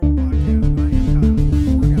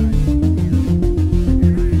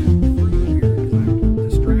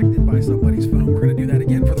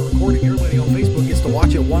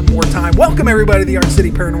Welcome, everybody, to the Art City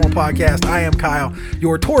Paranormal Podcast. I am Kyle,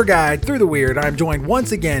 your tour guide through the weird. I'm joined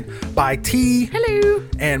once again by T. Hello.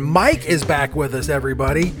 And Mike is back with us,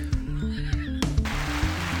 everybody.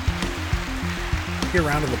 Here, a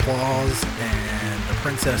round of applause and the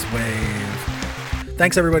princess wave.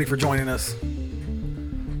 Thanks, everybody, for joining us.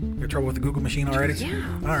 You have trouble with the Google machine already?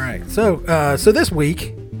 Yeah. All right. So this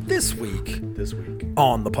week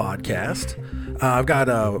on the podcast, I've got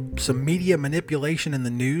some media manipulation in the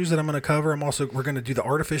news that I'm going to cover. We're going to do the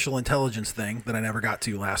artificial intelligence thing that I never got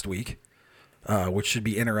to last week, which should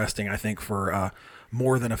be interesting, I think, for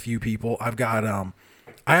more than a few people. I've got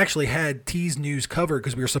I actually had T's news covered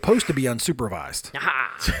because we were supposed to be unsupervised.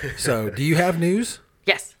 Aha. So, do you have news?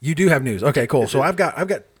 Yes. You do have news. Okay, cool. So I've got.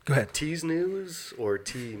 Go ahead. T's news or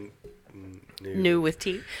T news? New with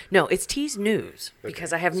T? No, it's T's news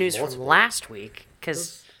because I have news from last week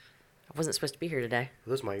because I wasn't supposed to be here today. Are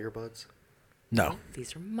those my earbuds? No,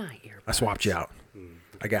 These are my earbuds. I swapped you out.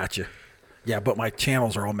 I got you. Yeah, but my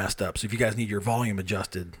channels are all messed up. So if you guys need your volume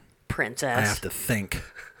adjusted, Princess. I have to think,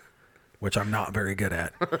 which I'm not very good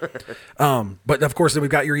at. But of course, then we've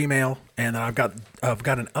got your email, and then I've got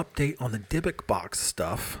an update on the Dybbuk box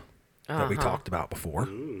stuff that we talked about before.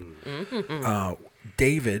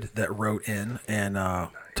 David, that wrote in and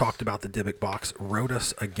talked about the Dybbuk box, wrote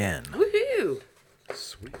us again. Woohoo.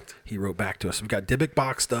 Sweet. He wrote back to us. We've got Dybbuk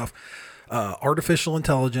box stuff, artificial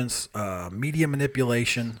intelligence, media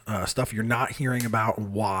manipulation, stuff you're not hearing about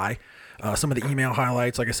and why. Some of the email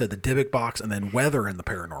highlights, like I said, the Dybbuk box, and then weather in the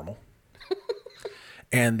paranormal.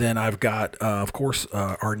 And then I've got, of course,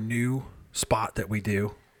 our new spot that we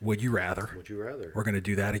do, Would You Rather. Would you rather? We're going to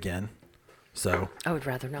do that again. So, I would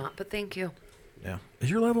rather not, but thank you. yeah. Is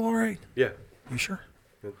your level all right? Yeah. You sure?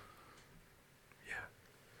 Yeah.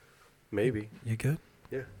 Maybe. You good?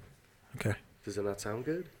 Yeah. Okay. Does it not sound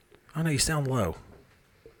good? Oh, no, you sound low.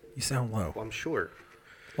 You sound low. Well, I'm short.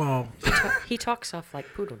 Well, He talks soft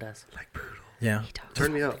like Poodle does. Like brutal. yeah. He talks.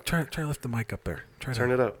 Turn me up. Try to lift the mic up there.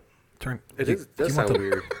 Turn it up. Turn. It do- is. do Does you want sound the-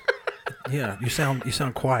 weird. Yeah, you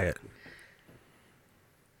sound quiet.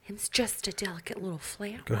 It's just a delicate little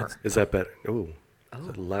flavor. Go ahead. Is that better? Ooh.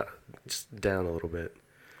 Just down a little bit.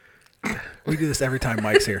 We do this every time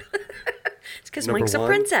Mike's here. It's because Mike's a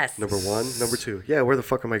princess. Number one. Number two. Yeah. Where the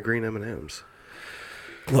fuck are my green M&Ms?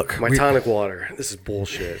 Look, My tonic water. This is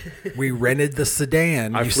bullshit. we rented the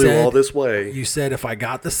sedan. I You flew said- all this way. You said if I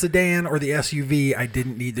got the sedan or the SUV, I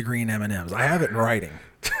didn't need the green M&Ms. I have it in writing.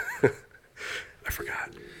 I forgot.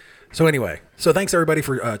 So anyway, thanks everybody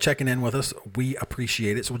for checking in with us. We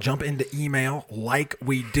appreciate it. So we'll jump into email like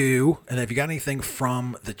we do. And if you got anything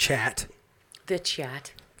from the chat, The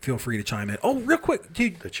chat. feel free to chime in. Oh, real quick,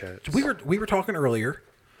 dude. The chats. We were talking earlier.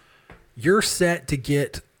 You're set to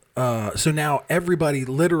get so now everybody,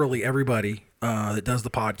 literally everybody that does the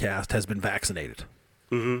podcast has been vaccinated.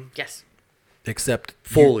 Yes. Except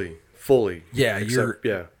Fully. Yeah, Except,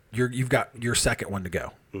 you've got your second one to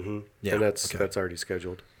go. Mm-hmm. Yeah, And that's okay. that's already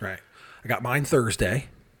scheduled. Right. I got mine Thursday.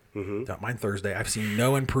 Mm-hmm. Got mine Thursday. I've seen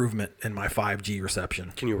no improvement in my 5G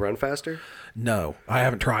reception. Can you run faster? No, I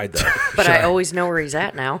haven't tried though. But Should I always know where he's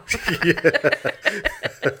at now.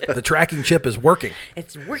 The tracking chip is working,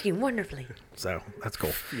 It's working wonderfully. so that's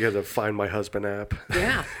cool. You have the Find My Husband app.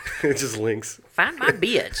 Yeah. It just links Find my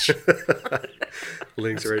bitch.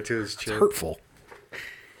 right to his It's chip. hurtful.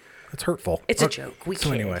 It's hurtful. It's a joke. We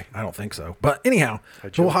So kid. anyway, I don't think so. But anyhow,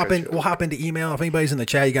 so we'll hop into email. If anybody's in the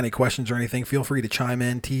chat, you got any questions or anything, feel free to chime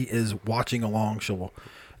in. T is watching along. She'll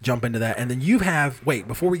jump into that. And then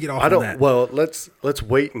before we get off on that. Well, let's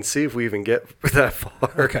wait and see if we even get that far.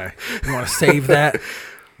 Okay. You want to save that?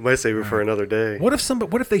 Might save it for another day. What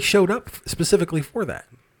if they showed up specifically for that?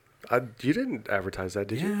 You didn't advertise that,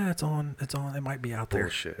 did you? Yeah, it's on. It might be out there.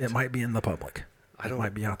 Bullshit. It might be in the public. It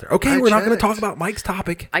might be out there. Okay, I we're not going to checked. talk about Mike's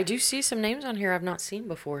topic. I do see some names on here I've not seen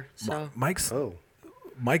before. So Oh.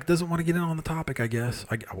 Mike doesn't want to get in on the topic, I guess.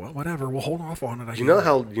 Well, whatever. We'll hold off on it. You know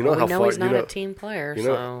how we far know he's not a team player. you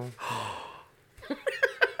know- So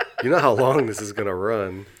you know how long this is gonna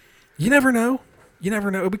run. You never know.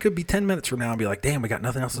 We could be 10 minutes from now and be like, damn, we got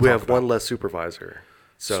nothing else to We talk have about. one less supervisor.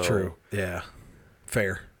 So It's true. Yeah.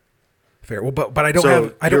 Fair. Well, but I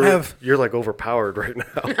don't have You're like overpowered right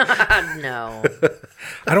now. no.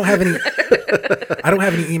 I don't have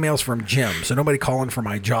any emails from Jim, so nobody calling for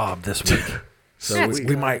my job this week. So That's we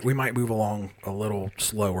good. might move along a little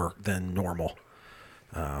slower than normal.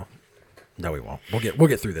 No, we won't. We'll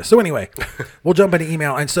get through this. So anyway, we'll jump into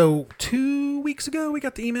email. And so 2 weeks ago, we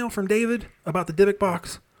got the email from David about the Dybbuk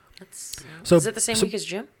box. So Is it the same week as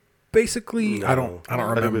Jim? Basically, No. I don't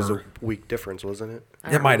remember. It was a week difference, wasn't it?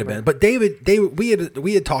 It might have been, but David,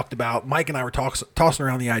 we had talked about. Mike and I were tossing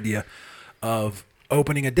around the idea of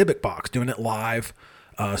opening a Dybbuk box, doing it live,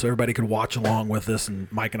 so everybody could watch along with us.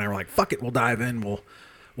 And Mike and I were like, "Fuck it, we'll dive in.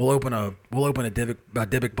 We'll open a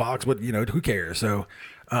Dybbuk box. What, who cares?" So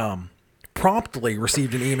promptly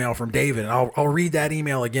received an email from David, and I'll read that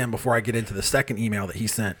email again before I get into the second email that he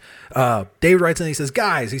sent. David writes in, he says,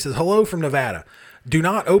 "Guys," he says, "hello from Nevada. Do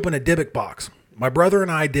not open a Dybbuk box. My brother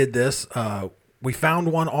and I did this. We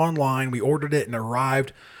found one online. We ordered it and it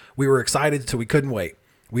arrived. We were excited, so we couldn't wait.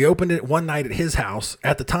 We opened it one night at his house.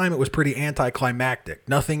 At the time, it was pretty anticlimactic.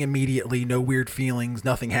 Nothing immediately, no weird feelings,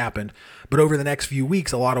 nothing happened. But over the next few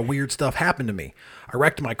weeks, a lot of weird stuff happened to me. I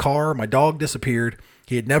wrecked my car. My dog disappeared.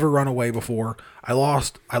 He had never run away before. I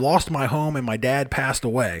lost my home, and my dad passed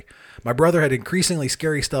away. My brother had increasingly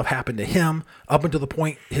scary stuff happen to him, up until the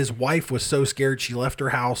point his wife was so scared she left her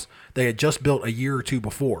house they had just built a year or two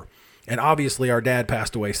before. And obviously, our dad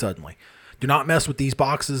passed away suddenly. Do not mess with these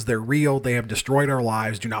boxes. They're real. They have destroyed our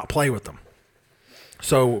lives. Do not play with them."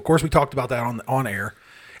 So, of course, we talked about that on air.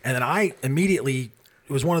 And then I immediately,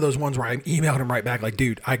 it was one of those ones where I emailed him right back, like,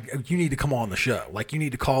 "Dude, you need to come on the show. Like, you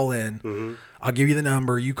need to call in. Mm-hmm. I'll give you the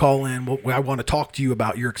number. You call in. I want to talk to you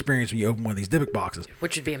about your experience when you open one of these Dybbuk boxes."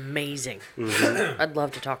 Which would be amazing. Mm-hmm. I'd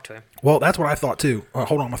love to talk to him. Well, that's what I thought, too. Hold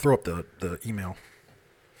on. I'm going to throw up the email.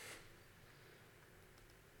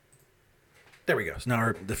 There we go. So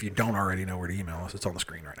now, if you don't already know where to email us, it's on the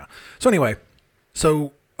screen right now. So anyway,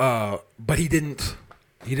 but he didn't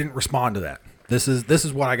respond to that. This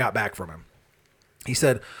is what I got back from him. He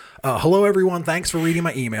said, "Hello everyone. Thanks for reading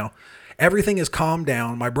my email. Everything has calmed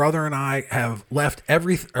down. My brother and I have left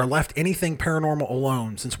anything paranormal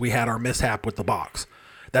alone since we had our mishap with the box.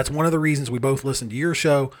 That's one of the reasons we both listen to your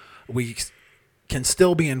show. We can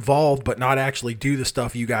still be involved, but not actually do the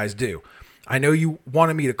stuff you guys do. I know you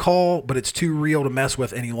wanted me to call, but it's too real to mess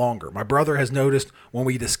with any longer. My brother has noticed when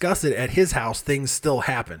we discuss it at his house, things still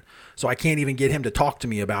happen. So I can't even get him to talk to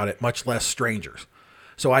me about it, much less strangers.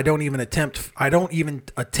 So I don't even tempt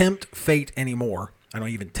fate anymore.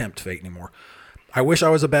 I wish I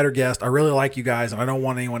was a better guest. I really like you guys, and I don't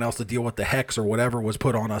want anyone else to deal with the hex or whatever was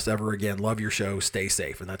put on us ever again. Love your show. Stay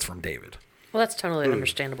safe." And that's from David. Well, that's totally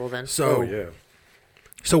understandable then. So,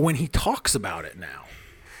 So when he talks about it now,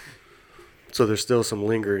 so there's still some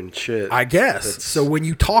lingering shit. I guess. So when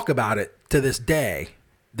you talk about it to this day,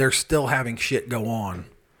 they're still having shit go on.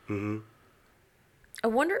 Mm-hmm. I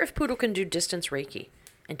wonder if Poodle can do distance Reiki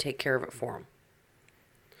and take care of it for him.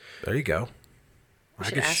 There you go. I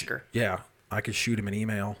should ask her. Yeah, I could shoot him an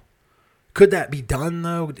email. Could that be done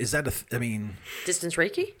though? Is that Distance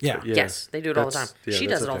Reiki? Yeah. Yes, they do it all the time. Yeah, she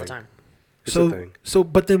does it all the time. It's a thing. So,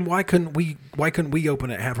 but then why couldn't we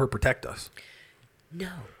open it and have her protect us? No.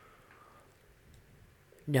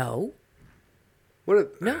 No. Where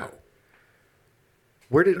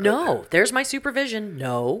did? No. There's my supervision.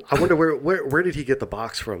 No. I wonder where did he get the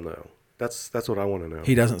box from though? That's what I want to know.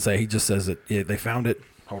 He doesn't say. He just says that they found it.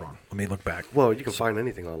 Hold on. Let me look back. Well, you can find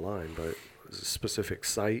anything online, but it's a specific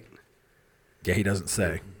site. Yeah, he doesn't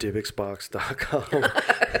say. Dybbuksbox.com.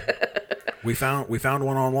 We found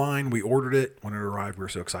one online. We ordered it. When it arrived, we were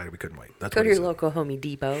so excited we couldn't wait. That's Go what to he your said. local Home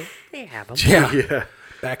Depot. They have them. Yeah.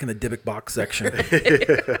 Back in the Dybbuk box section. You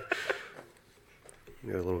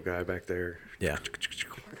got a little guy back there. Yeah.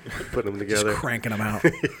 Putting them together. Just cranking them out.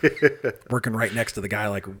 Working right next to the guy,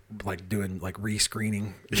 like doing like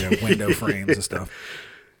rescreening, window frames and stuff.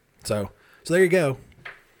 So there you go.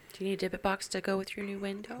 Do you need a Dybbuk box to go with your new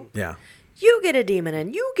window? Yeah. You get a demon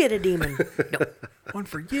and you get a demon. No. One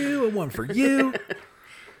for you and one for you.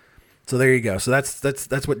 So there you go. So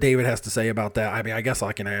that's what David has to say about that. I mean, I guess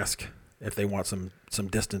I can ask if they want some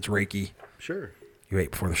distance Reiki. Sure. You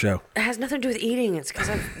ate before the show. It has nothing to do with eating. It's because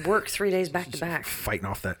I've worked 3 days back to back. Fighting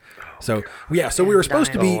off that. So yeah. So we were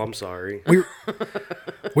supposed to be. Oh, I'm sorry.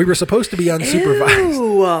 We were supposed to be unsupervised.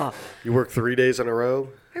 Ew. You work 3 days in a row?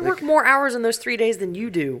 I work more hours in those 3 days than you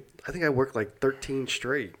do. I think I worked like 13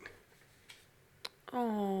 straight.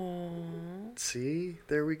 Oh. See?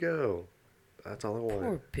 There we go. That's all I wanted.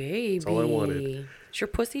 Poor baby. That's all I wanted. Does your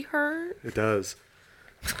pussy hurt? It does.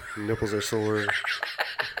 Nipples are sore.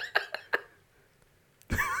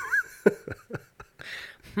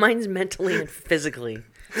 Mine's mentally and physically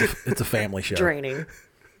It's a family show. draining.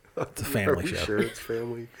 It's a family Are we show. sure it's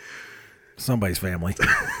family? Somebody's family.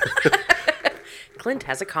 Clint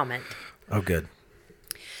has a comment. Oh, good.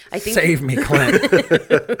 I think Save me, Clint.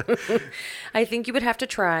 I think you would have to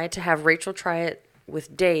try to have Rachel try it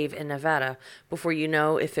with Dave in Nevada before you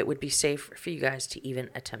know if it would be safe for you guys to even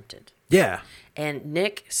attempt it. Yeah. And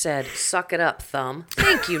Nick said, "Suck it up, thumb."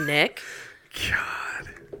 Thank you, Nick. God.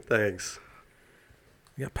 Thanks.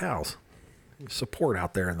 We got pals. Support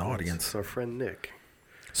out there in the audience. It's our friend Nick.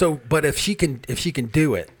 So, but if she can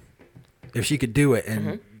do it,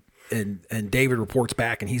 and David reports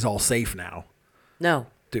back and he's all safe now. No.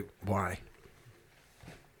 Dude, why?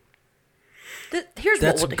 Here's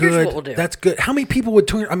That's what good. we'll do. That's good. How many people would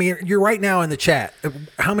tune? I mean, you're right now in the chat.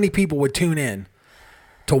 How many people would tune in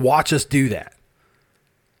to watch us do that?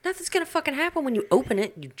 Nothing's gonna fucking happen when you open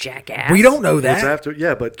it, you jackass. We don't know What's that. after?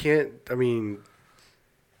 Yeah, but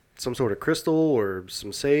some sort of crystal or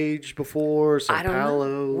some sage before, some I don't palo.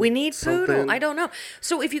 know. We need something. poodle. I don't know.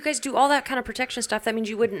 So if you guys do all that kind of protection stuff, that means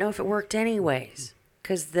you wouldn't know if it worked anyways,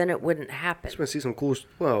 because then it wouldn't happen. I see some cool.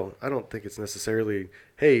 Well, I don't think it's necessarily.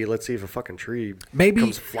 Hey, let's see if a fucking tree Maybe-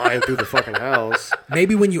 comes flying through the fucking house.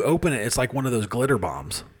 Maybe when you open it, it's like one of those glitter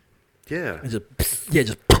bombs. Yeah. It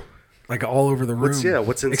just like all over the room.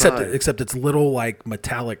 What's inside? Except it's little like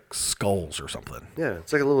metallic skulls or something. Yeah,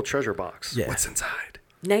 it's like a little treasure box. Yeah. What's inside?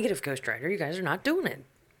 Negative Ghost Rider. You guys are not doing it.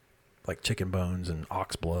 Like chicken bones and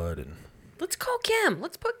ox blood and Let's call Kim.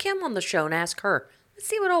 Let's put Kim on the show and ask her. Let's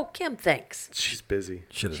see what old Kim thinks. She's busy.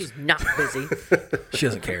 She's not busy. she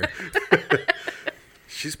doesn't care.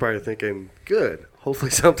 She's probably thinking, good.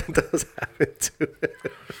 Hopefully something does happen to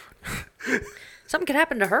it. Something could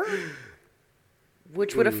happen to her,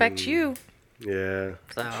 which would affect you. Yeah,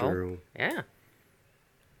 So, true. yeah.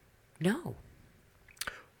 No.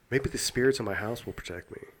 Maybe the spirits in my house will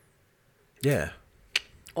protect me. Yeah.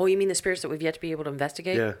 Oh, you mean the spirits that we've yet to be able to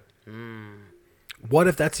investigate? Yeah. What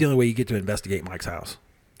if that's the only way you get to investigate Mike's house?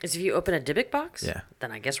 Is if you open a Dybbuk box? Yeah.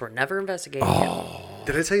 Then I guess we're never investigating it.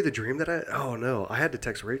 Did I tell you the dream that I... Oh, no. I had to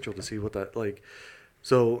text Rachel to see what that... Like,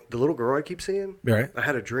 so the little girl I keep seeing... Right. I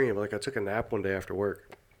had a dream. Like, I took a nap one day after work.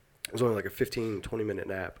 It was only like a 15, 20-minute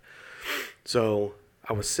nap. So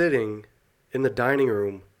I was sitting in the dining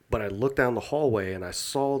room, but I looked down the hallway and I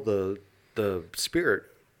saw the spirit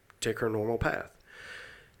take her normal path.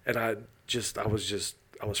 And I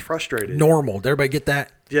was frustrated. Normal. Did everybody get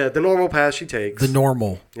that? Yeah, the normal path she takes. The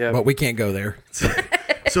normal. Yeah. But we can't go there.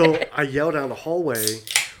 So I yell down the hallway,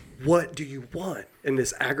 "What do you want?" in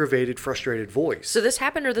this aggravated, frustrated voice. So this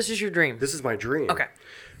happened or this is your dream? This is my dream. Okay.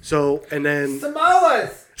 So, and then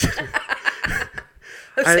Samoas!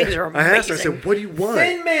 Those things are I amazing. asked her, I said, "What do you want?"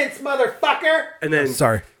 Mints, motherfucker! And then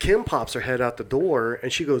Sorry. Kim pops her head out the door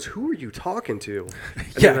and she goes, "Who are you talking to?" And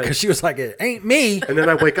Yeah, then I- because she was like, it ain't me. And then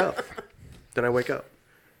I wake up.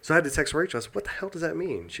 So I had to text Rachel. I said, "What the hell does that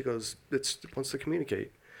mean?" She goes, "It wants to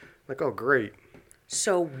communicate." I'm like, "Oh, great."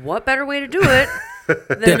 So what better way to do it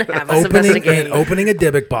than have us investigate? Opening a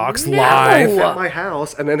Dybbuk box No. live. At my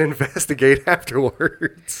house and then investigate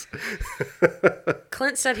afterwards.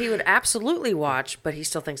 Clint said he would absolutely watch, but he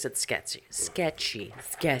still thinks it's sketchy. Sketchy.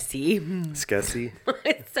 Skessy.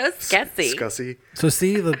 It's so sketchy. Scussy. So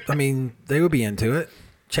see, they would be into it.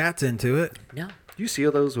 Chat's into it. No. You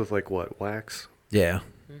seal those with like what? Wax? Yeah.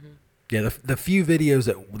 Yeah, the few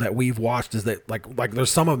videos that we've watched is that like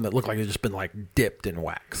there's some of them that look like they've just been like dipped in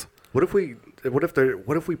wax. What if we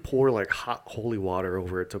pour like hot holy water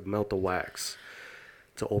over it to melt the wax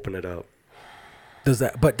to open it up? Does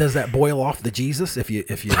that boil off the Jesus if you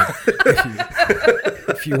if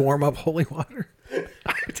you warm up holy water?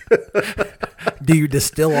 Do you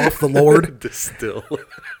distill off the Lord? Distill.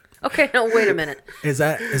 Okay, no, wait a minute. Is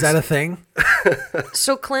that a thing?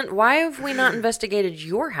 So, Clint, why have we not investigated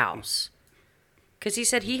your house? Because he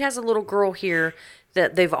said he has a little girl here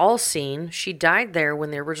that they've all seen. She died there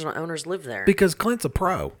when the original owners lived there. Because Clint's a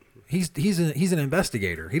pro. He's an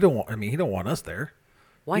investigator. He don't want us there.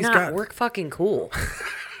 Why he's not? got- We're fucking cool.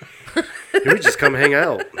 We just come hang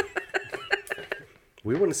out.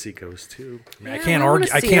 We want to see ghosts too. I Yeah, can't we wanna argue.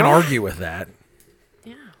 I see can't them. argue with that.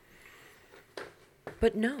 Yeah.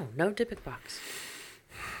 But no Dybbuk box.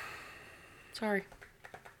 Sorry.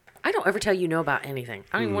 I don't ever tell you no about anything.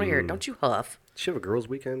 I don't even want to hear it. Don't you huff. Does she have a girls'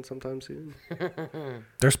 weekend sometime soon?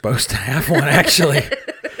 They're supposed to have one, actually.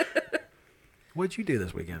 What'd you do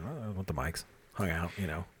this weekend? With the mics. Hung out,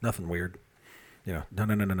 nothing weird. No.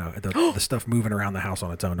 The stuff moving around the house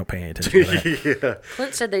on its own. Don't pay any attention to that. Yeah.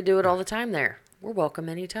 Clint said they do it all the time there. We're welcome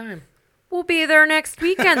anytime. We'll be there next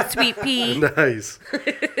weekend, sweet pea. Nice.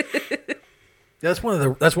 That's one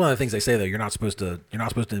of the things they say though. You're not supposed to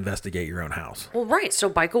investigate your own house. Well, right.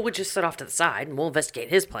 So Michael would just sit off to the side and we'll investigate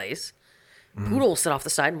his place. Poodle will sit off the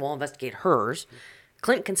side and we'll investigate hers.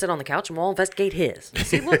 Clint can sit on the couch and we'll investigate his.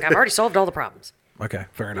 See, look, I've already solved all the problems. Okay,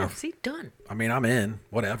 fair Yeah, enough. see, done. I mean, I'm in.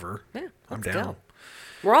 Whatever. Yeah, I'm let's down. go.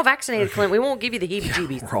 We're all vaccinated, Clint. We won't give you the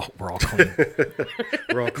heebie-jeebies. We're all clean.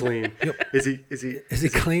 We're all clean. Is he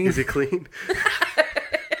clean? Is he clean?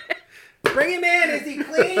 Bring him in. Is he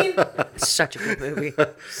clean? Such a good movie.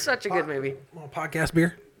 Such a good movie. Podcast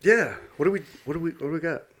beer. Yeah. What do we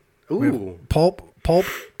got? Ooh. Pulp Pulp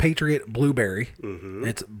Patriot Blueberry.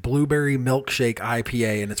 It's Blueberry Milkshake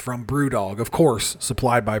IPA, and it's from Brewdog, of course,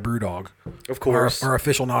 supplied by Brewdog. Of course. Our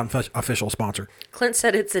official, non-official sponsor. Clint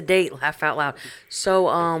said it's a date. Laugh out loud. So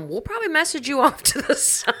we'll probably message you off to the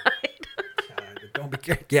side. Don't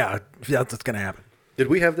be. Yeah, that's what's gonna happen. Did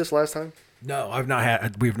we have this last time? No,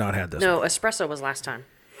 we've not had this. No, espresso was last time,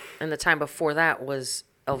 and the time before that was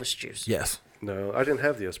Elvis juice. Yes. No, I didn't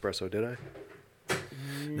have the espresso, did I?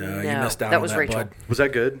 No, you No, missed out that on was that, Rachel. bud. Was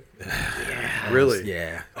that good? Yeah. Really?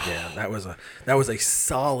 Yeah. That was a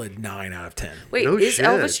solid 9 out of 10. Wait, No is shit.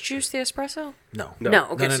 Elvis juice the espresso? No. No,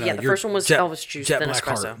 okay, so yeah, the You're first one was Elvis juice, then Blackheart.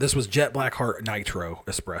 espresso. This was Jet Blackheart Nitro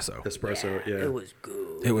espresso. Espresso, yeah. It was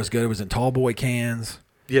good. It was good. It was in tall boy cans.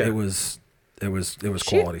 Yeah. It was She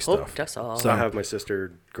quality stuff. hooked us all. So I'll have my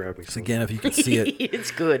sister grab me some. again, if you can see it,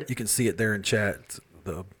 It's good. you can see it there in chat.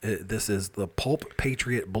 This is the Pulp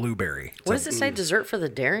Patriot Blueberry. What does it say? Dessert for the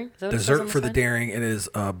daring? Is that what it says Dessert on for the side? daring. It is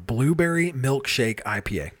a blueberry milkshake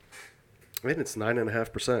IPA. And it's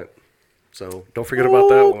 9.5%. So don't forget about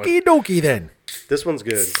that one. Okie dokie then. This one's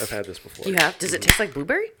good. I've had this before. You have? Does it taste like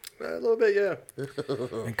blueberry? A little bit, yeah.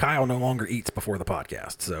 And Kyle no longer eats before the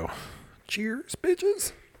podcast, so cheers,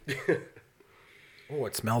 bitches. Oh,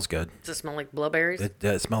 it smells good. Does it smell like blueberries?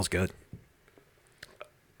 It smells good.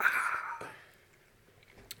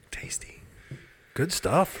 Tasty. Good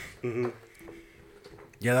stuff.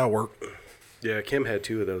 Yeah, that'll work. Yeah, Kim had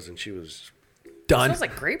 2 of those and she was... Done. smells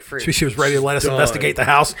like grapefruit. She was ready to let us Done. investigate the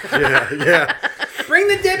house. Yeah. Bring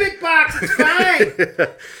the Dybbuk box. It's fine.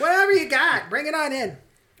 Whatever you got, bring it on in.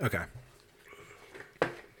 Okay.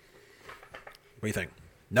 What do you think?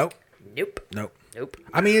 Nope. Nope. Nope. Nope.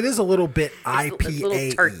 I mean, it is a little bit IPA. It's a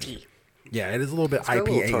little tarty. Yeah, it is a little bit got a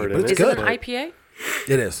little IPA, tart but in it's it. Is good. it an IPA?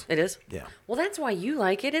 It is. It is? Yeah. Well, that's why you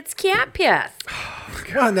like it. It's cat piss.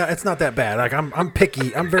 Well, no, it's not that bad. Like I'm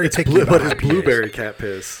picky. I'm very picky. But about it's IPAs. blueberry cat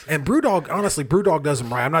piss. And BrewDog, honestly, BrewDog does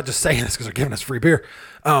them right. I'm not just saying this because they're giving us free beer.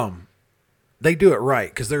 They do it right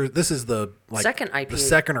because this is the Second IPA. the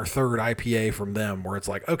second or third IPA from them where it's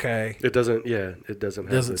like, okay, It doesn't have it doesn't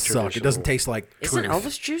the suck. It doesn't traditional- taste like Isn't truth.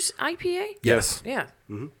 Elvis juice IPA? Yes, Yeah.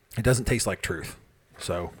 it doesn't taste like truth.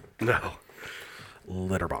 So No.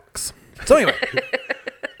 Litterbox. So anyway,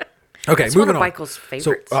 okay, It's one moving of on. Michael's So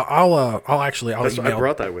favorites. I'll I email.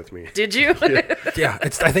 brought that with me. Did you? Yeah, I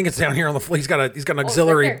think it's down here on the floor. He's got an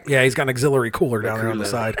auxiliary. there. Yeah, he's got an auxiliary cooler down there on the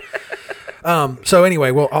side. So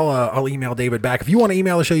anyway, well, I'll email David back. If you want to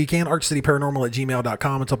email the show, you can,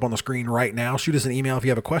 archcityparanormal@gmail.com. It's up on the screen right now. Shoot us an email if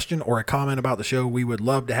you have a question or a comment about the show. We would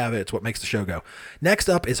love to have it. It's what makes the show go. Next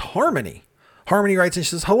up is Harmony. Harmony writes and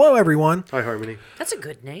she says, hello, everyone. Hi, Harmony. That's a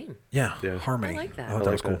good name. Yeah, Yeah. Harmony. I like that. I thought I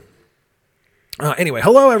that was like cool. Anyway,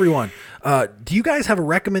 hello, everyone. Do you guys have a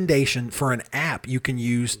recommendation for an app you can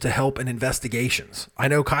use to help in investigations? I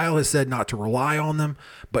know Kyle has said not to rely on them,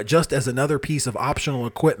 but just as another piece of optional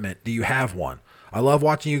equipment, do you have one? I love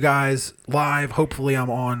watching you guys live. Hopefully I'm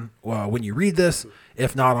on when you read this.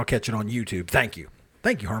 If not, I'll catch it on YouTube. Thank you.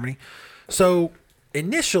 Thank you, Harmony. So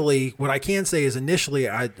initially, what I can say is initially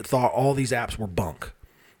I thought all these apps were bunk.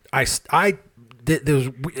 I did, there was,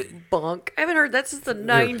 Bunk. I haven't heard that since the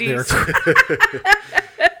they're- 90s.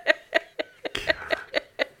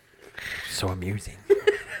 so amusing.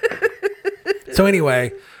 So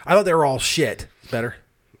anyway, I thought they were all shit. Better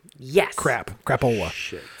Yes. crapola.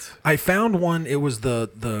 Shit. I found one. It was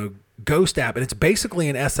the Ghost app, and it's basically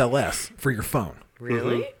an SLS for your phone.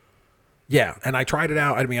 Really? Yeah, and I tried it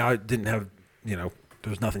out. I mean, I didn't have, there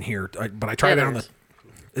was nothing here, but I tried it on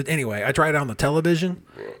anyway. I tried it on the television,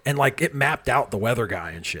 and like it mapped out the weather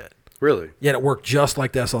guy and shit. Really? Yeah, it worked just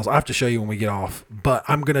like the SLS. I will have to show you when we get off, but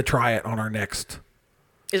I'm gonna try it on our next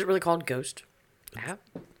Is it really called Ghost app?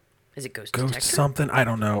 Is it Ghost Ghost Detector? something. I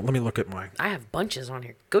don't know. Let me look at my. I have bunches on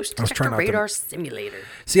here. Ghost was trying Detector not to- Radar Simulator.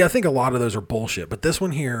 See, I think a lot of those are bullshit, but this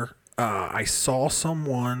one here, I saw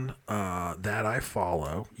someone that I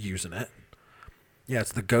follow using it. Yeah,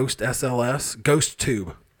 it's the Ghost SLS, Ghost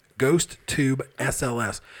Tube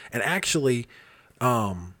SLS, and actually,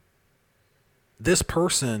 this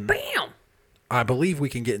person, Bam! I believe we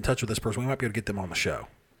can get in touch with this person. We might be able to get them on the show,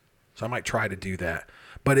 so I might try to do that.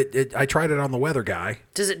 But I tried it on the weather guy.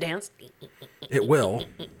 Does it dance? It will.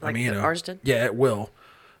 Like ours did? Yeah, it will.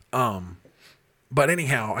 But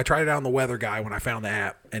anyhow, I tried it out on the weather guy when I found the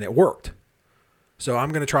app, and it worked. So I'm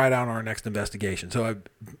going to try it out on our next investigation. So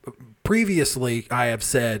previously I have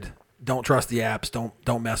said, don't trust the apps,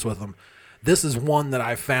 don't mess with them. This is one that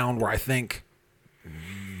I found where I think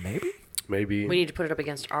maybe. We need to put it up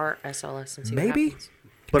against our SLS and see Maybe. what happens.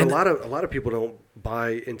 But And a lot of people don't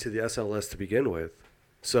buy into the SLS to begin with.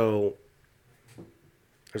 So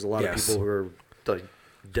there's a lot Yes. of people who are like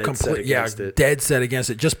dead set against it. dead set against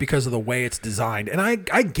it just because of the way it's designed. And I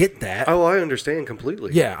get that. Oh, I understand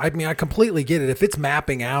completely. Yeah, I mean, I completely get it. If it's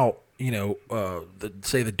mapping out,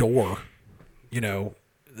 say the door,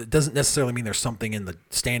 it doesn't necessarily mean there's something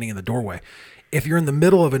standing in the doorway. If you're in the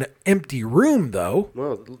middle of an empty room, though.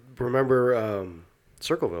 Well, remember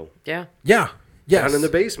Circleville? Yeah. Yeah. Yes. Down in the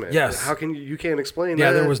basement. Yes. How can you can't explain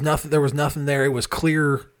Yeah, that? there was nothing. There was nothing there. It was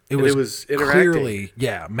clear. It was interacting. clearly,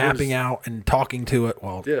 mapping out and talking to it.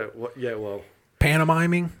 Well, Well,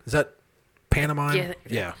 pantomiming. Is that pantomime? Yeah.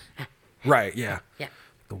 Yeah. Right. Yeah. Yeah.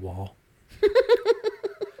 The wall.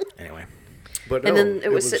 Anyway. but And no, then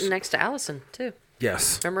it was sitting next to Allison, too.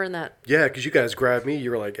 Yes. Remember in that? Yeah, because you guys grabbed me.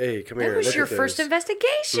 You were like, "Hey, come here." That was look your at this. first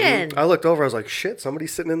investigation. I looked over. I was like, "Shit,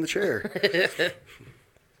 somebody's sitting in the chair."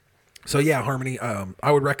 So yeah, Harmony.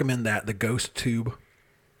 I would recommend that the Ghost Tube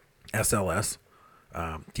SLS.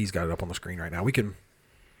 He's got it up on the screen right now.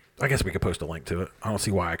 I guess we could post a link to it. I don't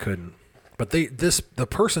see why I couldn't. But the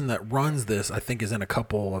person that runs this, I think, is in a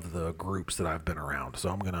couple of the groups that I've been around.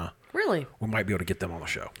 So Really? we might be able to get them on the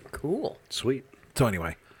show. Cool. Sweet. So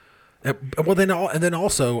anyway, well then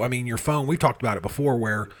also, I mean, your phone. We've talked about it before.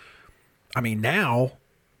 Where, I mean, now,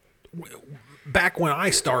 back when I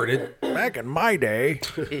started, back in my day,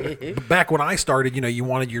 back when I started, you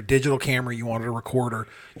wanted your digital camera, you wanted a recorder,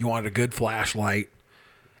 you wanted a good flashlight,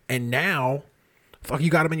 and now, fuck, you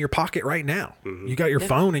got them in your pocket right now. You got your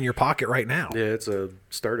phone in your pocket right now. Yeah, it's a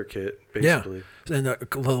starter kit, basically. Yeah. And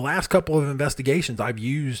the last couple of investigations, I've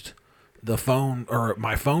used the phone or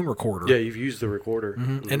my phone recorder. Yeah, you've used the recorder.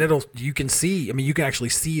 And you can see, I mean, you can actually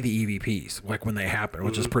see the EVPs like when they happen,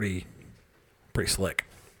 which is pretty slick.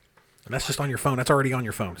 And that's just on your phone. That's already on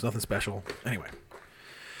your phone. It's nothing special. Anyway.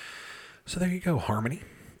 So there you go, Harmony.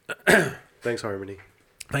 Thanks, Harmony.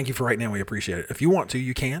 Thank you for writing in. We appreciate it. If you want to,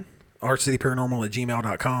 you can.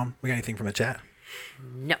 archcityparanormal@gmail.com. We got anything from the chat?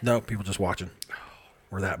 No. No, people just watching.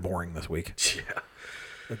 We're that boring this week. Yeah.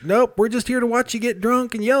 Like, nope, we're just here to watch you get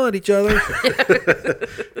drunk and yell at each other.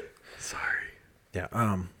 Sorry. Yeah.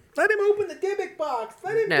 Let him open the Dybbuk box.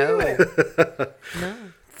 Let him No. do it. No.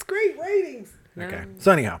 It's great ratings. No. Okay.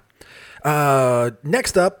 So anyhow,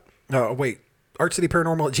 next up,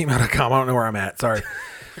 archcityparanormal@gmail.com. I don't know where I'm at. Sorry.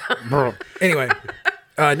 Anyway,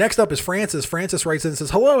 next up is Francis. Francis writes in and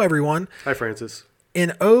says, "Hello, everyone. Hi, Francis.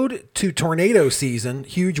 In ode to tornado season,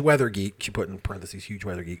 huge weather geek." She put in parentheses, huge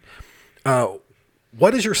weather geek.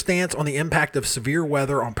 What is your stance on the impact of severe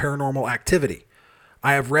weather on paranormal activity?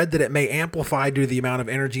 I have read that it may amplify due to the amount of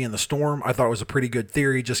energy in the storm. I thought it was a pretty good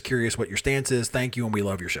theory. Just curious what your stance is. Thank you, and we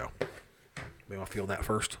love your show. We want to feel that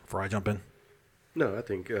first before I jump in. No, I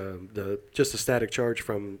think just a static charge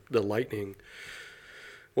from the lightning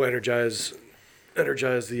will energize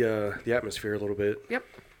the atmosphere a little bit. Yep.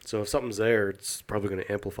 So if something's there, it's probably going to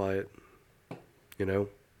amplify it. Yep.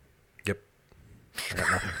 I got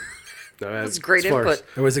nothing. No, That's great as far input. as-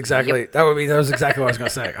 It was exactly that was exactly what I was going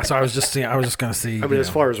to say. So I was just going to see. I mean,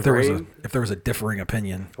 as far as if there rain- if there was a differing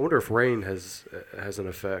opinion. I wonder if rain has an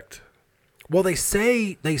effect. Well, they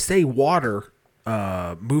say water,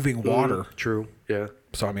 moving water. True. Yeah.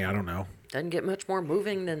 So I mean, I don't know. Doesn't get much more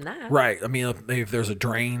moving than that. Right. I mean, if there's a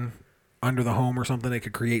drain under the home or something, it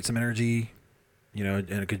could create some energy. And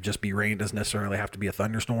it could just be rain. It doesn't necessarily have to be a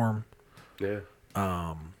thunderstorm. Yeah.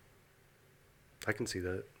 I can see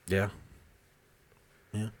that. Yeah.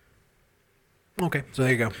 Yeah. Okay, so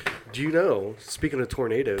there you go. Do you know, speaking of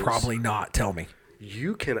tornadoes, Probably not. Tell me.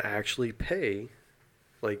 you can actually pay,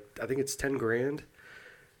 I think it's 10 grand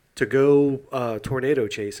to go tornado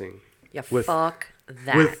chasing. Yeah, With- fuck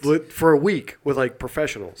that. With for a week with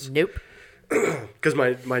professionals. Nope. Because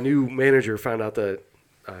my new manager found out that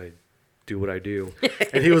I do what I do,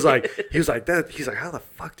 and he was like, how the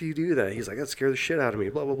fuck do you do that? He's like, that scared the shit out of me.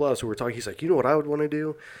 Blah blah blah. So we're talking. He's like, you know what I would want to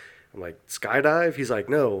do? I'm like, skydive. He's like,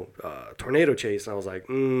 no, tornado chase. And I was like,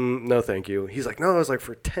 no, thank you. He's like, no. I was like,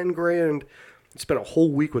 for 10 grand, you spend a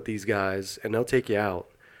whole week with these guys, and they'll take you out,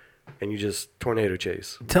 and you just tornado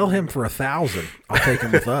chase. Tell him for 1,000. I'll take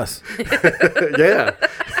him with us Yeah.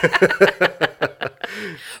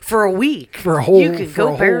 For a week. for a whole. You can for go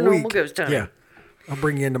a whole paranormal week. ghost hunting. Yeah, I'll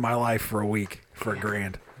bring you into my life for a week for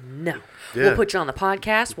 $1,000. No. Yeah. We'll put you on the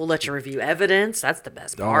podcast. We'll let you review evidence. That's the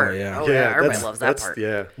best part. yeah. Oh, Yeah, yeah. Everybody that's- loves that that's- part.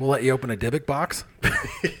 Yeah. We'll let you open a Dybbuk box.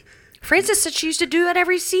 Francis said she used to do that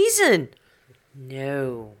every season.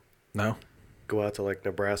 No. No. Go out to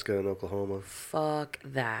Nebraska and Oklahoma. Fuck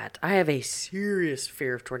that. I have a serious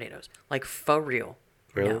fear of tornadoes. Like, for real.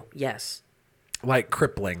 Really? No. Yes. Like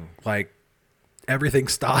crippling. Like everything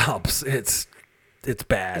stops. It's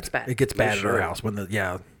bad. It's bad. It gets bad at sure. our house when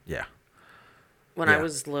yeah. when I Yeah.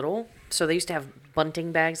 was little. So they used to have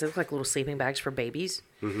bunting bags. They look like little sleeping bags for babies.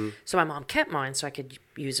 So my mom kept mine so I could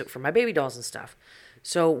use it for my baby dolls and stuff.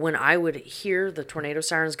 So when I would hear the tornado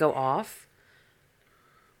sirens go off,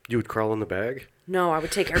 You would crawl in the bag? no, I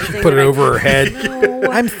would take everything. Put it that over her head.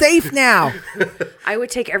 No, I'm safe now. I would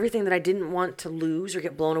take everything that I didn't want to lose or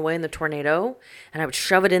get blown away in the tornado, and I would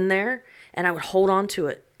shove it in there, and I would hold on to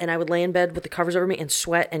it, and I would lay in bed with the covers over me and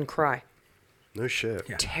sweat and cry, No shit.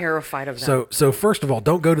 terrified of them. So first of all,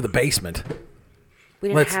 don't go to the basement. we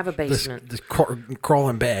didn't have a basement. Just crawl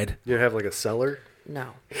in bed. You have like a cellar? No.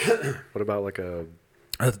 What about like a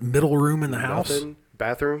A middle room in the house. nothing?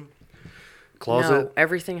 Bathroom? Closet? No,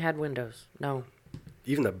 everything had windows. No.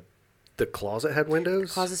 Even the closet had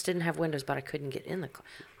windows? Closets didn't have windows, but I couldn't get in the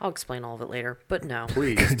I'll explain all of it later, but no.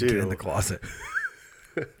 Please Get do. in the closet.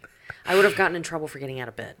 I would have gotten in trouble for getting out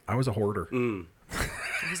of bed. I was a hoarder. Mm.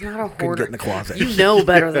 I was not a Couldn't hoarder. get in the closet. You know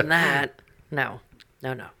better than that. No.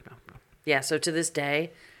 Yeah, so to this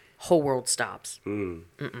day, whole world stops.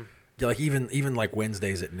 Yeah, like even like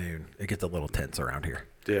Wednesdays at noon, it gets a little tense around here.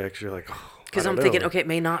 Yeah, because you're like, oh, Because I I'm don't thinking, know. okay, it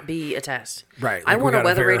may not be a test. Right, I like we want a gotta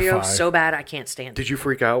weather radio verify. so bad I can't stand it. Did you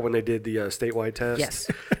freak out when they did the statewide test? Yes.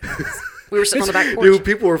 We were sitting on the back porch. Dude,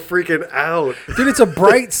 people were freaking out. Dude, it's a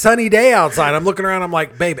bright, sunny day outside. I'm looking around. I'm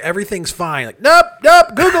like, babe, everything's fine. Like, nope.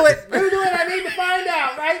 Google it. Google it. I need to find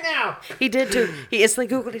out right now. He did too. He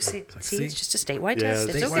instantly Googled it. See, see? it's just a statewide Yeah, test.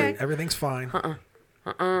 It's statewide. okay. Everything's fine.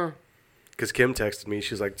 Because Kim texted me.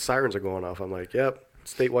 She's like, sirens are going off. I'm like, yep,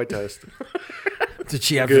 statewide test. Did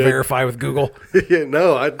she have to Good. verify with Google? Yeah,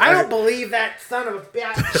 no, I don't believe that son of a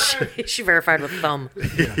bitch. She verified with thumb.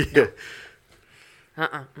 Yeah.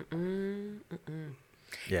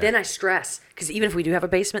 Yeah. Then I stress, because even if we do have a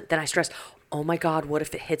basement, then I stress, oh my God, what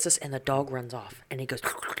if it hits us and the dog runs off and he goes,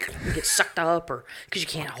 and gets sucked up, or because you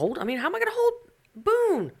can't hold. I mean, how am I going to hold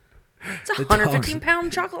Boone? It's a The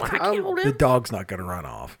 115-pound chocolate. I can't hold the him. dog's not going to run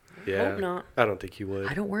off. Yeah. Hope not. I don't think you would.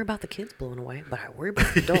 I don't worry about the kids blowing away, but I worry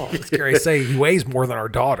about the dog. Gary say he weighs more than our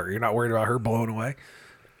daughter. You're not worried about her blowing away?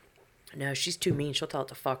 No, she's too mean. She'll tell it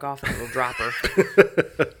to fuck off and it'll drop her.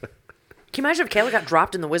 Can you imagine if Kayla got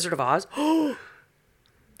dropped in The Wizard of Oz?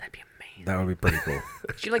 That'd be amazing. That would be pretty cool.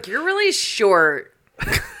 She's like, you're really short.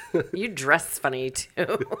 You dress funny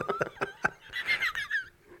too.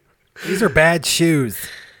 These are bad shoes.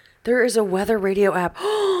 There is a weather radio app.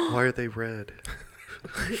 Why are they red?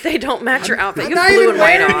 They don't match your outfit. You have blue and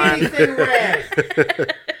white on. anything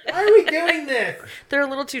red. Why are we doing this? They're a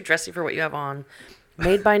little too dressy for what you have on.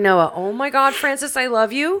 Made by Noah. Oh my God, Francis, I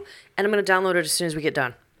love you. And I'm going to download it as soon as we get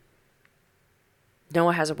done.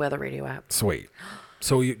 Noah has a weather radio app. Sweet.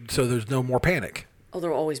 So there's no more panic. Oh,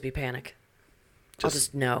 there'll always be panic. I'll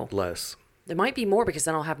just know. Less. There might be more because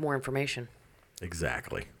then I'll have more information.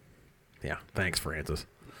 Exactly. Yeah. Thanks, Francis.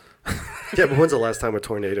 Yeah, but when's the last time a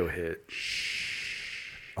tornado hit?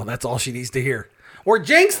 Oh, that's all she needs to hear. Or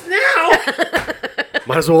jinx now.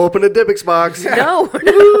 Might as well open a Dibbix box. No.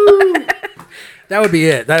 That would be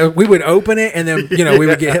it. We would open it, and then we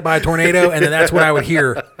would get hit by a tornado, and then that's what I would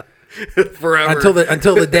hear Forever.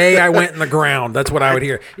 until the day I went in the ground. That's what I would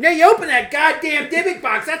hear. No, you open that goddamn Dibbik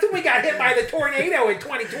box. That's when we got hit by the tornado in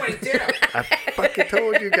 2022. I fucking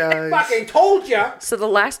told you guys. Fucking told you. So the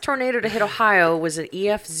last tornado to hit Ohio was an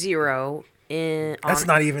EF0 in. That's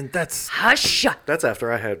not even. That's Hush. That's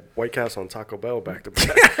after I had White Castle and Taco Bell back to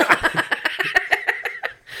back.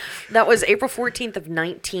 That was April 14th of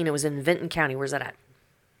 19. It was in Vinton County. Where's that at?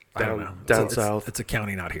 I don't know. Down It's- south. It's a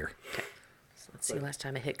county, not here. Let's see. Last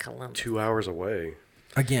time it hit Columbus. 2 hours away.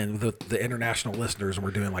 Again, the international listeners, and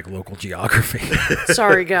we're doing like local geography.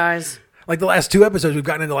 Sorry, guys. Like the last 2 episodes, we've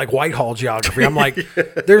gotten into like Whitehall geography. I'm like,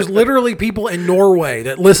 there's literally people in Norway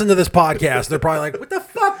that listen to this podcast. They're probably like, what the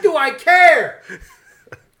Fuck do I care?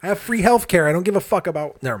 I have free health care. I don't give a fuck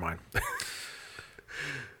about. Never mind.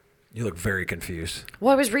 You look very confused.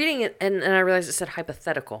 Well, I was reading it and I realized it said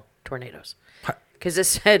hypothetical tornadoes. Because it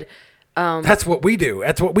said, That's what we do.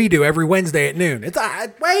 That's what we do every Wednesday at noon. It's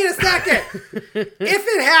Wait a second. If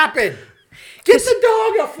it happened, get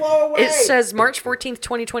the dog to flow away. it says March 14th,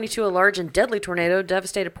 2022, a large and deadly tornado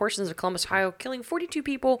devastated portions of Columbus, Ohio, killing 42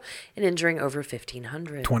 people and injuring over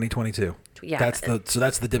 1,500. 2022. Yeah. That's the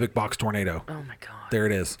Dybbuk box tornado. Oh my God. There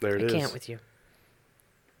it is. There it I is. can't with you.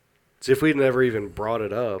 See, if we'd never even brought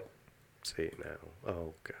it up. See, now.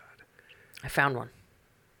 Oh, God. I found one.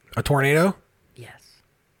 A tornado? Yes.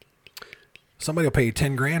 Somebody will pay you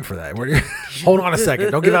 $10,000 for that. Where do you, hold on a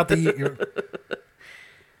second. Don't give out the.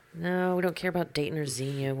 No, we don't care about Dayton or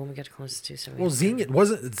Xenia when we get close to. So Well, Xenia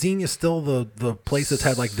wasn't Xenia still the place that's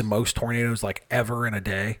had like the most tornadoes like ever in a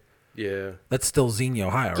day. Yeah. That's still Xenia,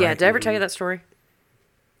 Ohio, right? Yeah, did I ever tell you that story?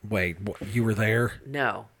 Wait, you were there?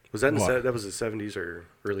 No. Was that in What? that was the 70s or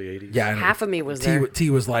early 80s? Yeah. I know. Half of me was there. T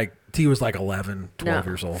was like 11, 12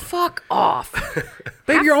 No. years old. Fuck off.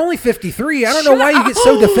 Babe, you're only 53. I don't know why you get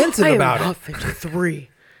so defensive about I am it. not 53.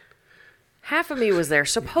 Half of me was there,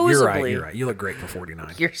 supposedly. You're right. You look great for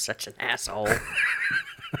 49. You're such an asshole.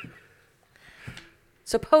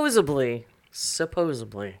 Supposedly,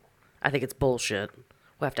 I think it's bullshit.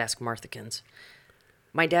 We'll have to ask Marthakins.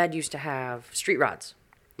 My dad used to have street rods.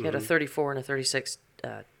 He had a 34 and a 36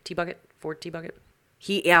 T-bucket, Ford T-bucket.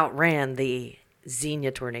 He outran the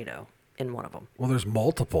Xenia tornado in one of them. Well, there's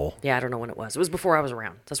multiple. Yeah, I don't know when it was. It was before I was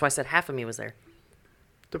around. That's why I said half of me was there.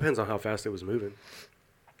 Depends on how fast it was moving.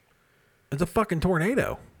 It's a fucking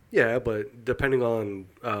tornado. Yeah, but depending on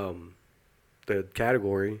the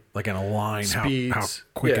category, Like in a line, how Speeds,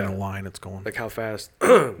 quick in yeah. a line it's going. like how fast.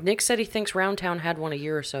 Nick said he thinks Roundtown had one a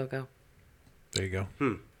year or so ago. There you go.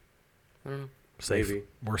 I don't know. Safe. Maybe.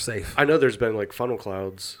 We're safe. I know there's been like funnel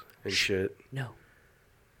clouds and shit. No.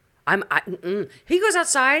 He goes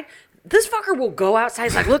outside. This fucker will go outside.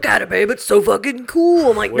 He's like, look at it, babe. It's so fucking cool.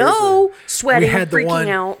 I'm like, Where's no. Sweating, freaking one.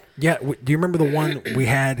 out. Yeah. Do you remember the one we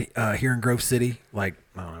had here in Grove City? Like,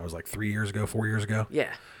 I don't know, it was like 4 years ago. Yeah.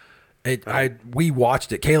 We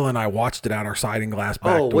watched it. Kayla and I watched it out our siding glass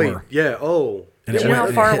back Oh door. wait, yeah. Oh, And Did it you know how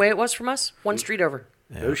went- far it hit- away it was from us? One street over.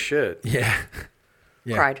 no shit. Yeah.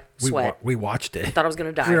 Yeah. Cried. Sweat. We watched it. Thought I was going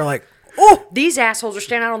to die. We were like, oh. These assholes are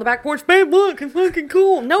standing out on the back porch. Babe, look, it's fucking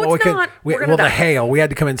cool. No, Well, it's not. We're going to the die. hail. We had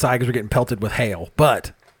to come inside because we're getting pelted with hail.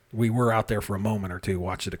 But we were out there for a moment or two,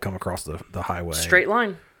 watched it come across the highway. Straight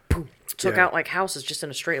line. Boom. Took Yeah. out like houses just in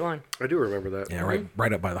a straight line. I do remember that. Yeah,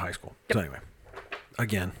 right up by the high school. So anyway,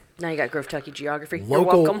 again, Now you got Grove Tucky geography. You're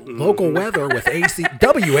welcome. local weather with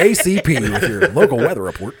WACP with your local weather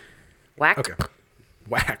report. Whacked. Okay,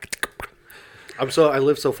 whacked. I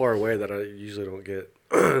live so far away that I usually don't get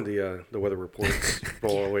the weather reports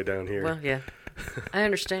all the way down here. Well, yeah. I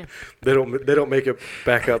understand. They don't make it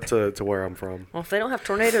back up to where I'm from. Well, if they don't have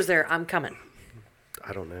tornadoes there, I'm coming.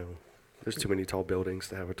 I don't know. There's too many tall buildings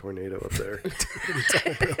to have a tornado up there.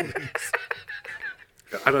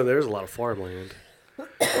 I know there's a lot of farmland.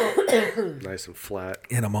 Nice and flat.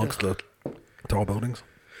 In amongst the tall buildings,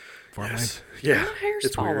 farmland, Yes. Yeah. My hair's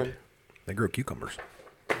It's falling. weird. they grow cucumbers.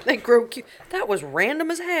 They grow cute. That was random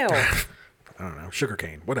as hell. I don't know,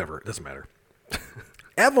 sugarcane, whatever. It doesn't matter.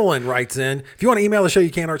 Evelyn writes in, if you want to email the show,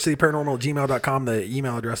 you can, archcityparanormal@gmail.com. The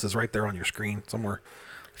email address is right there on your screen somewhere.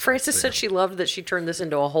 Frances said she loved that she turned this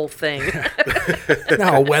into a whole thing.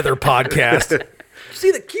 Now a weather podcast.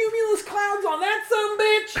 See the cumulus clouds on that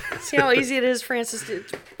sumbitch? See how easy it is, Frances?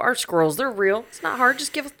 Our squirrels, they're real. It's not hard.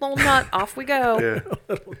 Just give us a little nut. Off we go.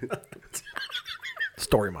 Yeah.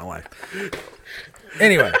 Story of my life.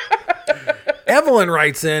 Anyway, Evelyn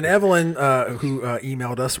writes in. Evelyn, who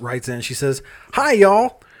emailed us, writes in. She says, "Hi,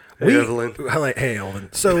 y'all. Hey, Evelyn. Hey, Evelyn.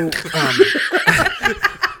 So,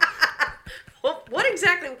 Well, what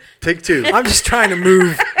exactly? Take two. I'm just trying to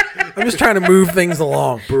move. I'm just trying to move things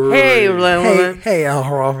along. Hey, Hey,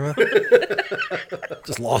 Evelyn.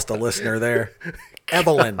 Just lost a listener there.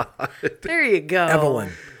 Evelyn. There you go.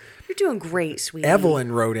 Evelyn. You're doing great, sweetie.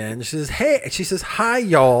 Evelyn wrote in. She says, "Hey," she says, "Hi,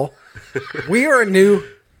 y'all. We are a new."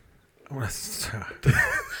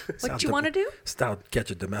 What you want to do? Style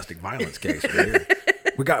catch a domestic violence case. Right here.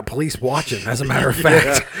 We got police watching. As a matter of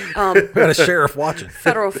fact, we got a sheriff watching.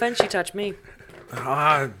 Federal offense, you touch me. You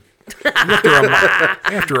have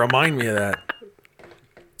to remind me of that.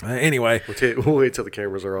 Anyway, We'll wait till the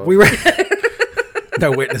cameras are off. we were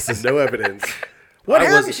no witnesses. No evidence. What I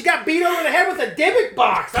happened? was- She got beat over the head with a Dybbuk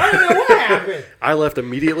box. I don't know what happened. I left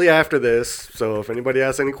immediately after this, so if anybody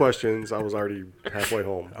asks any questions, I was already halfway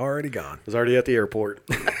home. I Already gone. was already at the airport.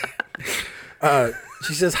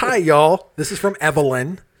 She says, "Hi, y'all. This is from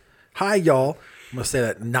Evelyn. Hi, y'all. I'm going to say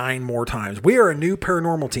that 9 more times. We are a new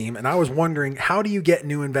paranormal team, and I was wondering, how do you get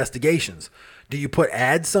new investigations? Do you put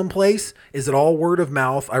ads someplace? Is it all word of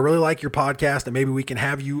mouth? I really like your podcast, and maybe we can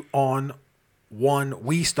have you on one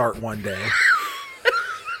we start one day.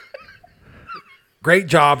 Great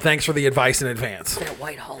job. Thanks for the advice in advance." That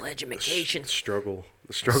Whitehall education. Struggle.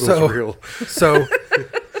 The struggle's So- real. So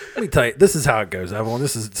let me tell you, this is how it goes, Evelyn.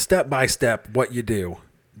 This is step by step what you do.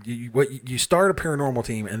 You start a paranormal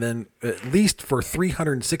team, and then at least for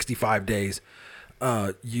 365 days,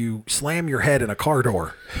 you slam your head in a car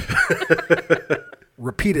door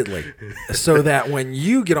repeatedly, so that when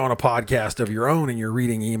you get on a podcast of your own and you're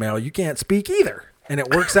reading email, you can't speak either, and it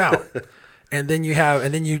works out. And then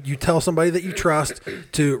you tell somebody that you trust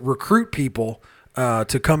to recruit people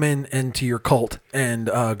to come into your cult and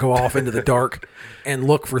go off into the dark and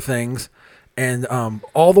look for things. And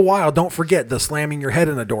all the while, don't forget the slamming your head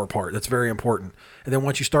in a door part. That's very important. And then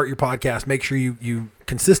once you start your podcast, make sure you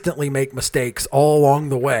consistently make mistakes all along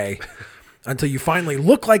the way until you finally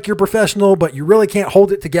look like you're professional, but you really can't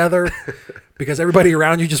hold it together because everybody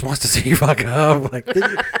around you just wants to see you fuck up. Like, Is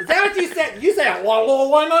that what you said? You said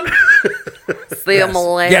lemon?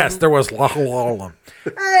 yes, there was lemon.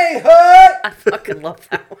 Hey, Hood! I fucking love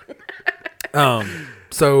that one.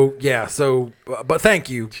 So yeah, but thank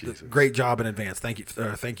you, great job in advance. Thank you.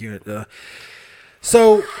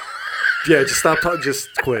 So Yeah, just stop talking. Just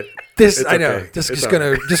quit. this It's I know, okay. just It's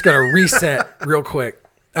just gonna reset real quick.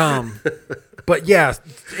 But yeah,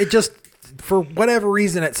 it just for whatever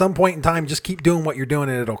reason at some point in time, just keep doing what you're doing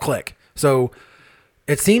and it'll click. So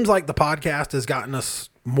it seems like the podcast has gotten us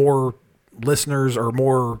more listeners or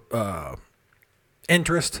more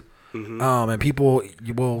interest. And people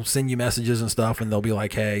will send you messages and stuff, and they'll be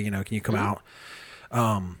like, "Hey, can you come out?"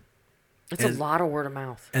 It's a lot of word of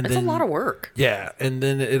mouth. and It's then- a lot of work. Yeah, and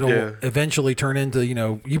then it'll Yeah. eventually turn into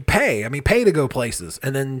you pay. I mean, pay to go places,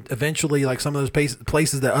 and then eventually, like some of those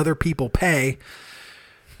places that other people pay.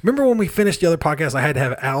 Remember when we finished the other podcast? I had to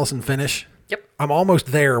have Allison finish. Yep. I'm almost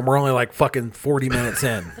there, and we're only like fucking 40 minutes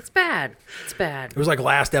in. That's bad. It's bad. It was like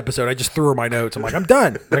last episode. I just threw her my notes. I'm like, I'm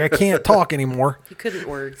done. Like I can't talk anymore. You couldn't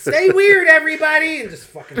words. Stay weird, everybody! And just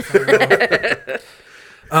fucking sign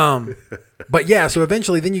off. But yeah, so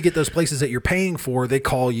eventually then you get those places that you're paying for, they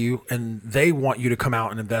call you and they want you to come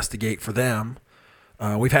out and investigate for them.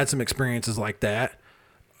 We've had some experiences like that.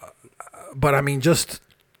 But I mean, just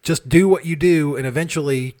do what you do, and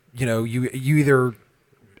eventually, you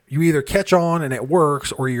either catch on and it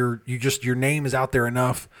works, or your name is out there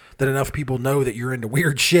enough that enough people know that you're into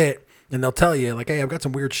weird shit, and they'll tell you like, "Hey, I've got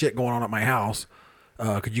some weird shit going on at my house.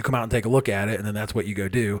 Could you come out and take a look at it?" And then that's what you go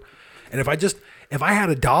do. And if I had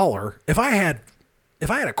 $1, if I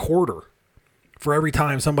had a quarter for every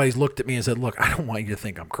time somebody's looked at me and said, "Look, I don't want you to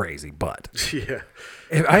think I'm crazy, but Yeah.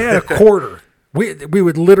 if I had a quarter, we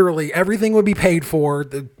would literally, everything would be paid for.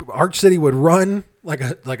 The Arch City would run like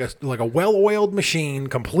a well-oiled machine,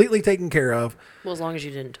 completely taken care of." Well, as long as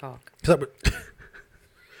you didn't talk.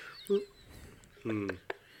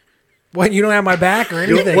 What, you don't have my back or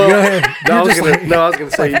anything? Well, You don't have- I you're was just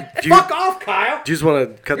gonna say. Do you, Fuck off, Kyle! do you just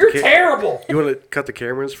want to cut You're the terrible! You want to cut the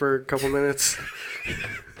cameras for a couple minutes?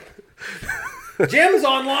 Jim's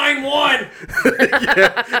on line 1.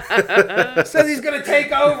 Says he's gonna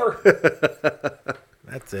take over.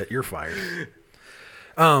 That's it. You're fired.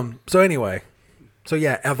 So anyway,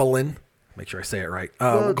 yeah, Evelyn. Make sure I say it right.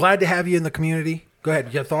 Glad to have you in the community. Go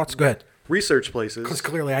ahead. You have thoughts? Go ahead. Research places. Because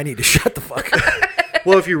clearly I need to shut the fuck up.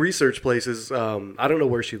 Well, if you research places, I don't know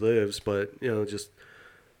where she lives, but just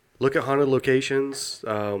look at haunted locations.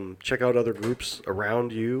 Check out other groups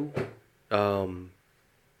around you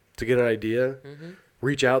to get an idea. Mm-hmm.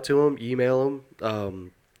 Reach out to them, email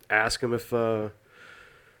them, ask them if you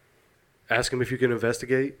can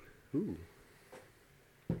investigate. Ooh.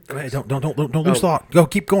 Hey, don't lose thought. Go,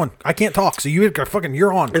 keep going. I can't talk, so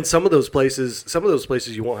you're on. And some of those places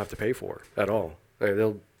you won't have to pay for at all. Like,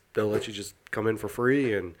 they'll let you just come in for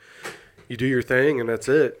free and you do your thing and that's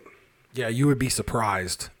it. Yeah, you would be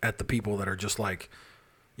surprised at the people that are just like,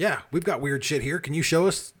 "Yeah, we've got weird shit here. Can you show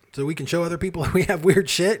us so we can show other people that we have weird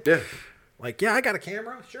shit?" Yeah. Like, "Yeah, I got a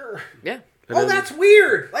camera. Sure." Yeah. Oh, that's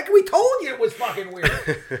weird. Like we told you it was fucking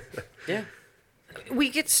weird. Yeah. We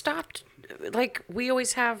get stopped. Like, we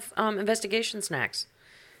always have investigation snacks.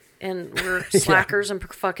 And we're slackers and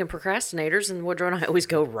fucking procrastinators. And Woodrow and I always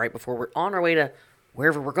go right before we're on our way to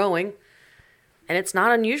wherever we're going. And it's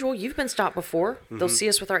not unusual. You've been stopped before. Mm-hmm. They'll see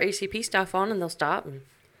us with our ACP stuff on and they'll stop. And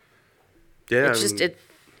Yeah. it's just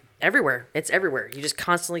everywhere. It's everywhere. You just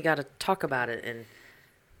constantly got to talk about it. And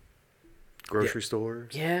grocery store.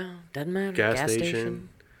 yeah, doesn't matter. Gas station.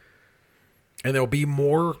 And there'll be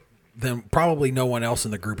more than probably no one else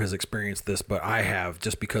in the group has experienced this, but I have,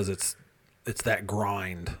 just because it's that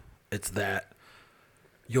grind. It's that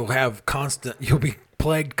you'll be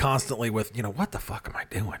plagued constantly with, what the fuck am I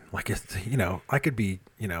doing? Like, it's, I could be,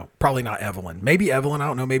 probably not Evelyn. Maybe Evelyn, I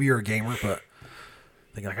don't know. Maybe you're a gamer, but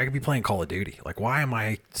I could be playing Call of Duty. Like, why am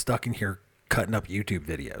I stuck in here cutting up YouTube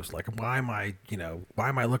videos? Like, why am I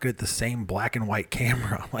looking at the same black and white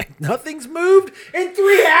camera? Like, nothing's moved in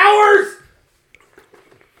 3 hours.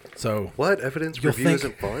 So What? Evidence You'll review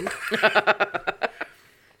think- isn't fun?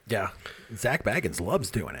 yeah, Zach Baggins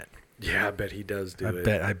loves doing it. Yeah, I bet he does do it.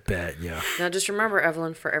 I bet, yeah. Now, just remember,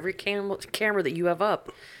 Evelyn, for every camera that you have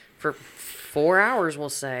up, for 4 hours, we'll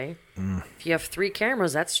say. Mm. If you have 3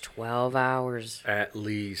 cameras, that's 12 hours. At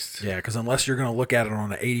least. Yeah, because unless you're going to look at it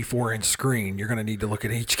on an 84-inch screen, you're going to need to look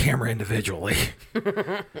at each camera individually.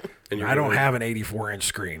 And I don't have an 84-inch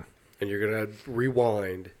screen. And you're going to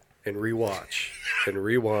rewind and rewatch and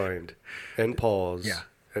rewind and pause Yeah.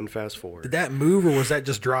 and fast forward. Did that move, or was that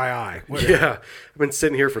just dry eye? What- Yeah. I've been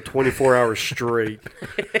sitting here for 24 hours straight.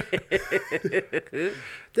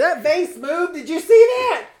 That vase moved. Did you see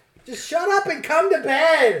that? Just shut up and come to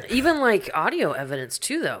bed. Even like audio evidence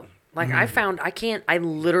too, though. Like Mm. I found I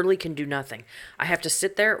literally can do nothing. I have to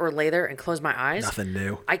sit there or lay there and close my eyes. Nothing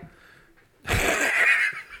new. I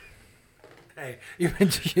Hey, you've been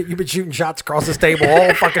shooting shots across this table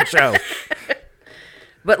all fucking show.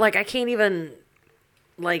 But like I can't even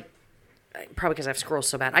like probably because I've scrolled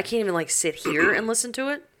so bad. I can't even like sit here and listen to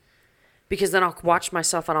it because then I'll watch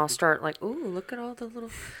myself and I'll start like, ooh, look at all the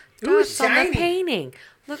little dots on the shiny. painting.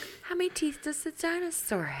 Look, how many teeth does the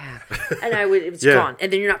dinosaur have? And it's Yeah. gone.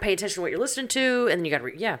 And then you're not paying attention to what you're listening to, and then you got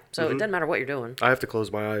to So it doesn't matter what you're doing. I have to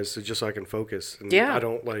close my eyes just so I can focus. And Yeah. I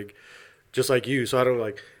don't like, just like you, so I don't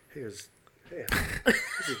like, hey, this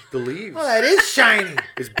is the leaves. Oh, that is shiny.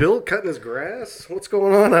 Is Bill cutting his grass? What's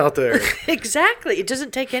going on out there? Exactly. It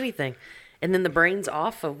doesn't take anything. And then the brain's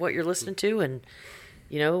off of what you're listening to, and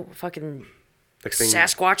fucking Next thing,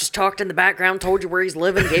 Sasquatch has talked in the background, told you where he's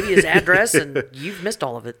living, gave you his address, and you've missed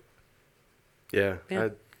all of it. yeah, Yeah.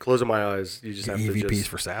 closing my eyes, you just have to EVPs just.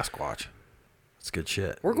 for Sasquatch. That's good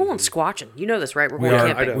shit. We're going squatching. You know this, right? We're We going are. I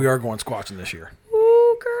camping. know. We are going squatching this year.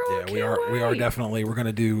 Ooh, girl. Yeah, we are. We are definitely. We're going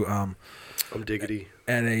to do I'm diggity.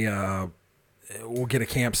 at a. We'll get a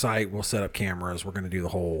campsite. We'll set up cameras. We're going to do the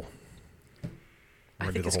whole. I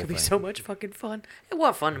think it's going to be so much fucking fun. It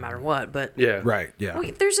was fun no matter what, but Yeah. Right. Yeah.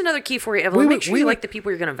 Wait, there's another key for you, Evelyn. We Make would- sure we you would- like the people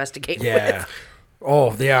you're going to investigate Yeah. with.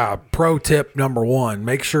 Oh yeah. Pro tip number 1: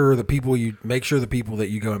 make sure the people that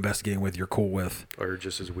you go investigating with you're cool with. Or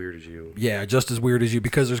just as weird as you. Yeah, just as weird as you,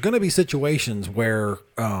 because there's going to be situations where,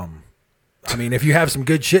 if you have some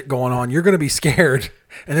good shit going on, you're going to be scared,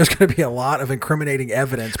 and there's going to be a lot of incriminating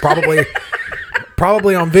evidence, probably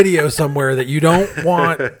on video somewhere that you don't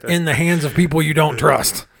want in the hands of people you don't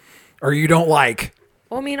trust or you don't like.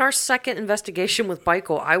 Well, our second investigation with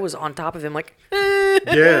Michael, I was on top of him like,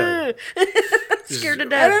 Yeah. scared to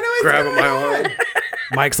death. Grabbing my arm.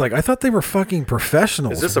 Mike's like, I thought they were fucking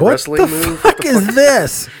professionals. Is this a what wrestling the move? fuck is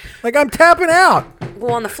this? Like, I'm tapping out.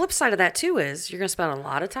 Well, on the flip side of that, too, is you're going to spend a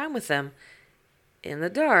lot of time with them in the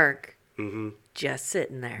dark, just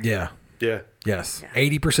sitting there. Yeah. Yeah. Yes.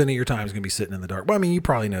 80% of your time is going to be sitting in the dark. Well, you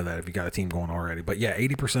probably know that if you got a team going already. But yeah,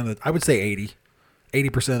 80% of I would say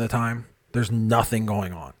 80% of the time, there's nothing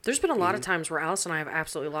going on. There's been a lot of times where Alice and I have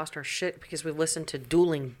absolutely lost our shit because we've listened to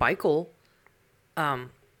dueling Michael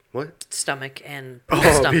What? stomach and Oh,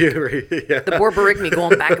 stomach. yeah. The Borborygmi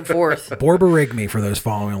going back and forth. Borborygmi, for those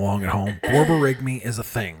following along at home, Borborygmi is a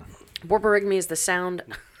thing. Borborygmi is the sound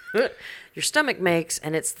your stomach makes,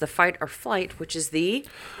 and it's the fight or flight, which is the...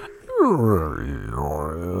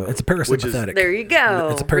 It's a parasympathetic. There you go.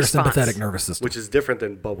 It's a parasympathetic response. nervous system. Which is different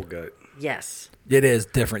than bubble gut. Yes. It is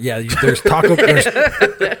different. Yeah, there's Taco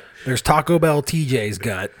there's Taco Bell TJ's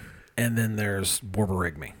gut, and then there's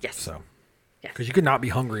Borborygmi. Yes. So, Yeah. because you could not be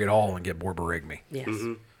hungry at all and get Borborygmi. Yes.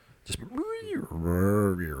 Just Yeah.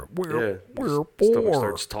 we're Stomach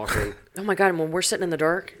starts talking. Oh my god! And when we're sitting in the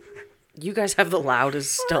dark, you guys have the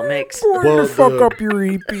loudest stomachs. Well, fuck up your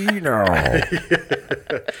EP now.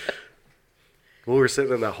 We were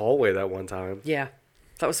sitting in that hallway that one time. Yeah,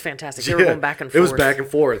 that was fantastic. They were going back and forth. It was back and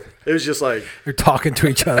forth. It was just like They're talking to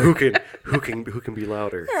each other. who can be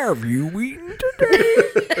louder. Have you eaten today?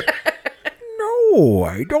 No,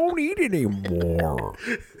 I don't eat anymore.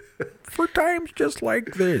 For times just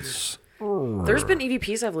like this. There's been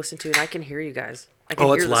EVPs I've listened to, and I can hear you guys. I can Oh,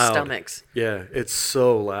 hear it's the loud. stomachs. Yeah, it's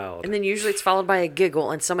so loud. And then usually it's followed by a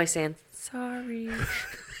giggle and somebody saying, sorry.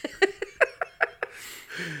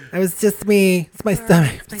 It was just me. It's my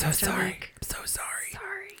stomach. my I'm so stomach. sorry. I'm so sorry.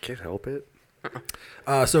 Sorry. Can't help it.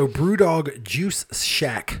 So Brewdog Juice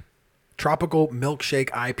Shack Tropical Milkshake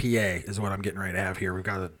IPA is what I'm getting ready to have here. We've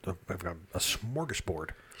got a smorgasbord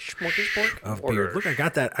Smorgasbord? of beer. Look, I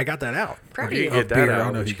got that out. Proud of you. Of Get that beer. I out.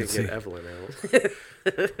 don't know if but you can can see. get Evelyn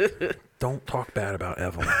out. Don't talk bad about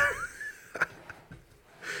Evelyn.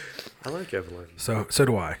 I like Evelyn. So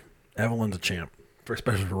do I. Evelyn's a champ.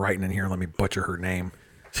 Especially for writing in here. Let me butcher her name.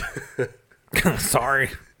 Sorry.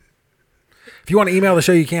 If you want to email the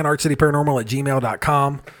show, you can.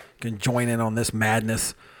 artcityparanormal@gmail.com. You can join in on this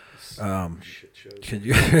madness. Shit shows.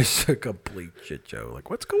 It's a complete shit show. Like,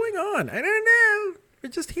 what's going on? I don't know. We're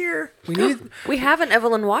just here. We need. We have an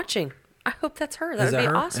Evelyn watching. I hope that's her. That Is would that be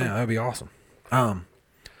her? awesome. Yeah, that'd be awesome.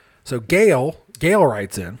 So Gail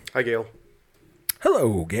writes in. Hi, Gail.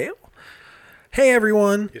 Hello, Gail. Hey,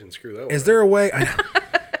 everyone. You didn't screw that one Is up. there a way? I know.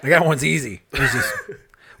 I got one's easy. It's just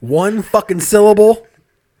one fucking syllable.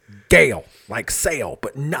 Gail. Like sail,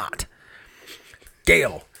 but not.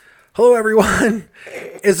 Gail. Hello, everyone.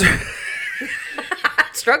 Is there...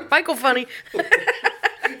 Struck Michael funny.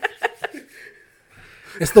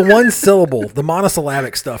 It's the one syllable, the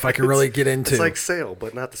monosyllabic stuff I can really get into. It's like sail,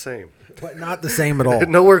 but not the same. but not the same at all.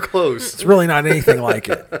 Nowhere close. It's really not anything like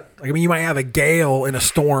it. Like, I mean, you might have a gale in a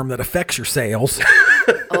storm that affects your sails.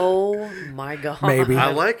 Oh my god. Maybe.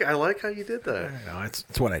 I like how you did that. No,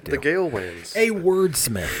 it's what I do. The Gale wins. A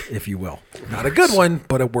wordsmith, if you will. Not a good one,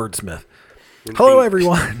 but a wordsmith. Hello,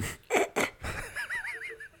 everyone.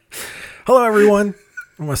 Hello, everyone.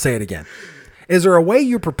 I'm going to say it again. Is there a way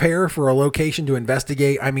you prepare for a location to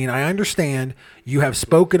investigate? I mean, I understand you have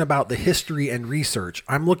spoken about the history and research.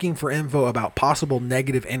 I'm looking for info about possible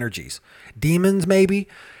negative energies. Demons, maybe?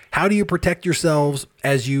 How do you protect yourselves?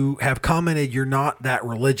 As you have commented, you're not that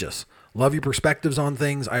religious. Love your perspectives on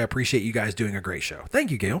things. I appreciate you guys doing a great show. Thank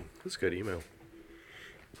you, Gail. That's a good email.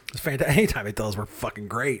 It's fantastic. Anytime they tell us we're fucking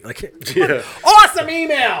great. Like, Yeah. Awesome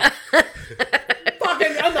email.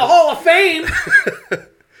 Fucking in the Hall of Fame.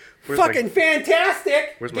 Where's Fucking my,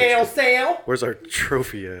 fantastic. Where's my Gale tr- Sale. where's our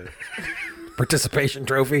trophy at? participation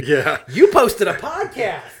trophy. Yeah. You posted a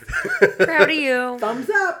podcast. Proud of you. Thumbs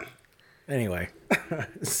up. Anyway,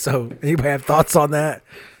 so anybody have thoughts on that?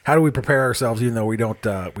 How do we prepare ourselves, even though we don't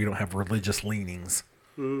have religious leanings?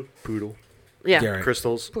 Poodle. Yeah. Garrett.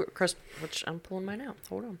 Crystals. Chris, which I'm pulling mine out.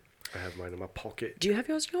 Hold on. I have mine in my pocket. Do you have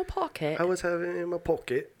yours in your pocket? I was having it in my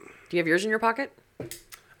pocket. Do you have yours in your pocket?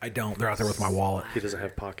 I don't. They're out there with my wallet. He doesn't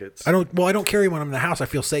have pockets. I don't carry them when I'm in the house. I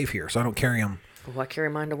feel safe here, so I don't carry them. Oh, I carry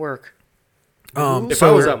mine to work. If so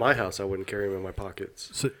I was at my house, I wouldn't carry them in my pockets.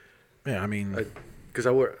 So, yeah, I mean, Because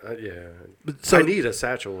I wear, yeah. so- I need a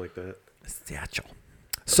satchel like that. satchel.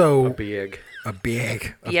 So Big. a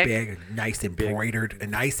big, nice embroidered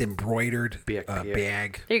Big.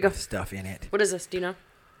 bag. There you go. with stuff in it. What is this? Do you know?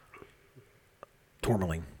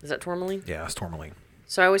 Tourmaline. Is that tourmaline? Yeah, it's tourmaline.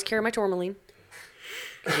 So I always carry my tourmaline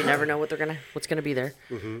because you never know what's gonna be there.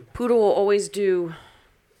 Mm-hmm. Poodle will always do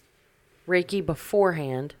Reiki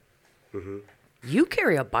beforehand. Mm-hmm. You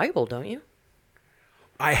carry a Bible, don't you?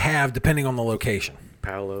 I have, depending on the location.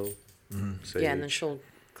 Palo. Sage, Yeah, and then she'll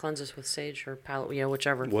cleanse us with sage or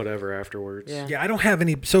whichever. whatever afterwards. Yeah. Yeah, I don't have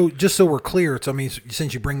any. So just so we're clear, I mean,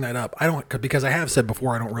 since you bring that up, I don't, because I have said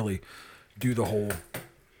before, I don't really do the whole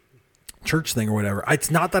church thing or whatever.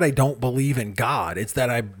 It's not that I don't believe in God. It's that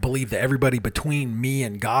I believe that everybody between me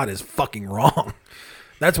and God is fucking wrong.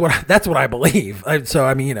 That's what I believe. So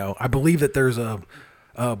I mean, I believe that there's a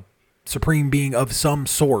supreme being of some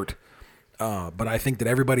sort. But I think that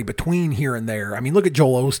everybody between here and there, I mean, look at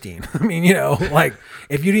Joel Osteen. I mean, like,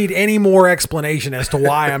 if you need any more explanation as to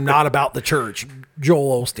why I'm not about the church,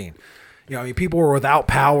 Joel Osteen. I mean, people were without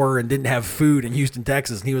power and didn't have food in Houston,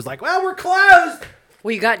 Texas, and he was like, Well, we're closed.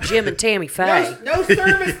 Well, you got Jim and Tammy Faye. No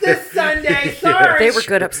service this Sunday. Sorry. They were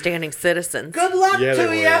good, upstanding citizens. Good luck Yeah, they to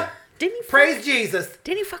were. you. Didn't he? Praise Jesus.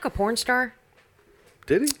 Didn't he fuck a porn star?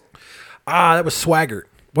 Did he? that was Swaggart.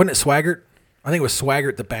 Wasn't it Swaggart? I think it was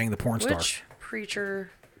Swaggart that banged the porn star. Which preacher?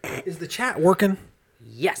 Is the chat working?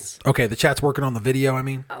 Yes. Okay, the chat's working on the video, I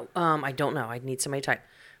mean. Oh, I don't know. I need somebody to type.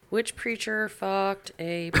 Which preacher fucked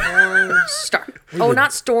a porn star? Oh,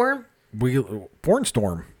 not Storm. Porn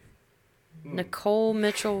storm. Nicole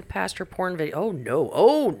Mitchell, pastor porn video. Oh no!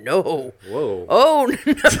 Oh no! Whoa. Oh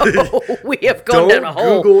no! We have gone down a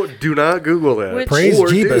hole. Do not Google that. Which- Praise Or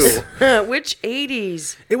do. Jeebus. Which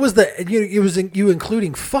 80s? It was you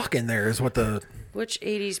including fuck in there is what the, Which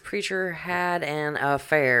 80s preacher had an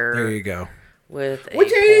affair there you go. with a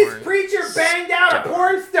Which 80s porn? preacher banged out a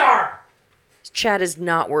porn star? Chat is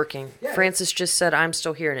not working. Yeah. Francis just said I'm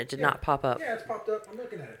still here and it did not pop up. Yeah, it's popped up. I'm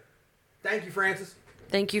looking at it. Thank you, Francis.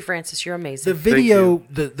 Thank you, Francis. You're The amazing. video,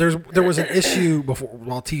 there was an issue before,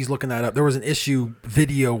 while T's looking that up, there was an issue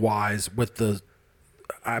video wise with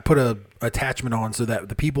I put a attachment on so that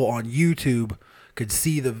the people on YouTube could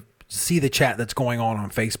see the chat that's going on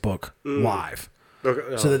Facebook live.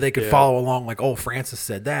 Okay, So that they could yeah. follow along, like, oh, Francis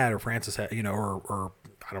said that, or Francis had, or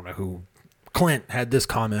I don't know who, Clint had this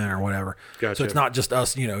comment or whatever. Gotcha. So it's not just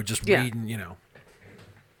us, just Yeah. reading,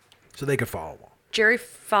 so they could follow along. Jerry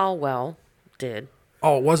Falwell did.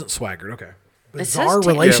 Oh, it wasn't Swaggart. Okay. says Bizarre Tam-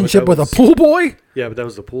 relationship Yeah, but with that a was- pool boy? Yeah, but that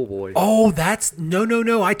was the pool boy. Oh, that's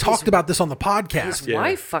no. I talked about this on the podcast. His Yeah.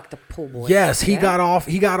 wife fucked the pool boy. Yes, he Yeah. got off.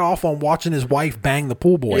 He got off on watching his wife bang the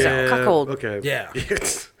pool boy. Yeah. cuckold. Okay. Yeah.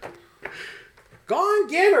 It's- Go on,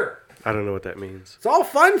 get her. I don't know what that means. It's all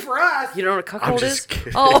fun for us. You know what a cuckold is? just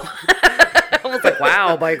kidding. Oh, I was like,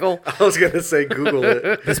 wow, Michael. I was gonna say Google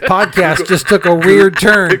it. This podcast just took a weird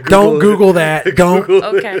turn. Don't Google that. Don't.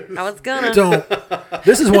 Okay, I was gonna. Don't.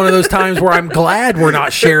 This is one of those times where I'm glad we're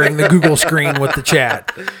not sharing the Google screen with the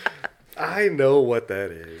chat. I know what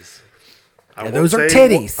that is. I won't those are say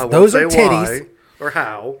titties. I won't Those say are titties. why or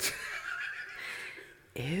how.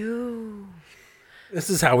 Ew. This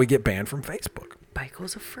is how we get banned from Facebook.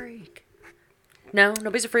 Michael's a freak. No,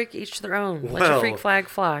 nobody's a freak. Each to their own. Let your Well. freak flag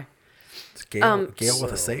fly. It's Gail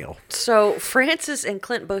with a sail. So Francis and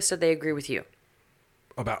Clint both said they agree with you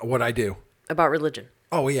About what I do. about religion.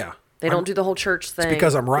 Oh, yeah. They don't do the whole church thing.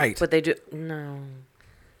 because I'm right. But they do. No.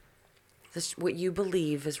 This what you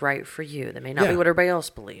believe is right for you. That may not Yeah. be what everybody else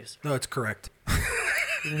believes. No, it's correct.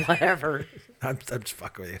 Whatever. I'm just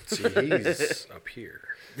fucking with you. See, he's up here.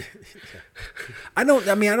 I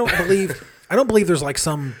don't believe there's like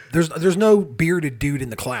there's no bearded dude in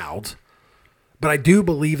the clouds. But I do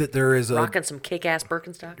believe that there is a Rocking some kick-ass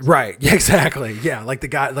Birkenstocks. right. Yeah, exactly. Yeah, like the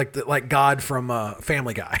guy, like God from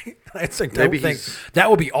Family Guy. I think Maybe don't think he's- that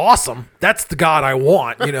would be awesome. That's the God I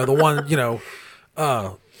want. The one.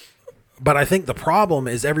 But I think the problem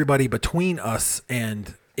is everybody between us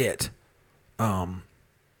and it.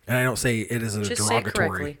 And I don't say it is a Just say it derogatory.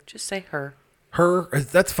 correctly. Just say her. Her,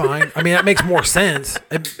 that's fine. I mean, that makes more sense.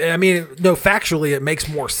 I mean, no, factually, it makes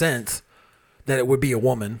more sense that it would be a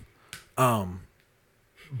woman.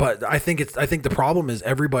 But I think the problem is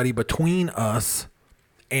everybody between us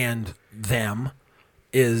and them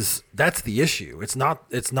that's the issue. It's not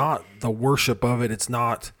the worship of it. It's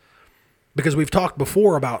not, because we've talked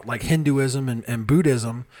before about like Hinduism and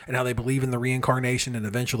Buddhism and how they believe in the reincarnation, and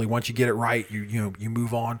eventually once you get it right, you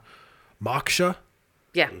move on. Moksha.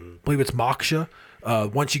 Yeah. I believe it's moksha.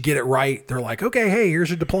 Once you get it right, they're like, okay, hey, here's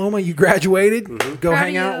your diploma. You graduated. Go Proud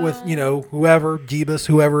hang of out you. with, whoever, Jeebus,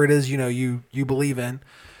 whoever it is, you believe in.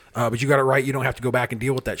 But you got it right. You don't have to go back and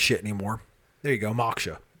deal with that shit anymore. There you go.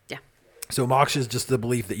 Moksha. Yeah. So moksha is just the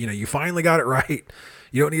belief that, you finally got it right.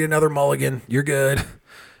 You don't need another mulligan. You're good.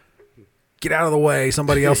 Get out of the way.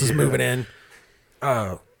 Somebody else is moving in.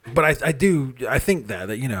 But I think that,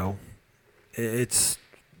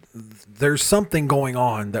 there's something going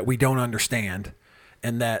on that we don't understand,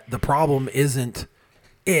 and that the problem isn't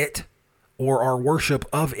it or our worship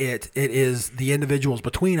of it. It is the individuals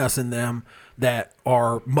between us and them that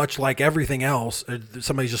are much like everything else.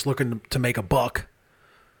 Somebody's just looking to make a buck,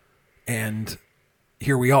 and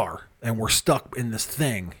here we are, and we're stuck in this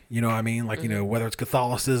thing. You know what I mean? Like, whether it's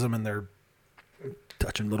Catholicism and they're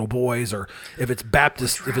touching little boys, or if it's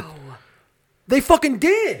Baptist, they fucking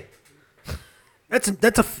did.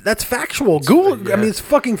 That's factual. Google. Yeah. I mean, it's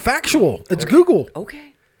fucking factual. It's Google.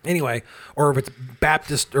 Okay. Anyway, or if it's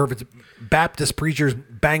Baptist, or if it's Baptist preachers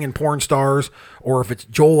banging porn stars, or if it's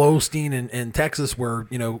Joel Osteen in Texas, where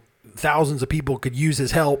thousands of people could use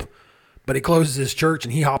his help, but he closes his church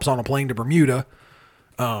and he hops on a plane to Bermuda.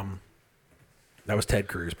 That was Ted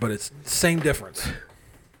Cruz, but it's the same difference.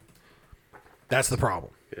 That's the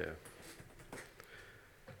problem. Yeah.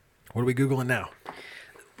 What are we Googling now?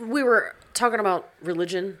 We were talking about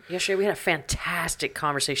religion yesterday. We had a fantastic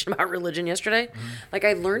conversation about religion yesterday. Mm-hmm. Like,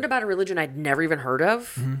 I learned about a religion I'd never even heard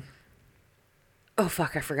of. Mm-hmm. Oh,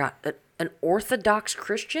 fuck, I forgot. An Orthodox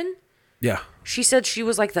Christian? Yeah. She said she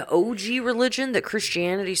was like the OG religion that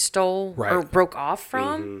Christianity stole or Right. broke off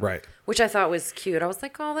from. Mm-hmm. Right. Which I thought was cute. I was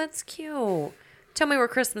like, oh, that's cute. Tell me where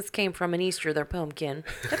Christmas came from and Easter, their pumpkin.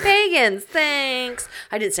 The pagans, thanks.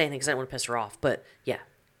 I didn't say anything because I didn't want to piss her off, but yeah.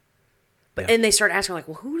 But Yeah. And they started asking, like,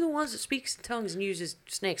 well, who are the ones that speaks in tongues and uses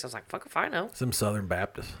snakes? I was like, fuck if I know. Some Southern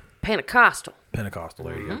Baptist. Pentecostal. Pentecostal.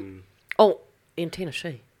 There you go. Oh, in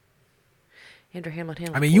Tennessee. Andrew Hamlin.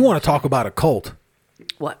 I mean, you want to talk about a cult.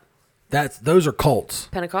 What? Those are cults.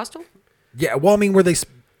 Pentecostal? Yeah, well, I mean, where they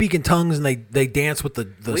speak in tongues and they dance with the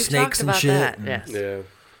We've snakes talked and about shit. that. and- Yes. Yeah.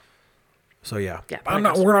 So yeah, Yeah, we're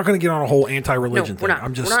not going to get on a whole No, anti-religion we're thing. not.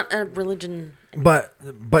 I'm just, We're not a religion. but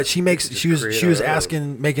she was create our own.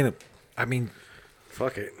 asking, making it. I mean,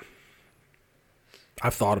 Fuck it.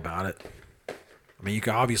 I've thought about it. I mean, you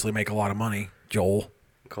can obviously make a lot of money, Joel.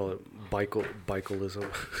 Call it bicyclism.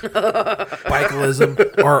 Bicyclism.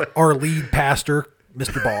 our lead pastor,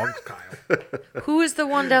 Mr. Boggs, Kyle. Who is the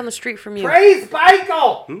one down the street from you? Praise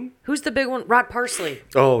Michael! Who's the big one? Rod Parsley.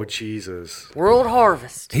 Oh, Jesus. World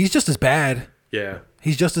Harvest. He's just as bad. Yeah.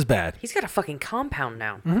 He's just as bad. He's got a fucking compound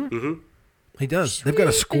now. He does. They've got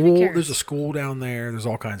a Sweet school. baby There's a school down there. There's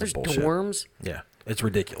all kinds There's of bullshit. dorms. Yeah. It's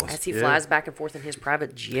ridiculous. As he flies back and forth in his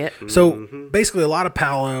private jet. So basically, a lot of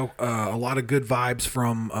Palo, a lot of good vibes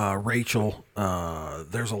from Rachel.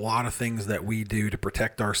 There's a lot of things that we do to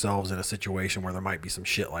protect ourselves in a situation where there might be some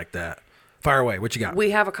shit like that. Fire away. What you got?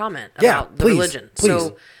 We have a comment Yeah, about the please, religion. please.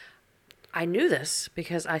 So I knew this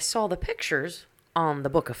because I saw the pictures on the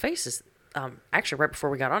Book of Faces, actually right before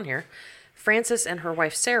we got on here. Frances and her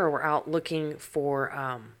wife Sarah were out looking for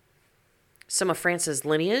some of Frances'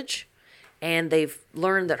 lineage, and they've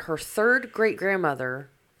learned that her third great-grandmother,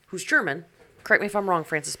 who's German, correct me if I'm wrong,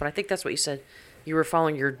 Frances, but I think that's what you said, you were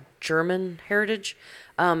following your German heritage,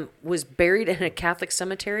 was buried in a Catholic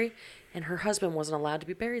cemetery, and her husband wasn't allowed to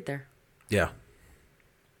be buried there. Yeah.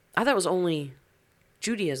 I thought it was only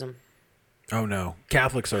Judaism. Oh no,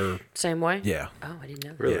 Catholics are. Same way? Yeah. Oh, I didn't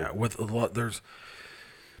know that. Really? Yeah, with a lot, there's.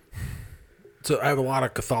 So I have a lot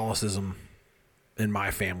of Catholicism in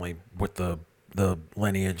my family with the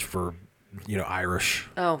lineage for, Irish.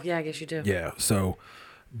 Oh, yeah, I guess you do. Yeah. So,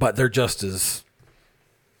 but they're just as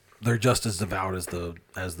devout as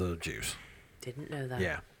the Jews. Didn't know that.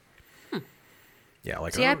 Yeah. Yeah.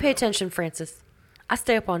 Like See, I pay attention, Francis. I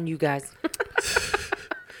stay up on you guys.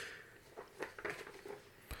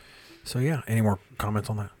 So yeah. Any more comments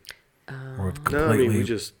on that? Or we've No, I mean, we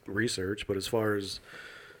just research, but as far as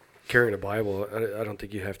carrying a Bible, I don't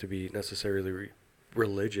think you have to be necessarily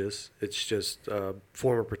religious. It's just a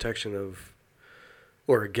form of protection of,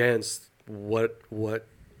 or against what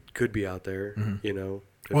could be out there, you know?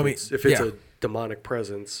 If Well, I mean, it's yeah. a demonic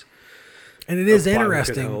presence. And it is Bible could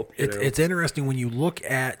interesting. help, It's interesting when you look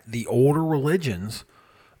at the older religions,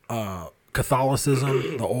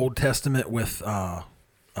 Catholicism, the Old Testament with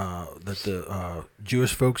that the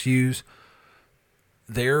Jewish folks use.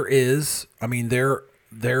 There is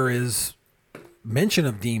mention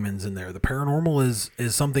of demons in there. The paranormal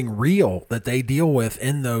is something real that they deal with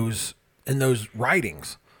in those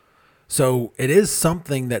writings. So it is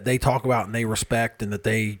something that they talk about and they respect and that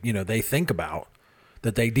they think about,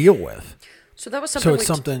 that they deal with. So that was something. So it's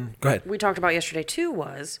something. Go ahead. We talked about yesterday too.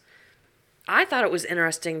 I thought it was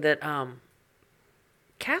interesting that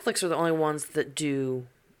Catholics are the only ones that do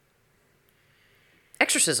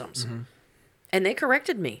exorcisms, and they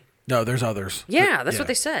corrected me. No, there's others. Yeah, that's what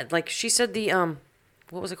they said. Like she said,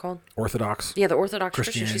 what was it called? Orthodox. Yeah, the Orthodox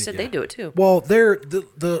Christians. She Christianity, said yeah. they do it too. Well,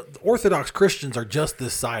 the Orthodox Christians are just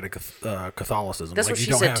this side of Catholicism. That's Like, what you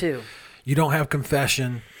she don't said have- too. You don't have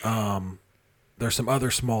confession. There's some other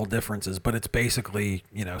small differences, but it's basically,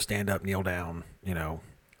 stand up, kneel down,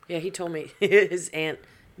 Yeah, he told me his aunt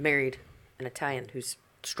married an Italian who's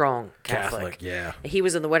strong Catholic. yeah. He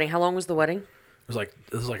was in the wedding. How long was the wedding? It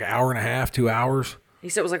was like an hour and a half, 2 hours. He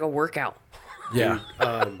said it was like a workout. Yeah.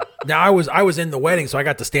 Now I was in the wedding, so I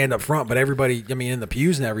got to stand up front, but everybody, in the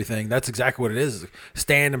pews and everything, that's exactly what it is.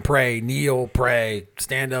 Stand and pray, kneel, pray,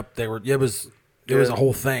 stand up. It was a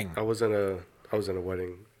whole thing. I was in a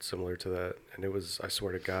wedding similar to that, and it was, I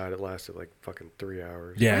swear to God, it lasted like fucking 3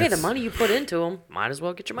 hours. Yeah. Hey, the it's- money you put into them, might as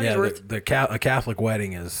well get your money's Yeah, worth. a Catholic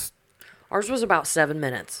wedding is Ours was about 7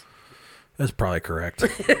 minutes. that's probably correct.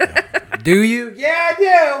 Yeah. Do you? Yeah, I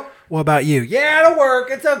do. What about you? Yeah, it'll work.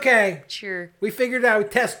 It's okay. Sure. We figured it out. We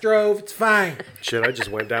test drove. It's fine. Shit, I just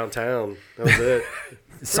went downtown. That was it.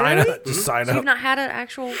 Sign Really? up. Just sign So you've up. not had an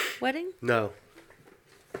actual wedding? No.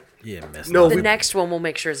 Yeah, missed No, it. The next one we'll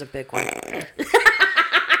make sure is a big one.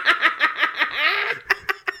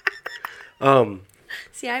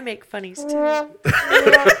 See, I make funnies too.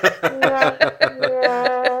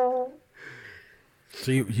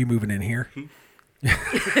 So you moving in here?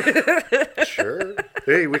 Sure.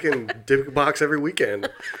 Hey, we can dip a box every weekend.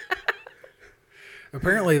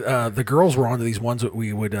 Apparently, the girls were onto these ones that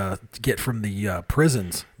we would get from the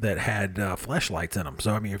prisons that had fleshlights in them.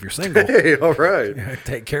 So, if you're single, Hey, all right.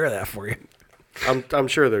 take care of that for you. I'm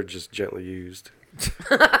sure they're just gently used.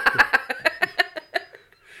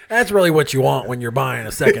 That's really what you want when you're buying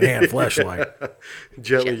a secondhand fleshlight.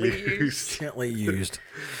 Gently Gently used. Gently used.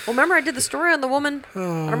 Well, remember I did the story on the woman? I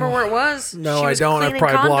don't remember where it was. No, She I was don't. I cleaning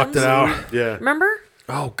probably blocked it condoms. out. Yeah. Remember?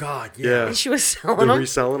 Oh, God. Yeah. Yeah. And she was They're selling them.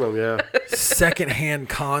 reselling them, yeah. Secondhand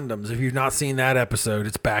condoms. If you've not seen that episode,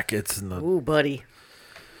 it's back. It's in the. Ooh, buddy.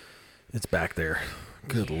 It's back there.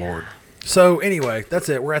 Good Lord. So, anyway, that's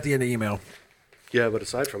it. We're at the end of email. Yeah, but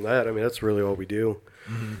aside from that, that's really all we do.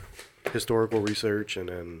 Historical research and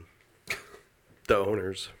then the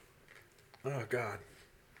owners, Oh, God.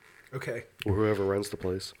 Okay. or whoever runs the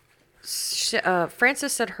place.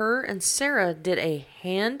 Frances said her and Sarah did a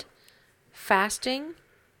hand fasting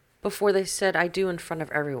before they said I do in front of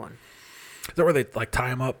everyone. Is that where they tie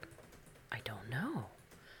them up? I don't know.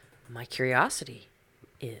 My curiosity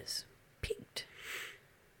is piqued.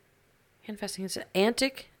 Handfasting is an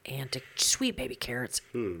antic, sweet baby carrots.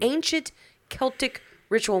 Ancient Celtic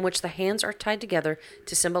ritual in which the hands are tied together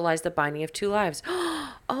to symbolize the binding of two lives.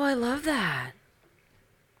 Oh, I love that.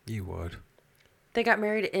 You would. They got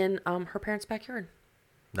married in her parents' backyard.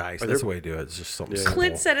 Nice. That's the way to do it. It's just something simple.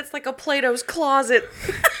 Clint said it's like a Plato's closet.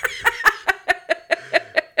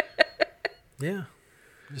 Yeah.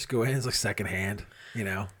 Just go in. It's like secondhand, you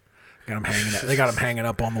know. Got them hanging up. They got them hanging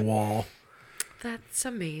up on the wall. That's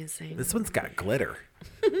amazing. This one's got glitter.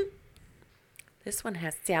 This one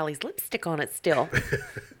has Sally's lipstick on it still.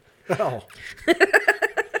 Oh.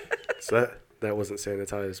 So that wasn't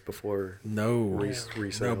sanitized before. No.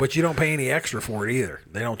 Resale. No, but you don't pay any extra for it either.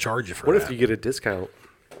 They don't charge you for What that. if you get a discount?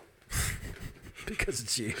 Because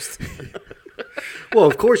it's used. Well,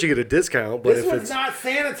 of course you get a discount, but This if one's it's not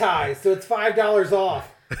sanitized, so it's $5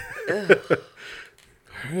 off.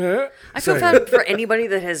 I feel bad for anybody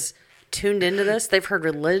that has tuned into this. They've heard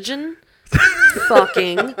religion,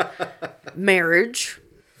 fucking, marriage,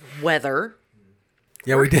 weather.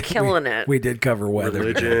 Yeah, we did. killing it. We did cover weather.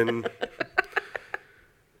 religion,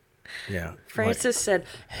 Yeah. Francis said,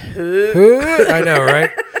 I know,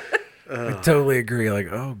 right? I totally agree. Like,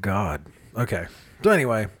 oh God. Okay. So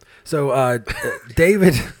anyway,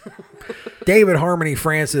 David, Harmony,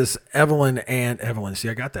 Francis, Evelyn. See,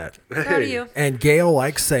 I got that. proud of you. And Gail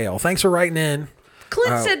likes sale. Thanks for writing in.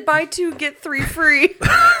 Clint said, buy 2, get 3 free.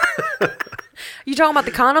 You talking about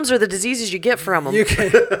the condoms or the diseases you get from them? You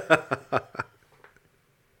can.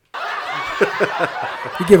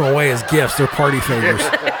 You give them away as gifts. They're party favors.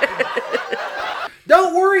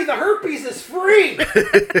 Don't worry, the herpes is free.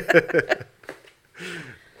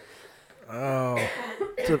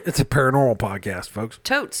 It's a paranormal podcast, folks.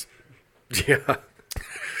 Totes. yeah.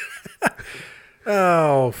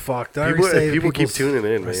 Oh fuck! Did I already say People keep people's- tuning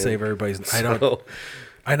in, I man. save everybody's. I don't. So,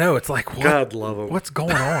 I know. It's like what? God love 'em. What's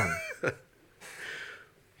going on?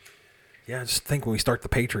 Yeah, just think when we start the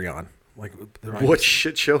Patreon, like what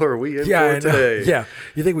shit show are we in Yeah, I for know. today? Yeah,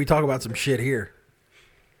 you think we talk about some shit here?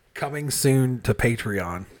 Coming soon to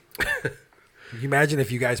Patreon. Can you imagine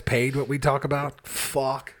if you guys paid what we talk about?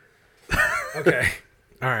 Fuck. Okay.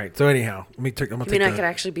 All right. So anyhow, let me take. I'm gonna You mean take I could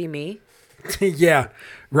actually be me? yeah,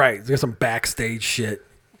 right. There's some backstage shit.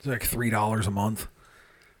 It's like $3 a month.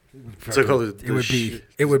 So called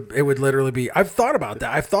It would literally be. I've thought about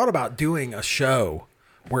that. I've thought about doing a show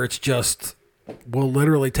where it's just we'll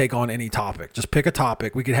literally take on any topic. Just pick a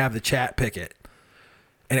topic. We could have the chat pick it,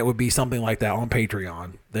 and it would be something like that on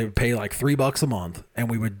Patreon. They would pay like $3 a month,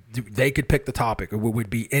 and they could pick the topic. It would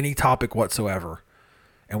be any topic whatsoever,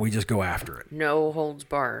 and we just go after it. No holds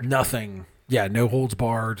barred. Nothing. Yeah, no holds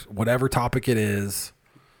barred. Whatever topic it is.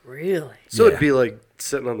 Really? So Yeah. it'd be like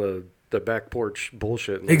sitting on the back porch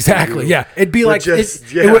bullshit. Exactly. Yeah, it'd be But like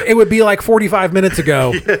just- it would be like 45 minutes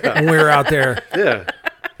ago when we were out there. Yeah.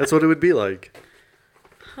 That's what it would be like.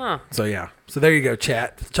 Huh. So yeah. So there you go,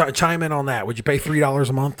 chat. Chime in on that. Would you pay $3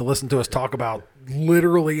 a month to listen to us talk about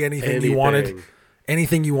literally anything you wanted? Anything.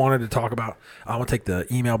 Anything you wanted to talk about. I'm going to take the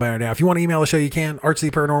email banner down. If you want to email the show, you can.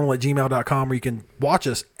 archtheparanormal@gmail.com, where you can watch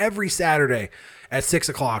us every Saturday at 6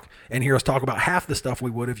 o'clock and hear us talk about half the stuff we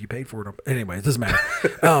would if you paid for it. Anyway, it doesn't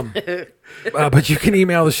matter. But you can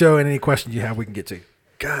email the show and any questions you have, we can get to.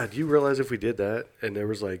 God, you realize if we did that and there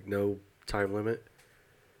was like no time limit?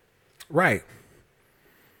 Right.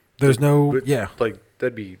 There's no, But, yeah. Like,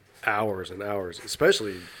 that'd be hours and hours,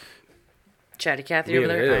 especially Chatty Cathy Me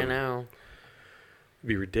over and there? I him. know.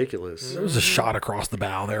 be ridiculous. It was a shot across the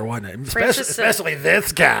bow there, wasn't it? Francis said- Especially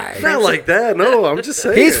this guy. Not like that. No, I'm just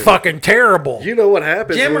saying. He's fucking terrible. You know what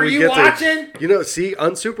happens. Jim, when are we you get to- watching? you know, see,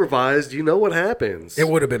 unsupervised, you know what happens. It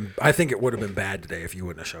would have been. I think it would have been bad today if you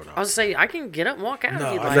wouldn't have shown up. I was saying I can get up and walk out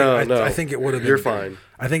if you'd like. No. I think it would have been. You're fine.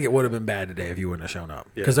 I think it would have been bad today if you wouldn't have shown up.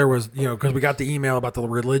 Yeah. Because there was, because we got the email about the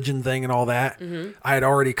religion thing and all that. Mm-hmm. I had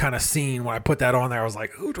already kind of seen when I put that on there. I was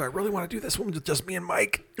like, "Ooh, do I really want to do this one with just me and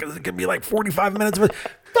Mike? Because it could be like 45 minutes of it."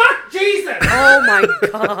 Fuck Jesus! Oh my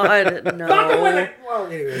God, Fucking with no. it. Well,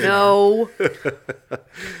 anyway. No.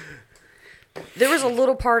 There was a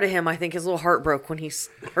little part of him, I think his little heart broke when he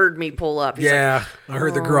heard me pull up. He's Yeah, I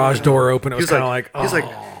heard the garage door open. It was He's kind of like, like, he's like,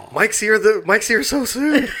 "Oh." Mike's here so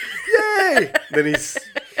soon. Yay! Then he's,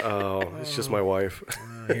 it's just my wife.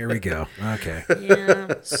 Here we go. Okay. like,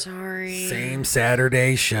 yeah, sorry. Same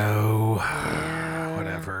Saturday show.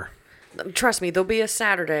 Whatever. Trust me, there'll be a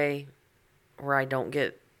Saturday where I don't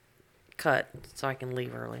get cut so I can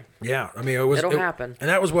leave early. Yeah, I mean, it'll happen. and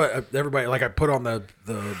that was what everybody like. I put on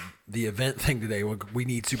the event thing today. We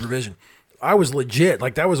need supervision. I was legit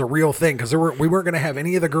like that was a real thing because we weren't going to have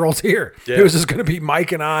any of the girls here. Yeah. It was just going to be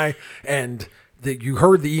Mike and I and that you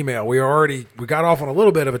heard the email. We got off on a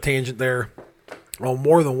little bit of a tangent there on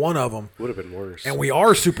more than one of them. Would have been worse. And we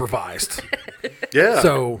are supervised. Yeah.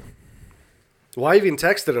 So Well, I even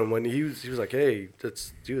texted him when he was like, "Hey,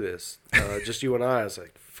 let's do this. Just you and I." I was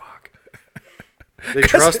like, "Fuck." They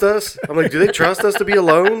trust us? I'm like, "Do they trust us to be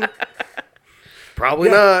alone?" Probably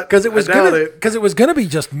not. because it was I doubt gonna be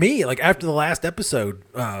just me. Like after the last episode,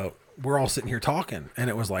 we're all sitting here talking, and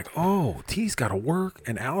it was like, oh, T's got to work,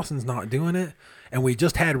 and Allison's not doing it, and we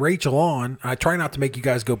just had Rachel on. I try not to make you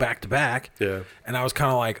guys go back to back. Yeah. And I was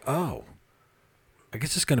kind of like, oh, I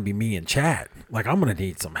guess it's gonna be me and chat. Like I'm gonna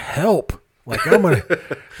need some help. Like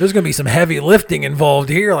there's gonna be some heavy lifting involved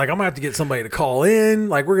here. Like I'm gonna have to get somebody to call in.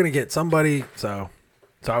 Like we're gonna get somebody. So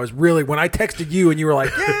I was really, when I texted you and you were like,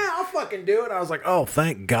 yeah, I'll fucking do it. I was like, oh,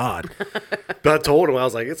 thank God. But I told him, I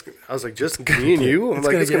was like, just me and you. I'm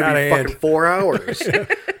like, gonna it's get gonna out be of fucking hand. 4 hours.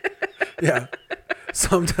 Yeah.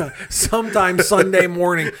 Sometime Sunday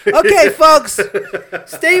morning. Okay, folks,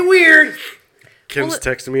 stay weird. Kim's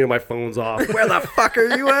texting me and my phone's off. Where the fuck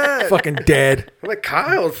are you at? Fucking dead. I'm like,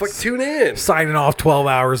 Kyle, fuck, tune in. Signing off 12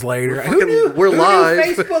 hours later. Fucking, we're live.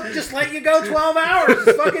 Facebook just let you go 12 hours.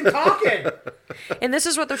 It's fucking talking. And this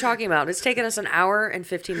is what they're talking about. It's taken us an hour and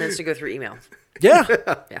 15 minutes to go through email. Yeah.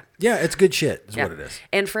 Yeah. Yeah, it's good shit is Yeah. what it is.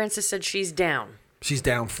 And Frances said she's down. She's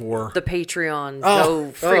down for. The Patreon, Oh.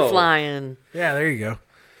 go free Oh. flying. Yeah, there you go.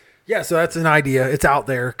 Yeah, so that's an idea. It's out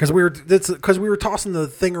there because we were tossing the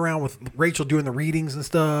thing around with Rachel doing the readings and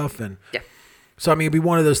stuff, and Yeah. so I mean, it'd be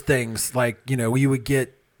one of those things like you would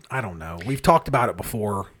get. I don't know. We've talked about it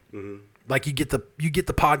before. Like you get the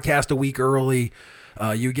podcast a week early.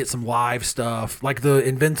 You get some live stuff like the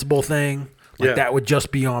Invincible thing. Like Yeah. that would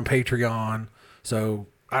just be on Patreon. So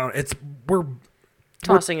I don't. We're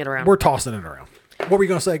Tossing it around. We're tossing it around. What were you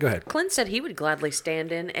gonna say? Go ahead. Clint said he would gladly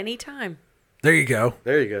stand in any time. There you go.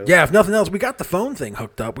 There you go. Yeah, if nothing else, we got the phone thing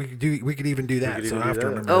hooked up. We could even do that. could So even I have do to that.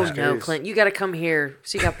 remember Oh that. no, Case. Clint, you got to come here.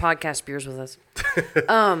 So you got podcast beers with us.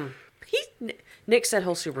 Nick said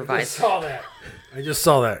he'll supervise. Saw that. I just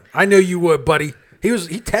saw that. I know you would, buddy. He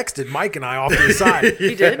texted Mike and I off to the side.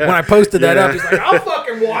 He did. When I posted that Yeah. up, he's like, I'll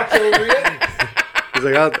fucking watch over it. He's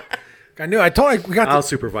like, I knew. I told him we got I'll the,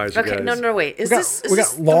 supervise you Okay, guys. no, wait. Is We got- this we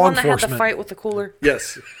got the law one that had the enforcement. fight with the cooler?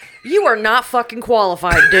 Yes. You are not fucking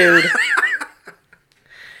qualified, dude.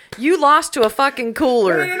 You lost to a fucking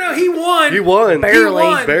cooler. No. He won. He won. Barely. He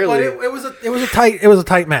won, Barely. But it was a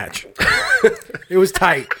tight match. It was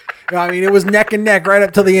tight. I mean, it was neck and neck right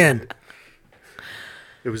up to the end.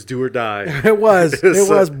 It was do or die. It was. It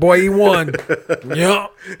was. Boy, he won. Yeah.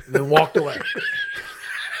 And then walked away.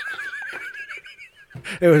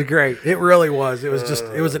 It was great. It really was. It was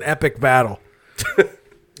it was an epic battle.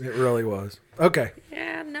 It really was. Okay.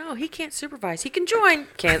 Yeah, no, he can't supervise. He can join,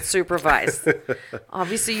 can't supervise.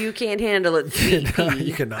 Obviously, you can't handle it, You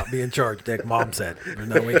VP. cannot be in charge, Dick. Mom said. There's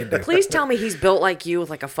nothing we can do. Please tell me he's built like you with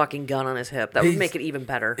like a fucking gun on his hip. That would He's- make it even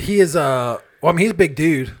better. He is well, I mean, he's a big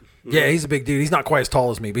dude. Yeah, he's a big dude. He's not quite as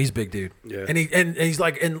tall as me, but he's a big dude. Yeah. And he's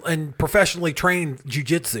like in professionally trained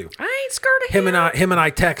jujitsu. I ain't scared of Him and I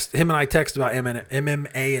text about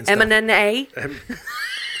MMA and stuff. MMA.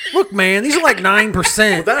 Look, man, these are like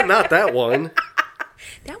 9%. Not that one.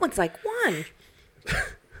 That one's like one.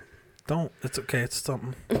 Don't. It's okay. It's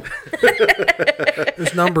something.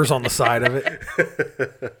 There's numbers on the side of it.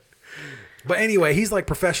 But anyway, he's like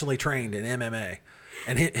professionally trained in MMA,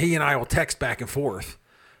 and he and I will text back and forth.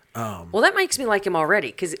 Well, that makes me like him already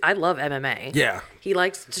because I love MMA. Yeah. He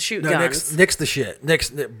likes to shoot No, guns. Nick's the shit.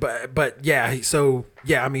 But yeah.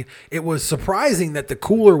 I mean, it was surprising that the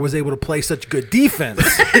cooler was able to play such good defense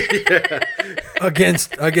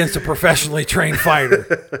against a professionally trained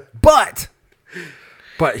fighter. But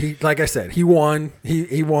he, like I said, he won.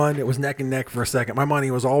 He won. It was neck and neck for a second. My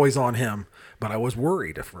money was always on him, but I was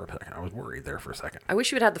worried for a second. I was worried there for a second. I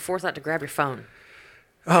wish you would have the forethought to grab your phone.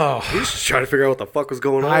 He was just trying to figure out what the fuck was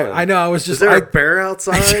going on. I know. I was just. Is there a bear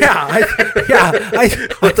outside?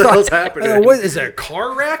 What the hell's happening? What is there a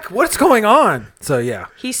car wreck? What's going on? So yeah.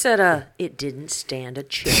 He said, it didn't stand a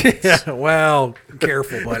chance. Yeah. Well,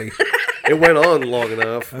 careful, buddy. It went on long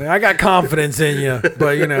enough. I mean, I got confidence in you,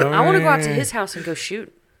 but I want to go out to his house and go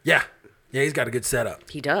shoot. Yeah, he's got a good setup.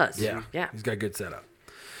 He does. Yeah, Yeah. he's got a good setup.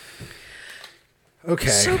 Okay.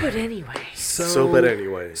 So, but anyway. But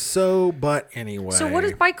anyway. So, So what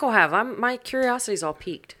does Michael have? My curiosity's all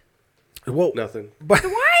piqued. Well, Nothing. but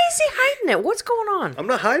Why is he hiding it? What's going on? I'm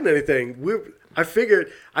not hiding anything. I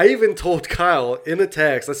figured, I even told Kyle in a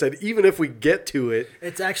text, I said, even if we get to it,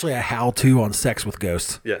 it's actually a how-to on sex with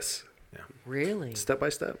ghosts, yes, Really? step by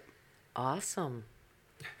step. Awesome.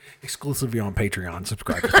 exclusively on Patreon.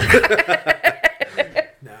 Subscribe.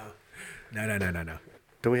 No.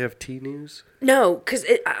 Don't we have T news? No, because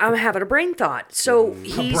I'm having a brain thought. So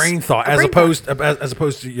he's A brain thought, a as brain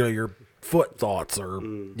opposed to your foot thoughts or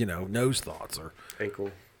nose thoughts or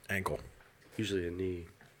Ankle. ankle. Usually a knee.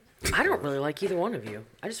 I don't really like either one of you.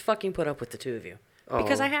 I just fucking put up with the two of you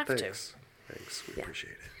because I have Thanks. We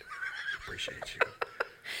appreciate it. Appreciate you. to.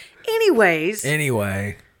 Anyways,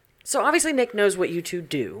 Anyway, so obviously Nick knows what you two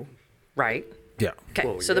do, right? yeah. Okay,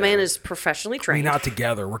 Well, so the yeah. man is professionally I trained. mean, not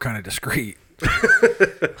together. We're kind of discreet.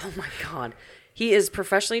 Oh my god, he is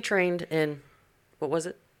professionally trained in what was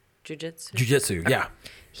it? Jiu-jitsu. Jiu-jitsu, yeah.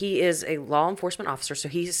 He is a law enforcement officer, so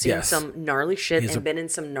he's seen Yes. some gnarly shit He's and a- been in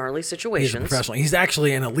some gnarly He's a situations. professional. He's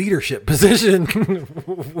actually in a leadership position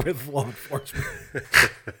with law enforcement.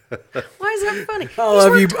 Why is that funny? I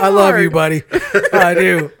love you. I love you, buddy. I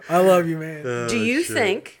do. I love you, man. Do you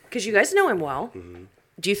think, because you guys know him well, Mm-hmm.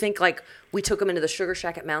 do you think like we took him into the Sugar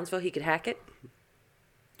Shack at Moundsville, he could hack it?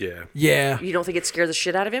 Yeah. Yeah. You don't think it scared the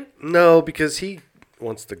shit out of him? No, because he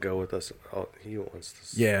wants to go with us. Oh, he wants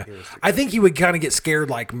to. Yeah. He wants to I think he would kind of get scared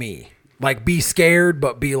like me. Like, be scared,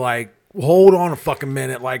 but be like, hold on a fucking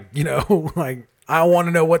minute. Like, like, I want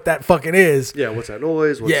to know what that fucking is. Yeah, what's that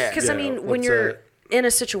noise? What's, Yeah. Because I mean, when what's you're that? in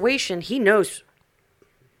a situation, he knows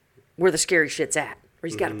where the scary shit's at, or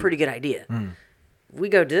he's got a pretty good idea. We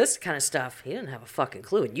go to this kind of stuff, he doesn't have a fucking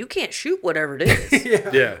clue, and you can't shoot whatever it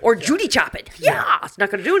is, Yeah. or Judy chop it. Yeah, it's not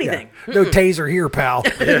going to do anything. No taser here, pal.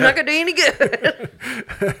 It's not going to do any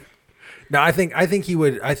good. No, I think he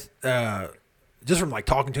would. Just from like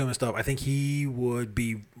talking to him and stuff, I think he would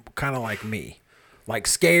be kind of like me, like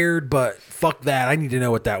scared, but fuck that. I need to know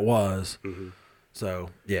what that was. So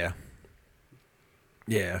yeah.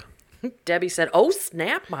 Debbie said, "Oh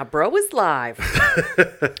snap, my bro is live."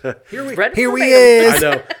 Here we Read here we verbatim. is.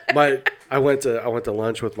 I know. I went to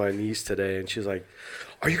lunch with my niece today, and she's like,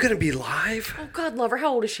 "Are you gonna be live?" Oh God, love her.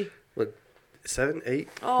 How old is she? What, 7, 8?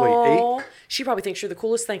 Oh, Wait, 8? she probably thinks you're the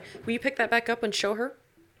coolest thing. Will you pick that back up and show her?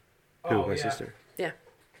 Who? My sister. Yeah.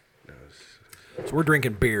 So we're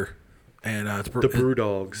drinking beer, and it's The Brew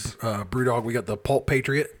Dogs. Brewdog. We got the Pulp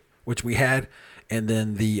Patriot, which we had, and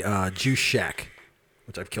then the Juice Shack,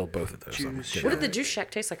 which I've killed both of those. So I'm Juice kidding. What did the Juice Shack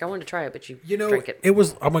taste like? I wanted to try it, but you Drink drink it.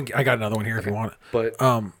 was. I got another one here if you want it. But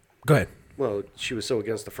Go ahead. well, she was so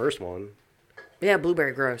against the first one. Yeah,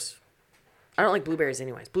 blueberry gross. I don't like blueberries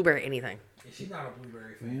anyways. Blueberry anything. She's not a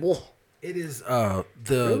blueberry fan. Whoa. It is the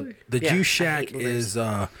Yeah, Juice I Shack hate blueberries.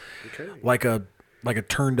 is like a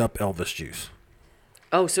turned up Elvis juice.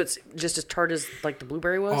 Oh, so it's just as tart as like the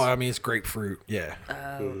blueberry was? Oh, I mean it's grapefruit. Yeah. Oh,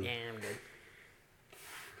 yeah, I'm good.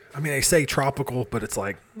 I mean they say tropical, but it's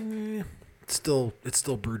like it's still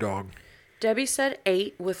Brewdog. Debbie said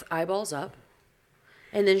 8 with eyeballs up.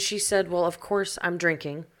 And then she said, well, of course I'm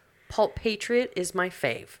drinking. Pulp Patriot is my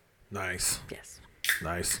fave. Nice. Yes.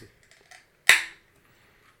 Nice.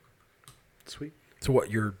 Sweet. So what?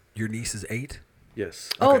 Your niece is 8? Yes.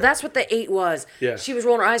 Oh, Okay. that's what the 8 was. Yeah. She was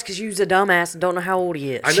rolling her eyes because you's a dumbass and don't know how old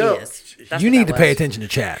he is. I know. She is. That's You what need that to pay was. attention to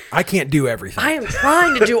chat. I can't do everything. I am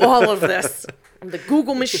trying to do all of this. I'm the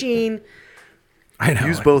Google machine. I know.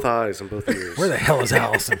 Use both eyes and both ears. Where the hell is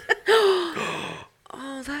Allison?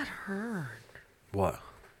 Oh, that hurt. What?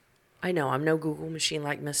 I know. I'm no Google machine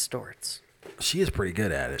like Miss Storts. She is pretty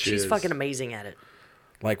good at it. She's is. fucking amazing at it.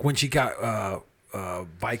 Like when she got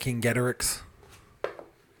Viking Getorix,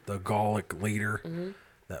 the Gallic leader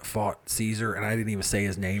that fought Caesar, and I didn't even say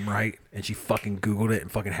his name right, and she fucking Googled it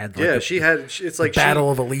and fucking had like Yeah, the she had. It's like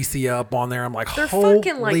Battle of Elysia up on there. I'm like, They're holy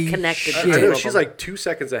fucking, like, connected. I shit. know of she's them. like 2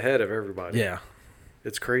 seconds ahead of everybody. Yeah,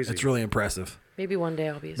 It's crazy. it's really impressive. Maybe one day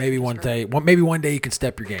I'll be. As Maybe good as one her. day, maybe one day you can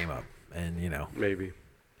step your game up and Maybe.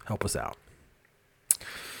 help us out.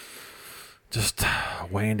 Just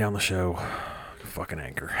weighing down the show, fucking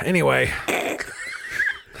anchor. Anyway,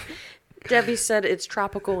 Debbie said it's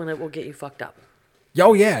tropical and it will get you fucked up.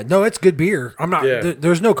 oh yeah, no, it's good beer. I'm not. Yeah.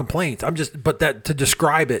 There's no complaints. I'm just, but that to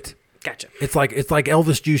describe it, Gotcha. it's like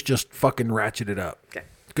Elvis juice just fucking ratcheted up. Okay.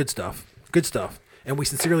 Good stuff. Good stuff. And we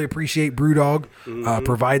sincerely appreciate Brewdog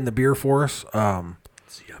providing the beer for us.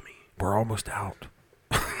 It's yummy. We're almost out.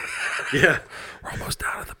 Yeah. We're almost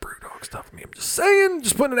out of the Brewdog stuff. I mean, I'm just saying,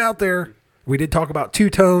 just putting it out there. We did talk about Two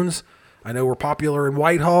Tones. I know we're popular in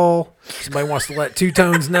Whitehall. Somebody wants to let Two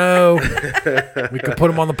Tones know. We could put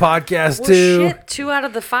them on the podcast Well, too. shit, 2 out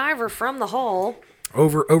of the 5 are from the hall.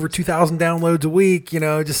 Over 2,000 downloads a week.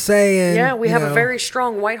 Just saying. Yeah, we have a know. very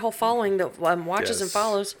strong Whitehall following that watches and Yes.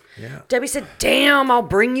 follows. Yeah. Debbie said, damn, I'll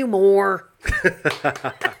bring you more.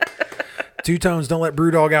 Two Tones. Don't let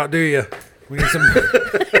Brewdog outdo you. We need some.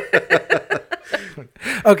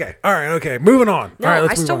 Okay. All right. Okay. Moving on. No, All right. I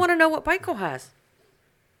Let's still move want to know what Michael has.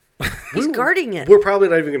 He's guarding it. We're probably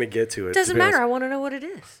not even going to get to it. Doesn't matter. I want to know what it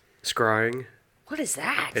is. Scrying What is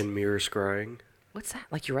that? and mirror scrying. What's that?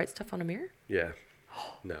 Like you write stuff on a mirror? Yeah.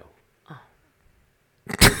 No.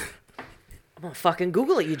 I'm gonna fucking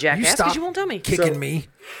Google it, you jackass, because you won't tell me. kicking So- me.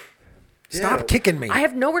 Stop Yeah. kicking me. I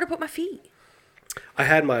have nowhere to put my feet. I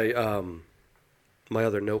had my my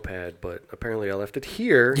other notepad, but apparently I left it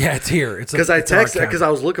here. Yeah, it's here. It's Because I it's on our texted, because counter. I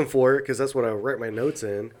was looking for it, because that's what I write my notes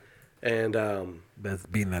in. And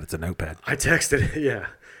Being that it's a notepad. I texted, yeah,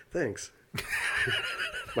 thanks.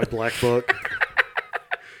 My black book.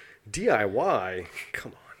 DIY.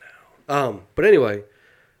 Come on now. But anyway,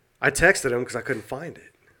 I texted him because I couldn't find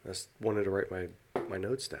it. I just wanted to write my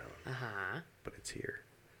notes down. But it's here.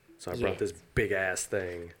 So I brought this big ass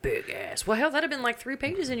thing. Big ass. Well, hell, that'd have been like 3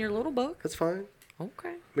 pages in your little book. That's fine.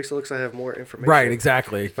 Okay. Makes it look like I have more information. Right,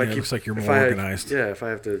 exactly. If I It keep- looks like you're if more I- organized. Yeah, if I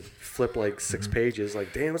have to flip like 6 pages,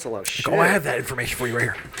 like, damn, that's a lot of shit. Oh, I have that information for you right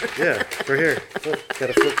here. Yeah, right here.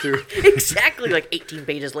 Gotta flip through. Exactly, like 18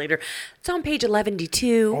 pages later. It's on page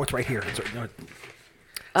 1192. Oh, it's right here. It's right,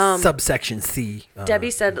 no, subsection C.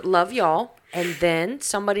 Debbie said, love y'all. And then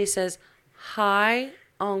somebody says, hi,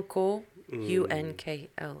 Uncle,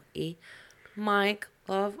 UNKLE. Mike,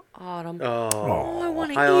 love Autumn. Oh, I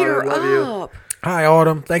want to Hi, eat her Autumn, love you. up. Hi,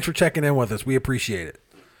 Autumn. Thanks for checking in with us. We appreciate it.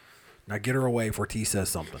 Now get her away before T says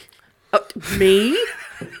something. Me?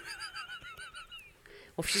 Well,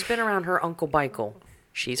 if she's been around her Uncle Michael,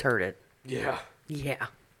 she's heard it. Yeah. Yeah.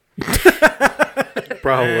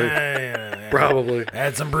 Probably. Probably.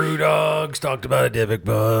 Had some brew dogs. Talked about a Dybbuk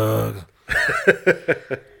bug.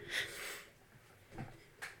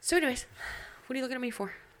 So, anyways, what are you looking at me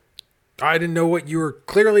for? I didn't know what you were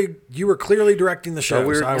clearly directing the show.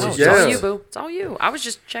 we're- So I was Oh, It's yeah. all you, boo. It's all you. I was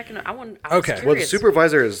just checking. I was Okay. curious. Well, the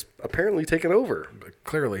supervisor is apparently taken over.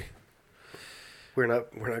 clearly. We're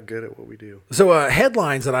not good at what we do. So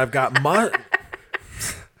headlines that I've got.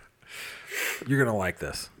 You're gonna like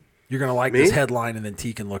this. You're gonna like Me? this headline, and then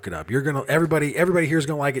T can look it up. You're gonna everybody here is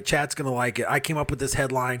gonna like it. Chat's gonna like it. I came up with this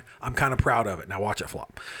headline. I'm kind of proud of it. Now watch it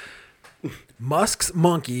flop. Musk's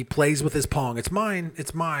monkey plays with his Pong. It's mine.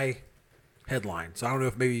 It's my headline. So I don't know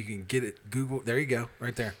if maybe you can get it. Google. There you go.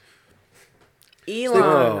 Right there.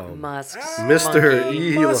 Elon Musk's Mr.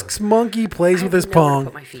 monkey. Elon. Musk's monkey plays with his I've nowhere to Pong.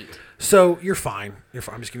 Put my feet. So you're fine. You're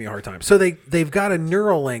fine. I'm just giving you a hard time. So they've got a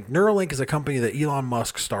Neuralink. Neuralink is a company that Elon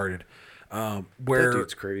Musk started, where That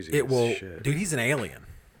dude's crazy it as will. shit. Dude, he's an alien.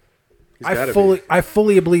 He's gotta I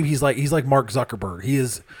fully believe he's like Mark Zuckerberg.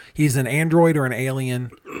 He's an android or an alien.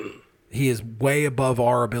 He is way above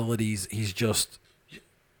our abilities. He's just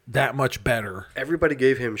that much better. Everybody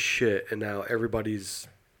gave him shit, and now everybody's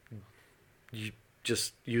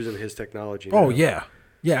just using his technology. Oh now. yeah.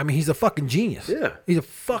 Yeah, I mean he's a fucking genius. Yeah. He's a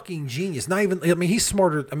fucking genius. Not even I mean he's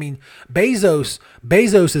smarter. I mean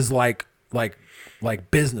Bezos is like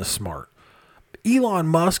business smart. Elon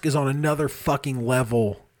Musk is on another fucking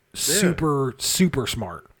level, super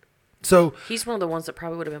smart. So He's one of the ones that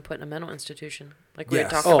probably would have been put in a mental institution, like we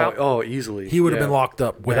had Yes. talked about. Oh, easily. he would have Yeah. been locked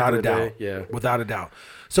up without in a the doubt. day, yeah. Without a doubt.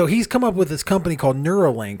 So he's come up with this company called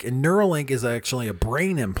Neuralink, and Neuralink is actually a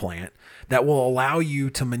brain implant that will allow you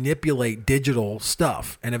to manipulate digital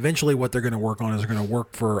stuff. And eventually what they're going to work on is they're going to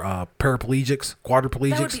work for paraplegics, quadriplegics.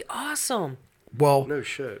 That would be awesome. Well, No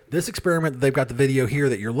shit. this experiment, they've got the video here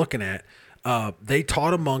that you're looking at. They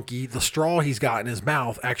taught a monkey the straw he's got in his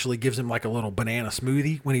mouth actually gives him like a little banana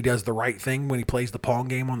smoothie when he does the right thing when he plays the Pong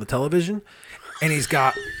game on the television. And he's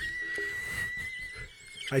got.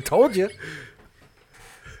 I told you.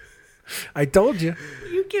 I told you.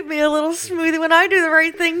 You give me a little smoothie when I do the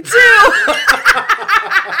right thing too.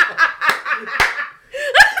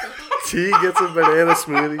 T gets a banana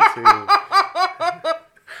smoothie too.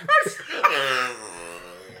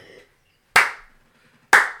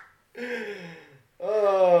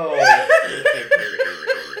 Oh.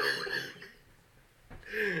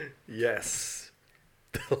 Yes.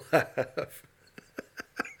 Laugh.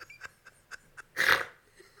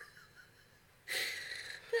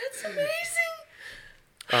 That's amazing.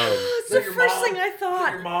 It's the first thing I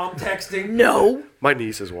thought. Mom texting. No, My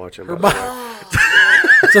niece is watching. by the way.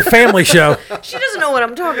 It's a family show. she doesn't know what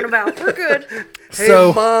I'm talking about. We're good. Hey,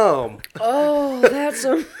 So Mom. Oh, that's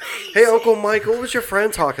amazing. Hey, Uncle Mike. What was your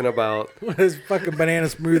friend talking about? his fucking banana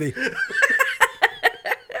smoothie.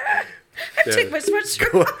 Take my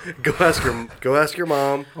sweatshirt. Go ask your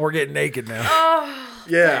mom. We're getting naked now.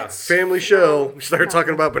 Yeah, family show. We started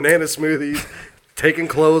talking about banana smoothies, taking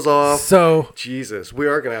clothes off. So Jesus, we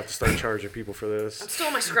are gonna have to start charging people for this. Still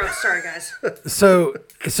my scrubs. Sorry, guys. so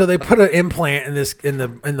they put an implant in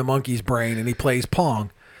the monkey's brain and he plays Pong.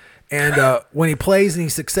 And when he plays and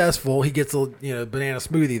he's successful, he gets a banana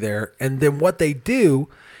smoothie there. And then what they do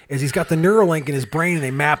is he's got the Neuralink in his brain, and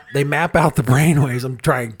they map out the brainwaves. I'm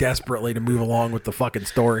trying desperately to move along with the fucking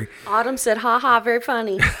story. Autumn said, "Ha ha, very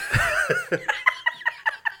funny."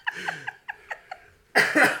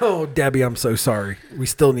 Oh, Debbie, I'm so sorry. We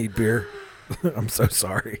still need beer. I'm so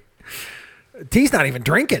sorry. T's not even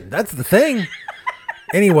drinking. That's the thing.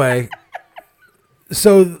 Anyway,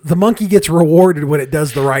 so the monkey gets rewarded when it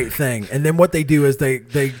does the right thing, and then what they do is they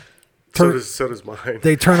turn. So does mine.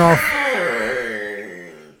 They turn off.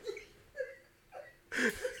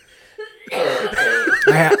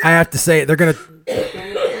 I have to say it. They're gonna.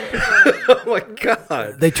 Oh my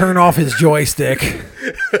god! They turn off his joystick.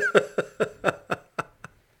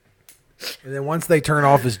 And then once they turn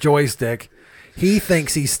off his joystick, he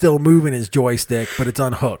thinks he's still moving his joystick, but it's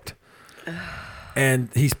unhooked. And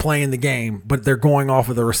he's playing the game, but they're going off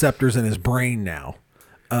of the receptors in his brain now.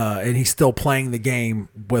 And he's still playing the game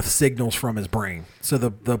with signals from his brain. So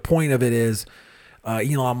the point of it is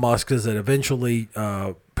Elon Musk is that eventually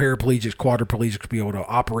paraplegics, quadriplegics will be able to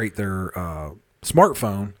operate their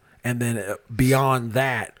smartphone. And then beyond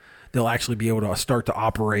that, they'll actually be able to start to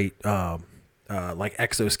operate like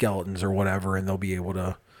exoskeletons or whatever, and they'll be able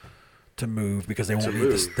to move because they won't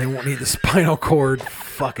need they won't need the spinal cord.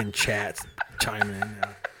 Fucking chats chiming in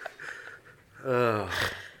now.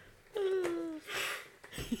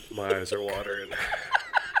 My eyes are watering.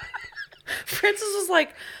 Francis was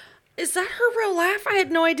like, "Is that her real laugh? I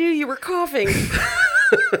had no idea you were coughing."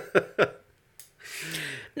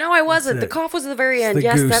 No, I wasn't. The it. cough was at the very end. the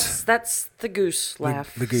Yes, goose. that's the goose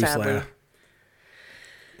laugh. The goose sadly. laugh.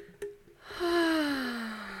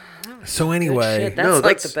 So anyway, Shit,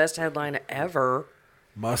 that's the best headline ever.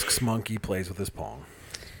 Musk's monkey plays with his Pong.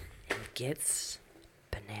 Gets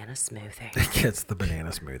banana smoothie He gets the banana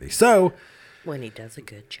smoothie. So when he does a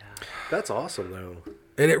good job. That's awesome, though.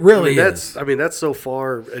 and it really is. That's so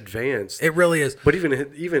far advanced. It really is. But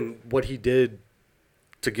even what he did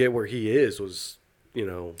to get where he is was,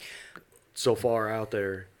 so far out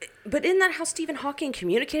there. But isn't that how Stephen Hawking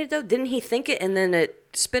communicated, though? Didn't he think it and then it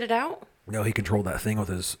spit it out? No, he controlled that thing with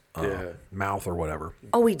his mouth or whatever.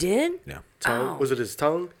 Oh, he did? Yeah. Tongue? Oh. Was it his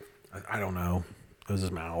tongue? I don't know. It was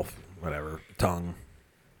his mouth, whatever, tongue.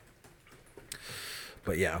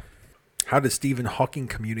 But yeah. How did Stephen Hawking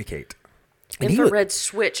communicate? And he Infrared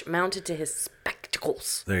switch mounted to his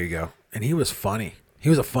spectacles. there you go. And he was funny. He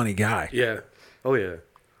was a funny guy. Yeah. Oh, yeah.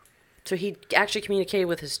 So he actually communicated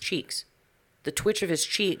with his cheeks. The twitch of his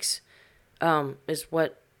cheeks is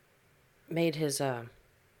what made his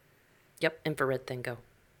infrared thing go.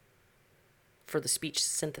 For the speech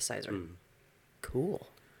synthesizer. Cool.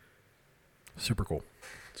 Super cool.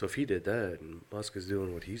 So if he did that and Musk is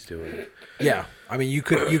doing what he's doing. Yeah. I mean, you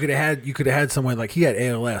could have had someone like he had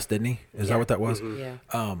ALS, didn't he? Is that what that was?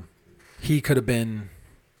 Yeah. He could have been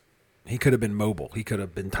mobile. He could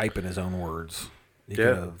have been typing his own words. He could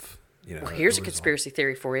have, Well, here's a it was conspiracy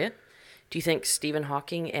theory for you. Do you think Stephen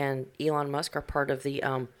Hawking and Elon Musk are part of the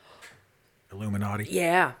Illuminati.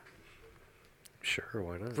 Yeah, Sure,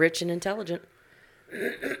 why not? rich and intelligent?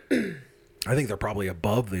 I think they're probably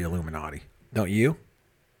above the Illuminati. Don't you?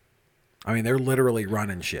 I mean, they're literally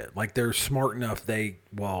running shit. Like they're smart enough.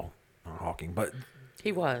 Not Hawking, but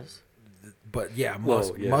He was. yeah, Well,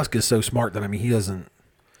 Musk. yeah. Musk is so smart that he doesn't.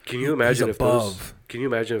 Can you imagine he's if those? above. Can you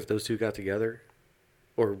imagine if those two got together,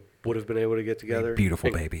 or would have been able to get together? Beautiful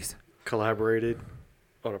and babies. Collaborated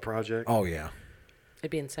on a project. Oh yeah.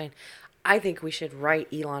 It'd be insane. I think we should write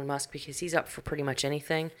Elon Musk because he's up for pretty much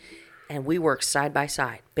anything, and we work side by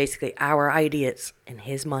side. Basically, our ideas and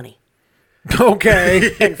his money,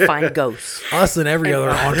 Okay. and find ghosts. Us and every other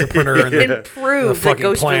entrepreneur in the And prove that fucking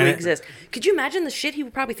ghosts really planet. exist. Could you imagine the shit he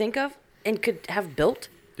would probably think of and could have built?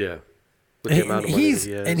 Yeah. With the amount of money that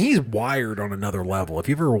he has. He's wired on another level. If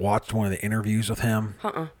you've ever watched one of the interviews with him,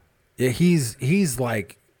 yeah, he's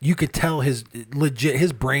like you could tell his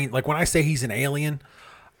brain. Like when I say he's an alien,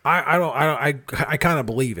 I kind of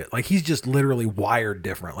believe it. Like he's just literally wired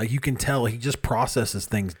different. Like you can tell he just processes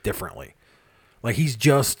things differently. Like he's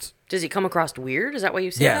just Does he come across weird? Is that why you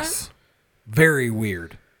say yes, very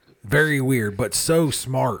weird, but so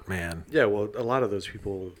smart, man. Yeah, well, a lot of those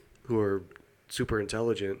people who are super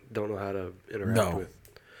intelligent don't know how to interact with.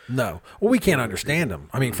 No. Well, we can't understand them.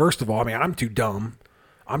 I mean, first of all, I'm too dumb.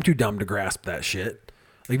 I'm too dumb to grasp that shit.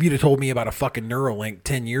 Like, if you'd have told me about a fucking Neuralink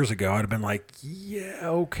 10 years ago, I'd have been like, yeah,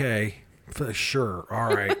 okay, for sure.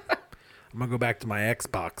 All right. I'm going to go back to my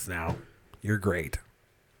Xbox now. You're great.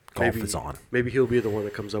 Golf is on. Maybe he'll be the one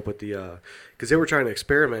that comes up with the, because they were trying to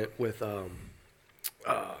experiment with,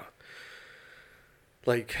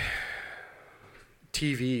 like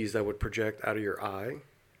TVs that would project out of your eye.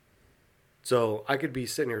 So I could be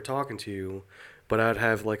sitting here talking to you, but I'd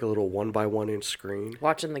have like a little 1x1 inch screen.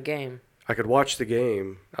 Watching the game. I could watch the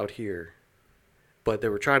game out here, but they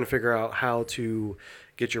were trying to figure out how to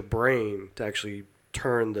get your brain to actually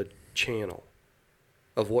turn the channel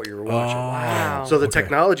of what you were watching. Wow. So the Okay.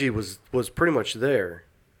 technology was pretty much there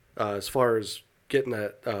as far as getting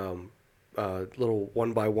that little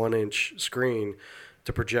 1x1 inch screen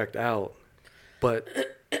to project out, but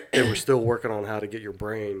they were still working on how to get your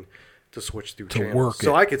brain to switch through To channels. work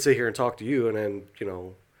So it. I could sit here and talk to you and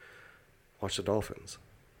then, watch the Dolphins.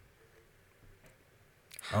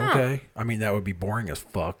 Okay. I mean, that would be boring as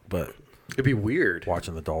fuck, but It'd be weird.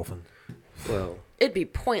 watching the Dolphins. Well, It'd be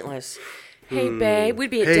pointless. Hey, babe, we'd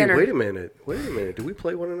be at hey, dinner. wait a minute. Did we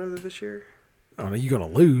play one another this year? I don't know. You gonna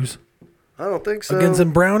lose I don't think so. against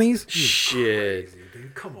them Brownies? Shit.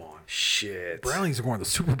 Dude, come on. Shit. Brownies are going to the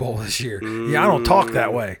Super Bowl this year. Yeah, I don't talk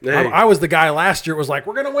that way. Hey. I was the guy last year. Was like,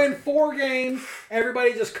 we're gonna win 4 games.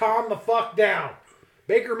 Everybody just calm the fuck down.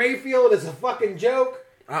 Baker Mayfield is a fucking joke.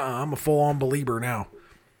 I'm a full-on believer now.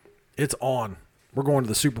 It's on. We're going to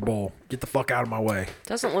the Super Bowl. Get the fuck out of my way.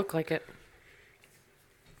 Doesn't look like it.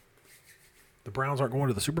 The Browns aren't going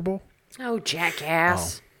to the Super Bowl? Oh,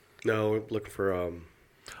 jackass. No, we're looking for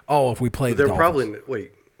Oh, if we play the they're Dolphins. probably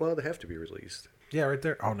well, they have to be released. Yeah, right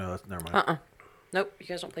there. Oh no, that's never mind. Nope, you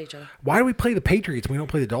guys don't play each other. Why do we play the Patriots when we don't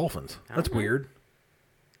play the Dolphins? That's weird.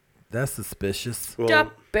 That's suspicious. Well, Duh,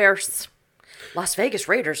 Bears. Las Vegas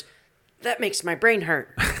Raiders. That makes my brain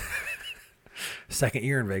hurt. Second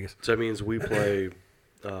year in Vegas. so that means we play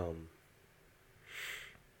well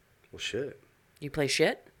shit. You play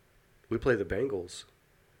shit? We play the Bengals.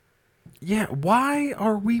 Yeah, why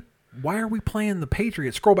are we playing the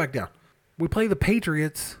Patriots? Scroll back down. We play the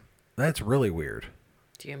Patriots. That's really weird.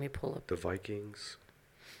 Do you want me to pull up? The Vikings.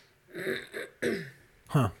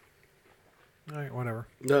 All right, whatever.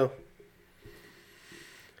 No.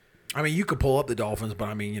 I mean, you could pull up the Dolphins, but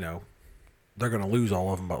I mean, they're going to lose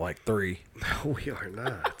all of them but like 3. No, we are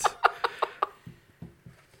not.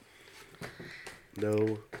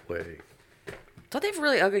 No way. Don't they have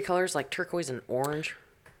really ugly colors like turquoise and orange?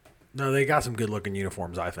 No, they got some good-looking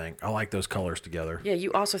uniforms, I think. I like those colors together. Yeah,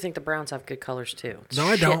 you also think the Browns have good colors too. It's No,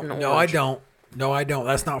 I shit don't. and No, I orange. don't. No, I don't.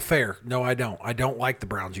 That's not fair. No, I don't. I don't like the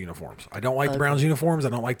Browns uniforms. I don't like the Browns uniforms. I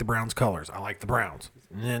don't like the Browns colors. I like the Browns.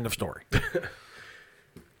 End of story.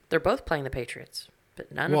 They're both playing the Patriots, but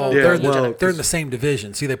none Well, of them. Yeah, they're in the same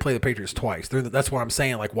division. See, they play the Patriots twice. That's what I'm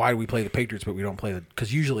saying. Like, why do we play the Patriots but we don't play the?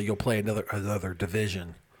 Because usually you'll play another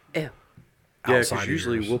division. Ew. Yeah, outside because of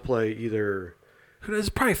usually yours. we'll play either It's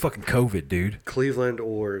probably fucking COVID, dude. Cleveland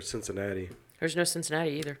or Cincinnati. There's no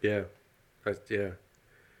Cincinnati either. Yeah. Yeah.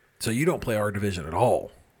 So you don't play our division at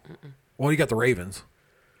all. Well, you got the Ravens.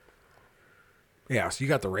 Yeah, so you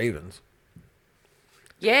got the Ravens.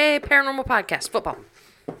 Yay, paranormal podcast, football.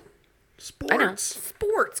 Sports. I know.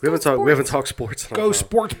 Sports. We Go haven't sports. talked sports. in a Go while.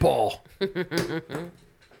 sports ball.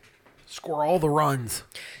 Score all the runs.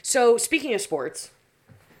 So speaking of sports,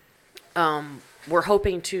 we're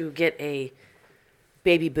hoping to get a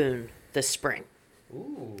baby Boone this spring.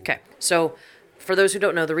 Ooh. Okay. So for those who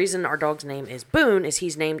don't know, the reason our dog's name is Boone is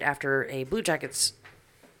he's named after a Blue Jackets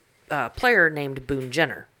player named Boone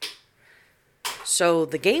Jenner. So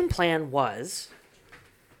the game plan was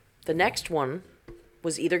the next one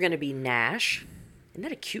was either going to be Nash. Isn't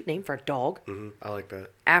that a cute name for a dog? I like that.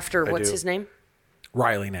 After, I what's do. his name?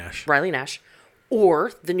 Riley Nash. Riley Nash.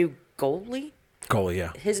 Or the new goalie. Goalie,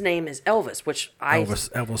 yeah. His name is Elvis, which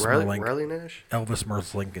Elvis Merlin. Riley Nash? Elvis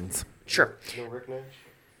Merlinkins. Sure. No Rick Nash?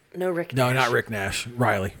 No Rick No, Nash. not Rick Nash.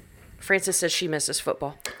 Riley. Francis says she misses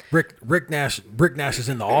football. Rick Nash is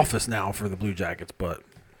in the office now for the Blue Jackets, but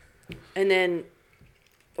And then,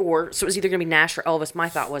 so it was either going to be Nash or Elvis. My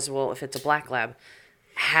thought was, well, if it's a black lab, it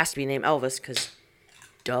has to be named Elvis because,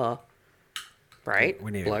 duh. Right? we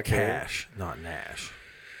need Black hair. Cash, not Nash.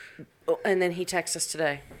 Oh, and then he texts us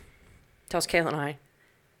today. Tells Kayla and I,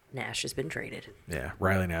 Nash has been traded. Yeah,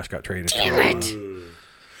 Riley Nash got traded to Damn Toronto. it.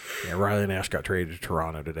 Yeah, Riley Nash got traded to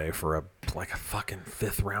Toronto today for a fucking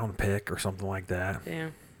 5th round pick or something like that. Yeah.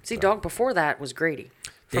 See, dog before that was Grady.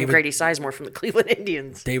 From David- Grady Sizemore from the Cleveland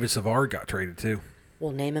Indians. David Savard got traded too.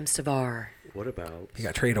 We'll name him Savar. What about? He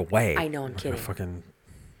got traded away. I know, I'm Like a kidding. Fucking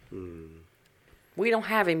We don't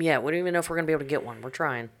have him yet. We don't even know if we're going to be able to get one. We're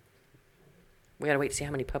trying. We got to wait to see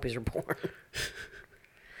how many puppies are born.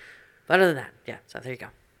 But other than that, yeah. So there you go.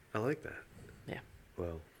 I like that. Yeah.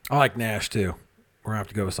 Well, I like Nash too. We're gonna have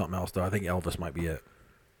to go with something else though. I think Elvis might be it.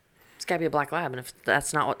 It's got to be a black lab. And if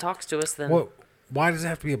that's not what talks to us, then. Well, why does it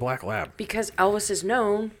have to be a black lab? Because Elvis is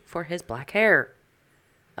known for his black hair.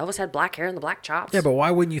 Elvis had black hair and the black chops. Yeah, but why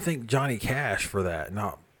wouldn't you think Johnny Cash for that,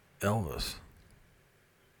 not Elvis?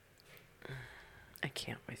 I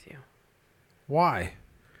can't with you. Why?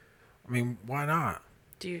 I mean, why not?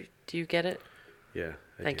 Do you get it? Yeah.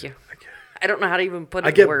 Thank you. I get, I don't know how to even put I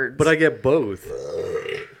in get words. but I get both.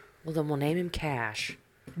 Well, then we'll name him Cash.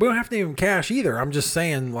 We don't have to name him Cash either. I'm just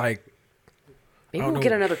saying, like, Maybe I don't we'll know.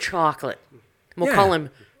 get another chocolate. We'll Yeah. call him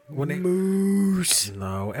when they, Moose.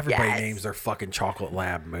 no, everybody Yes. names their fucking chocolate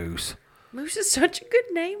lab Moose. Moose is such a good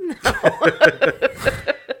name,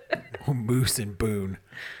 though. Moose and Boone.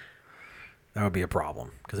 That would be a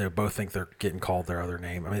problem because they would both think they're getting called their other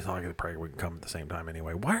name. I mean, it's not like they probably wouldn't come at the same time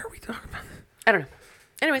anyway. Why are we talking about this? I don't know.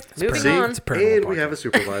 Anyways, moving See, on. It's a paranormal and we podcast. have a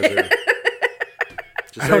supervisor.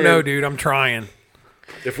 Just I don't know, saying, dude. I'm trying.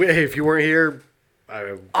 If you weren't here,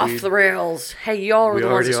 Off the rails. Hey, y'all are we the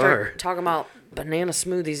ones that already start are. talking about banana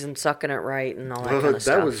smoothies and sucking it right and all that kind that of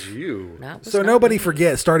stuff. was you. That was So not nobody me.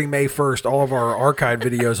 forget, starting May 1st, all of our archive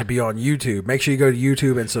videos will be on YouTube. Make sure you go to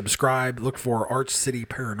YouTube and subscribe. Look for Arch City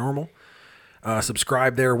Paranormal.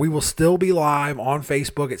 Subscribe there. We will still be live on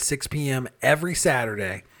Facebook at 6 p.m. every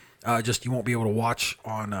Saturday. Just you won't be able to watch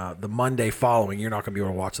on the Monday following. You're not going to be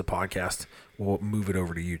able to watch the podcast. We'll move it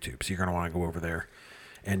over to YouTube. So you're going to want to go over there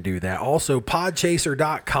and do that. Also,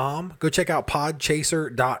 podchaser.com. Go check out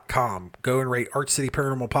podchaser.com. Go and rate Arch City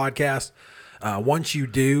Paranormal Podcast. Once you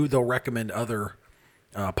do, they'll recommend other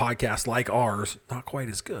podcasts like ours. Not quite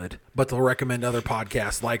as good, but they'll recommend other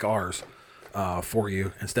podcasts like ours for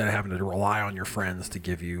you instead of having to rely on your friends to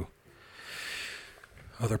give you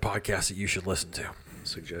other podcasts that you should listen to.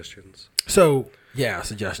 Suggestions. So, yeah,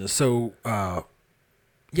 suggestions. So,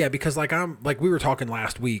 yeah, because like we were talking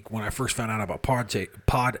last week when I first found out about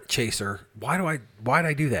Podchaser. Why did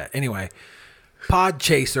I do that? Anyway,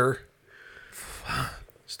 Podchaser.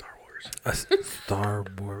 Star Wars. Star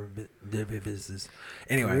Wars business.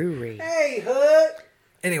 Anyway, Brewery.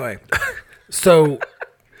 anyway, so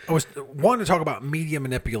I was wanting to talk about media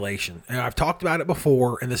manipulation, and I've talked about it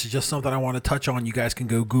before, and this is just something I want to touch on. You guys can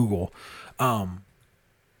go Google.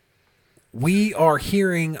 We are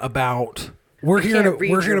hearing about. We're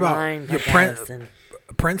hearing about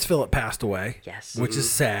Prince Philip passed away. Yes. Which is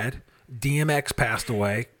sad. DMX passed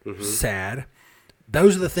away. Sad.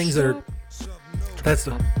 Those are the things that are. That's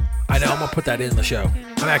the. I know. I'm gonna put that in the show.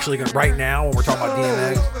 I'm actually gonna right now when we're talking about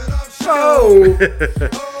DMX. Oh!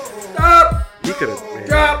 Stop! He could have.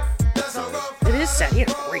 Stop! It is sad. He had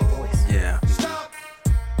a great voice. Yeah.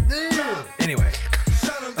 Anyway,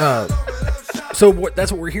 so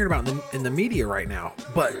that's what we're hearing about in the media right now.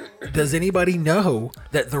 But does anybody know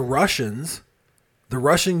that the Russian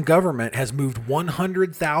government has moved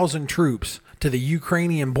 100,000 troops to the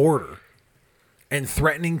Ukrainian border and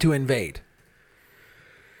threatening to invade?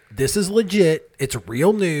 This is legit. It's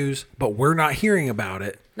real news, but we're not hearing about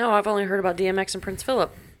it. No, I've only heard about DMX and Prince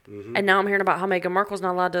Philip. And now I'm hearing about how Meghan Markle's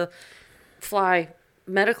not allowed to fly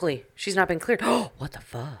medically. She's not been cleared. Oh, what the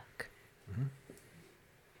fuck?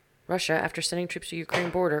 Russia, after sending troops to Ukraine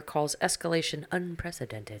border, calls escalation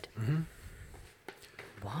unprecedented.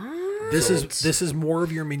 What? This is more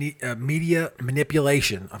of your media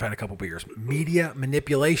manipulation. I've had a couple beers. Media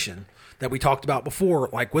manipulation that we talked about before,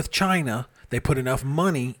 like with China. They put enough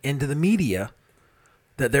money into the media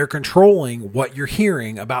that they're controlling what you're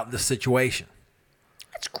hearing about this situation.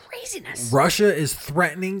 That's craziness. Russia is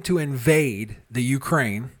threatening to invade the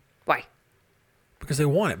Ukraine Why? because they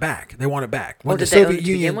want it back. They want it back. When did they own it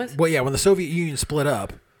to begin with? Well, yeah, when the Soviet Union split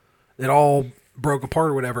up, it all broke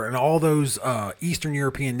apart or whatever, and all those Eastern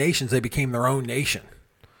European nations, they became their own nation.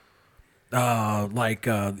 Like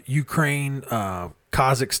Ukraine,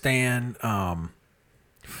 Kazakhstan.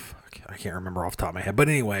 I can't remember off the top of my head, but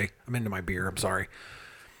anyway, I'm into my beer. I'm sorry.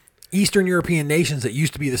 Eastern European nations that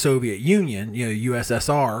used to be the Soviet Union,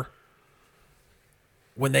 USSR,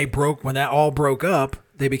 when that all broke up,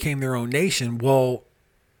 they became their own nation. Well,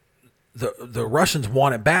 the Russians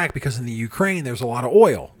want it back because in the Ukraine there's a lot of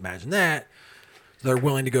oil. Imagine that. They're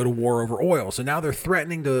willing to go to war over oil. So now they're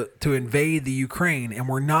threatening to invade the Ukraine, and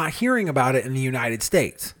we're not hearing about it in the United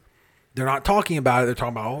States. They're not talking about it. They're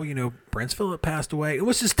talking about, Prince Philip passed away. It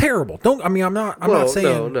was just terrible. I'm not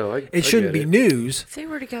saying it shouldn't be news. If they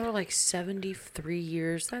were together like 73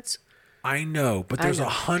 years, that's... I know, but there's know.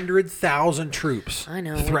 100,000 troops I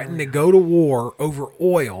know. threatening to go to war over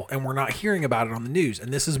oil, and we're not hearing about it on the news.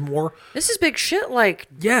 And this is more. This is big shit. Like,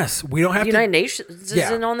 Yes, we don't have the United to. Nations is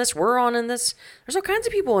Yeah. in on this. We're on in this. There's all kinds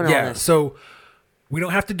of people in on Yeah, this. so we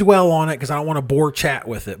don't have to dwell on it because I don't want to bore chat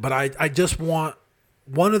with it. But I just want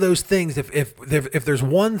one of those things. If there's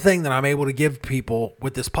one thing that I'm able to give people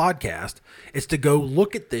with this podcast, it's to go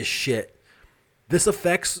look at this shit. This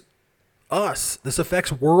affects us. This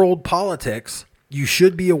affects world politics. You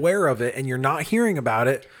should be aware of it, and you're not hearing about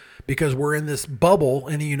it because we're in this bubble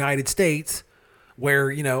in the United States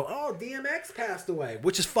where, oh, DMX passed away,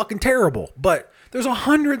 which is fucking terrible. But there's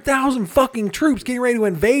 100,000 fucking troops getting ready to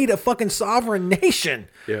invade a fucking sovereign nation.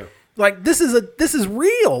 Yeah. Like, this is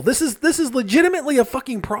real. This is legitimately a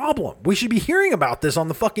fucking problem. We should be hearing about this on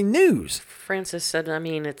the fucking news. Francis said, I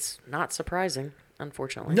mean, it's not surprising,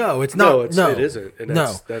 unfortunately. No, it's not. It isn't. And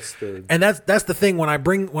that's the thing. When I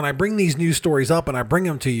bring these news stories up and I bring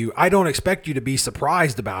them to you, I don't expect you to be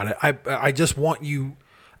surprised about it. I just want you.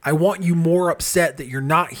 I want you more upset that you're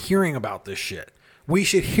not hearing about this shit. We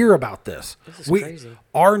should hear about this. This is crazy.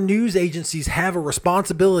 Our news agencies have a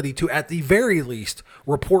responsibility to, at the very least,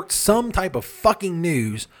 report some type of fucking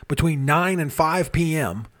news between 9 and 5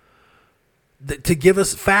 p.m. To give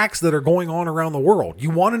us facts that are going on around the world. You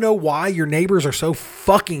want to know why your neighbors are so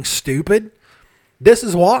fucking stupid? This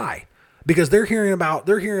is why. Because they're hearing about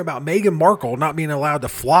Meghan Markle not being allowed to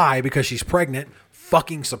fly because she's pregnant.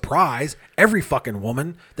 Fucking surprise. Every fucking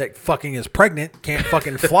woman that fucking is pregnant can't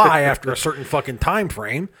fucking fly after a certain fucking time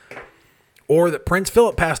frame. Or that Prince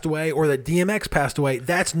Philip passed away, or that DMX passed away.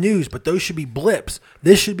 That's news, but those should be blips.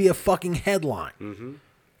 This should be a fucking headline. Mm-hmm.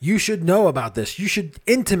 You should know about this. You should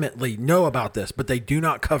intimately know about this, but they do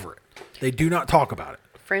not cover it. They do not talk about it.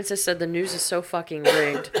 Francis said the news is so fucking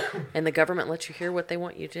rigged, and the government lets you hear what they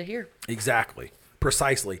want you to hear. Exactly.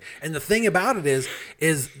 Precisely. And the thing about it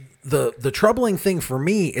is the troubling thing for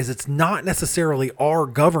me is it's not necessarily our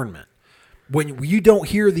government. When you don't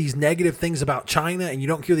hear these negative things about China and you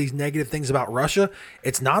don't hear these negative things about Russia,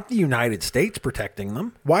 it's not the United States protecting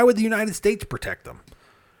them. Why would the United States protect them?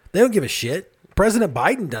 They don't give a shit. President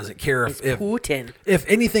Biden doesn't care if Putin. If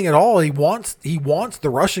anything at all, he wants the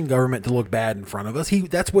Russian government to look bad in front of us.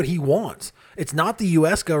 That's what he wants. It's not the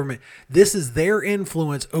U.S. government. This is their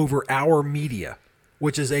influence over our media,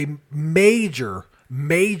 which is a major,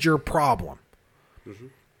 major problem. Mm-hmm.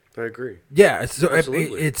 I agree. Yeah,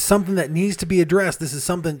 it's something that needs to be addressed. This is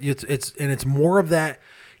something it's more of that.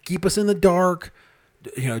 Keep us in the dark,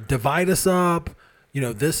 divide us up.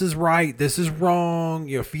 This is right, this is wrong.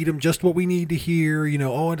 Feed them just what we need to hear.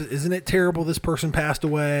 Oh, isn't it terrible this person passed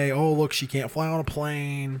away? Oh, look, she can't fly on a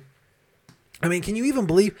plane. I mean, can you even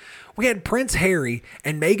believe we had Prince Harry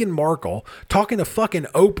and Meghan Markle talking to fucking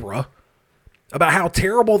Oprah about how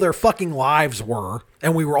terrible their fucking lives were,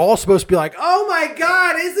 and we were all supposed to be like, oh my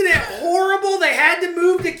God, isn't it horrible? They had to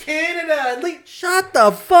move to Canada. Shut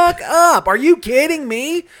the fuck up. Are you kidding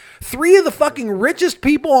me? 3 of the fucking richest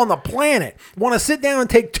people on the planet want to sit down and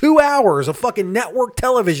take 2 hours of fucking network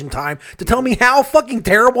television time to tell me how fucking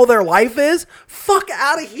terrible their life is? Fuck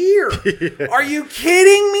out of here. Yeah. Are you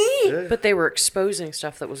kidding me? Yeah. But they were exposing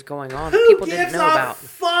stuff that was going on that people didn't know about.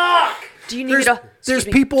 Fuck. Do you need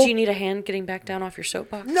Do you need a hand getting back down off your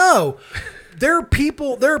soapbox? No. There are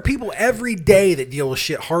people every day that deal with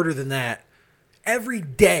shit harder than that. Every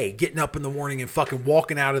day getting up in the morning and fucking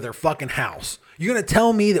walking out of their fucking house. You're going to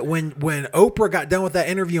tell me that when Oprah got done with that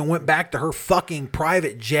interview and went back to her fucking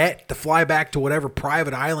private jet to fly back to whatever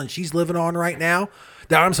private island she's living on right now,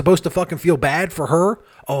 that I'm supposed to fucking feel bad for her?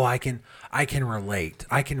 Oh, I can relate.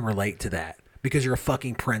 I can relate to that because you're a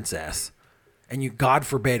fucking princess. And you, God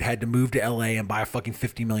forbid, had to move to LA and buy a fucking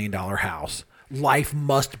 $50 million house. Life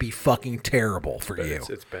must be fucking terrible for you.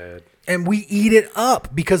 It's bad. And we eat it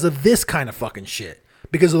up because of this kind of fucking shit.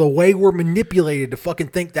 Because of the way we're manipulated to fucking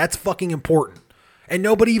think that's fucking important. And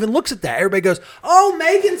nobody even looks at that. Everybody goes, oh,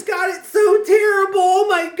 Megan's got it so terrible. Oh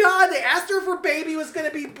my God, they asked her if her baby was going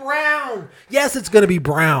to be brown. Yes, it's going to be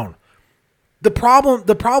brown. The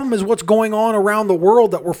problem is what's going on around the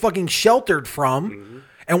world that we're fucking sheltered from. Mm-hmm.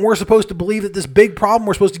 And we're supposed to believe that this big problem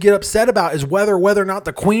we're supposed to get upset about is whether or not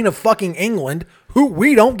the Queen of fucking England, who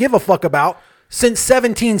we don't give a fuck about since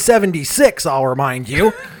 1776, I'll remind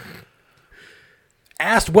you,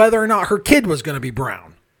 asked whether or not her kid was going to be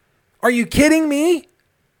brown. Are you kidding me?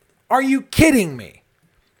 Are you kidding me?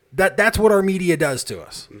 That's what our media does to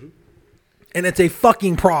us. Mm-hmm. And it's a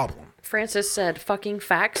fucking problem. Francis said, fucking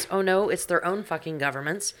facts. Oh no, it's their own fucking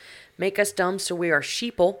governments. Make us dumb so we are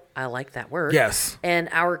sheeple. I like that word. Yes. And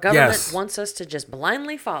our government wants us to just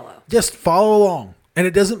blindly follow. Just follow along. And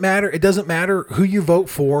it doesn't matter. It doesn't matter who you vote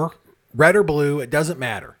for, red or blue. It doesn't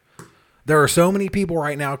matter. There are so many people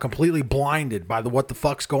right now completely blinded by what the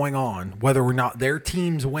fuck's going on, whether or not their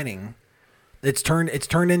team's winning. It's turned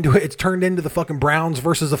into the fucking Browns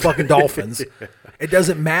versus the fucking Dolphins. Yeah. It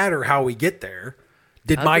doesn't matter how we get there.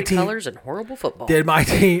 Did ugly my team colors and horrible football? Did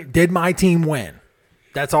my team win?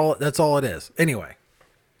 That's all it is. Anyway,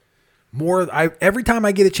 Every time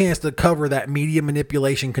I get a chance to cover that media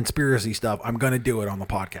manipulation conspiracy stuff, I'm going to do it on the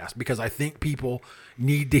podcast because I think people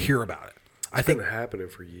need to hear about it. It's been happening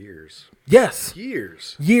for years. Yes.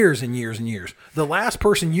 Years and years and years. The last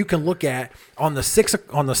person you can look at on the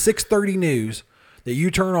 6:30 news that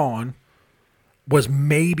you turn on was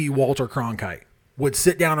maybe Walter Cronkite. Would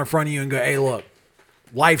sit down in front of you and go, "Hey, look,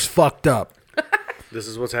 life's fucked up. This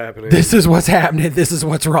is what's happening. This is what's happening. This is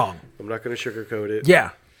what's wrong." I'm not going to sugarcoat it. Yeah.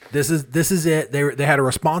 This is it. They had a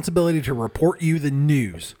responsibility to report you the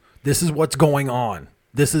news. This is what's going on.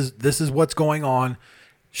 This is what's going on.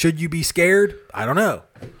 Should you be scared? I don't know.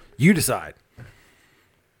 You decide.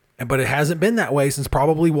 But it hasn't been that way since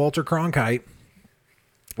probably Walter Cronkite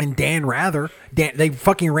and Dan Rather.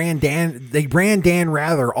 They ran Dan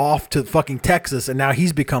Rather off to fucking Texas, and now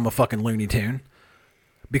he's become a fucking Looney Tune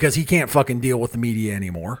because he can't fucking deal with the media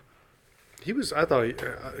anymore. I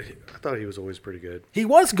thought he was always pretty good. He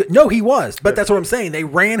was good. No, he was. But that's what I'm saying. They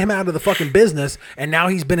ran him out of the fucking business, and now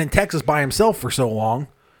he's been in Texas by himself for so long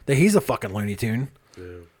that he's a fucking Looney Tune. Yeah.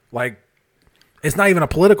 Like, it's not even a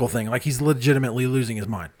political thing. Like, he's legitimately losing his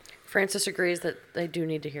mind. Francis agrees that they do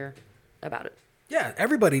need to hear about it. Yeah,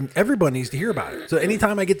 everybody needs to hear about it. So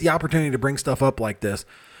anytime I get the opportunity to bring stuff up like this,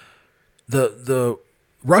 the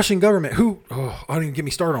Russian government, I don't even get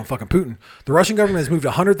me started on fucking Putin. The Russian government has moved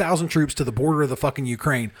 100,000 troops to the border of the fucking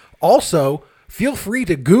Ukraine. Also, feel free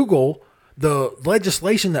to Google the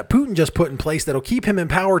legislation that Putin just put in place that'll keep him in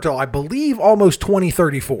power till, I believe, almost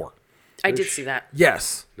 2034. I did see that.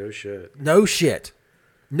 Yes. No shit. No shit.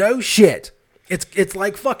 No shit. It's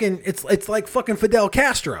like fucking Fidel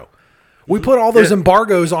Castro. We put all those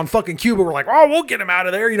embargoes on fucking Cuba. We're like, oh, we'll get him out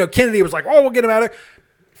of there. You know, Kennedy was like, oh, we'll get him out of there.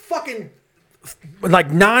 Fucking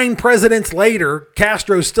like 9 presidents later,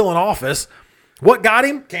 Castro's still in office. What got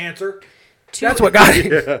him? Cancer. That's what got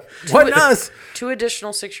him. Yeah. Wasn't us. 2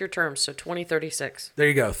 additional 6-year terms, so 2036. There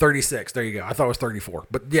you go. 36. There you go. I thought it was 34.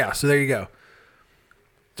 But yeah, so there you go.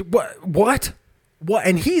 What?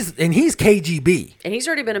 And he's KGB. And he's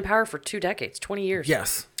already been in power for 2 decades, 20 years.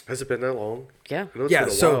 Yes. Has it been that long? Yeah. I know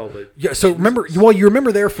it's been a while, but So remember, you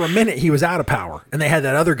remember there for a minute he was out of power, and they had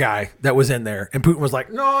that other guy that was in there, and Putin was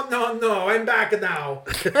like, no, I'm back now.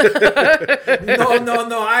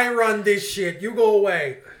 no, I run this shit. You go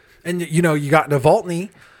away. And you got Navalny,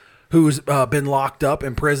 who's been locked up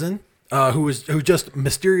in prison, who just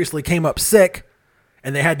mysteriously came up sick,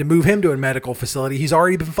 and they had to move him to a medical facility. He's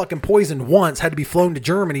already been fucking poisoned once, had to be flown to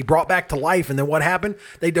Germany, brought back to life, and then what happened?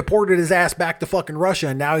 They deported his ass back to fucking Russia,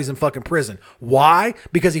 and now he's in fucking prison. Why?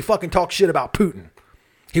 Because he fucking talks shit about Putin.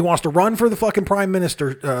 He wants to run for the fucking prime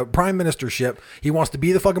ministership. He wants to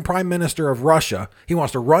be the fucking prime minister of Russia. He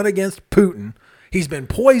wants to run against Putin. He's been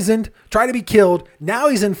poisoned, tried to be killed. Now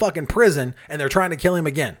he's in fucking prison, and they're trying to kill him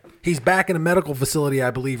again. He's back in a medical facility, I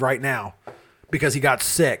believe, right now, because he got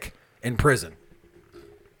sick in prison.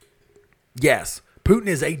 Yes, Putin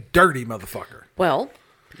is a dirty motherfucker. Well,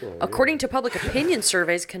 according to public opinion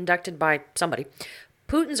surveys conducted by somebody,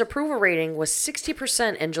 Putin's approval rating was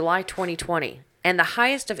 60% in July 2020, and the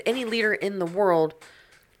highest of any leader in the world.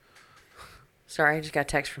 Sorry, I just got a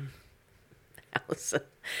text from Allison.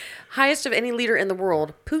 Highest of any leader in the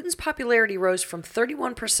world, Putin's popularity rose from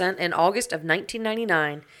 31% in August of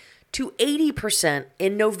 1999 to 80%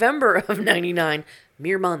 in November of 99,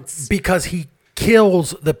 mere months. Because he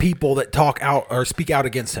kills the people that talk out or speak out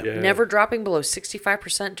against him. Yeah. Never dropping below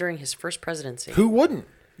 65% during his first presidency. Who wouldn't?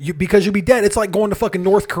 Because you'd be dead. It's like going to fucking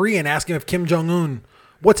North Korea and asking if Kim Jong-un,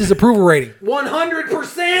 what's his approval rating?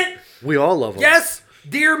 100%. we all love him. Yes,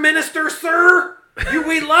 dear minister, sir.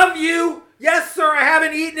 We love you. Yes, sir. I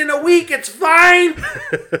haven't eaten in a week. It's fine.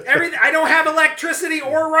 I don't have electricity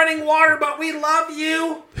or running water, but we love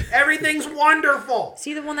you. Everything's wonderful.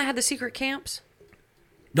 See the one that had the secret camps?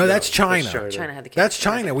 No, that's China. China had the camps. That's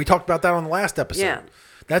China. We talked about that on the last episode. Yeah.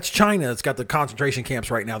 That's China that's got the concentration camps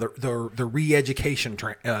right now. The re-education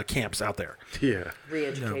camps out there. Yeah.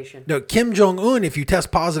 Re-education. No, Kim Jong-un, if you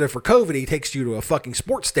test positive for COVID, he takes you to a fucking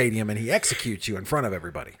sports stadium and he executes you in front of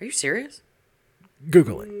everybody. Are you serious?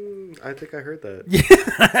 Google it. I think I heard that.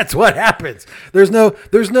 Yeah, that's what happens. There's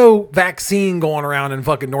no vaccine going around in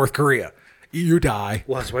fucking North Korea. You die.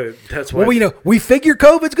 Well, that's why. Well, we figure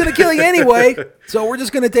COVID's going to kill you anyway, so we're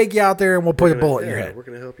just going to take you out there and we'll put a bullet in your head. We're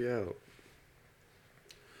going to help you out.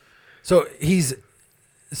 So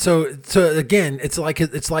so again, it's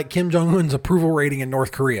like Kim Jong-un's approval rating in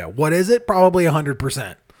North Korea. What is it? Probably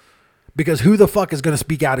 100%. Because who the fuck is going to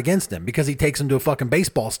speak out against him? Because he takes him to a fucking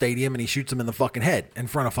baseball stadium and he shoots him in the fucking head in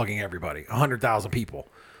front of fucking everybody. 100,000 people.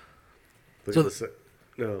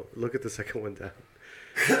 Look at the second one down.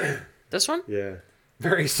 This one? Yeah.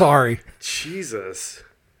 Very sorry. Jesus.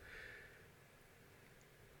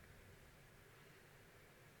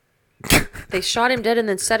 They shot him dead and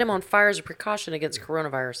then set him on fire as a precaution against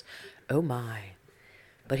coronavirus. Oh my.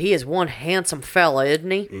 But he is one handsome fella, isn't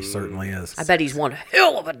he? He certainly is. I bet he's one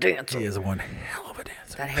hell of a dancer. He is one hell of a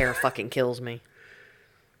dancer. That hair fucking kills me.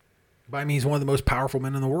 But I mean, he's one of the most powerful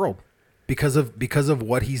men in the world because of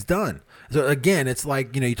what he's done. So again, it's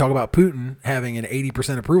like, you talk about Putin having an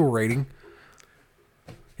 80% approval rating.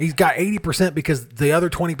 He's got 80% because the other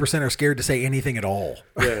 20% are scared to say anything at all.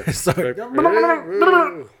 Yeah. So,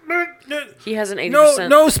 He has an 80%.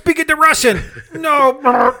 no, speak it to Russian.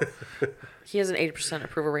 No. He has an 80%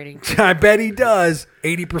 approval rating. I bet he does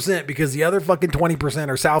 80% because the other fucking 20%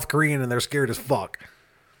 are South Korean and they're scared as fuck.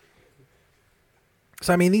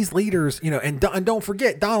 So I mean, these leaders, and don't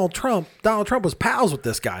forget Donald Trump. Donald Trump was pals with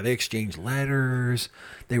this guy. They exchanged letters.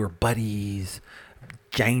 They were buddies.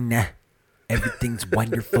 China, everything's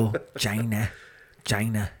wonderful. China.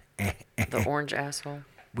 The orange asshole.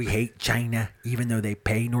 We hate China, even though they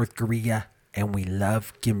pay North Korea, and we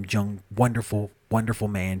love Kim Jong. Wonderful, wonderful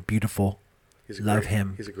man, beautiful. Love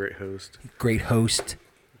him. He's a great host. Great host.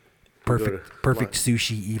 Perfect lot.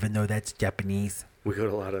 sushi, even though that's Japanese. We go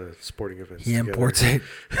to a lot of sporting events. He together. imports it.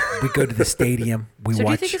 We go to the stadium. We So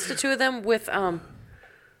watch. do you think it's the two of them with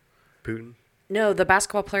Putin. no, the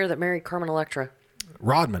basketball player that married Carmen Electra?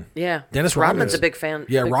 Rodman. Yeah. Dennis Rodman's Rodman. a big fan.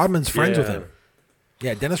 Yeah, big- Rodman's friends with Yeah. him.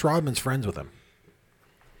 Yeah, Dennis Rodman's friends with him.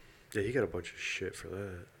 Yeah, he got a bunch of shit for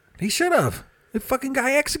that. He should have. The fucking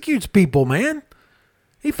guy executes people, man.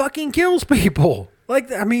 He fucking kills people.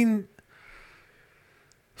 I mean.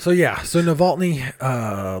 So Navalny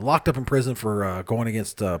locked up in prison for going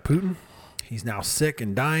against Putin. He's now sick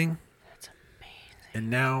and dying. That's amazing. And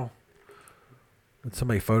now, did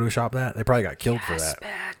somebody Photoshop that? They probably got killed for that.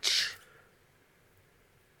 Bitch.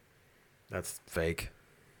 That's fake.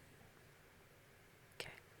 Okay.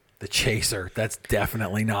 The Chaser. That's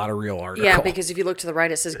definitely not a real article. Yeah, because if you look to the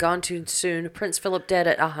right, it says "Gone too soon." Prince Philip dead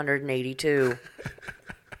at 182.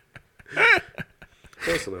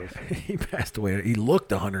 Close enough. he passed away. He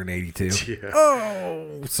looked 182. Yeah.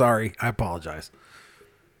 Oh, sorry. I apologize.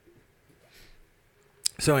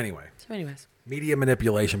 So anyway, Anyways, media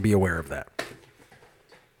manipulation. Be aware of that.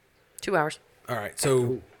 2 hours. All right.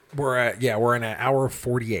 So we're in an hour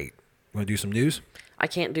 48. Want to do some news? I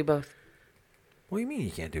can't do both What do you mean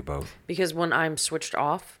you can't do both? because when I'm switched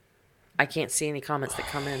off, I can't see any comments that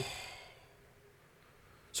come in.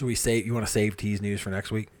 So you want to save T's news for next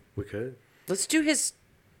week? We could. Let's do his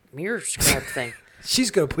mirror scrub thing.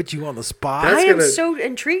 She's gonna put you on the spot. That's I am gonna- so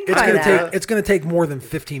intrigued It's by gonna that. it's gonna take more than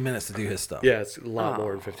 15 minutes to do his stuff. Yeah, it's a lot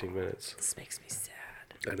more than 15 minutes. This makes me sad.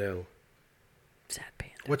 I know. Sad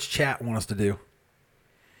panda. What's chat want us to do?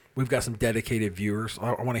 We've got some dedicated viewers.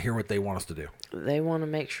 I want to hear what they want us to do. They want to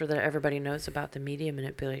make sure that everybody knows about the media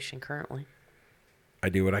manipulation currently. I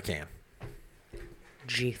do what I can.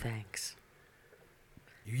 Gee, thanks.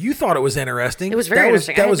 You thought it was interesting. It was very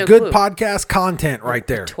interesting. I That had was no good clue. podcast content right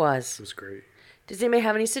there. Twas. It was great. Does anybody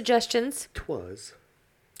have any suggestions? Twas.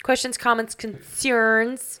 Questions, comments,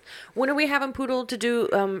 concerns? When are we having Poodle to do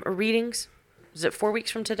readings? Is it 4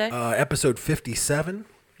 weeks from today? Episode 57.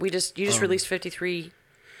 You just released 53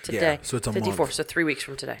 today. so it's a 54. month. So 3 weeks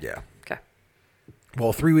from today. Yeah. Okay.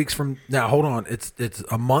 Well, 3 weeks from now. Hold on. It's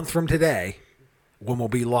a month from today when we'll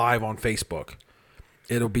be live on Facebook.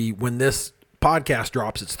 It'll be when this podcast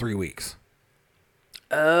drops. It's 3 weeks.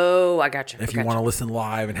 Oh, I got you. If you want to listen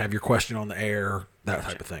live and have your question on the air, that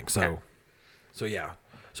type of thing. So yeah.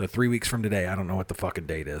 So 3 weeks from today, I don't know what the fucking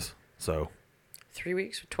date is. So 3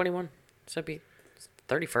 weeks, 21. So it'd be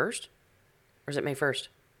 31st? Or is it May 1st?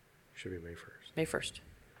 Should be May 1st. May 1st.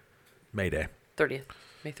 May Day. 30th.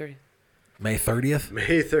 May 30th. May 30th.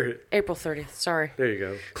 May 3rd. April 30th. Sorry. There you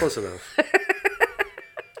go. Close enough.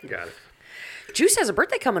 You got it. Juice has a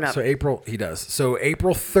birthday coming up. So he does. So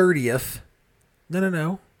April 30th.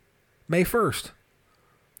 No. May 1st.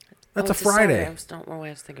 That's a it's Saturday. Friday. I don't know why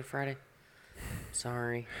I was thinking Friday.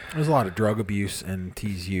 Sorry. There's a lot of drug abuse in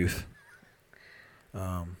T's youth.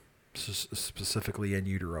 Specifically in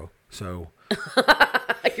utero. So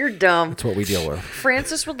You're dumb. that's what we deal with.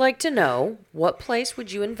 Francis would like to know, what place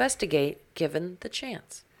would you investigate given the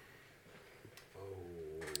chance?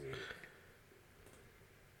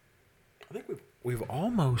 I think we've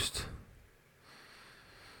almost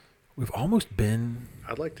been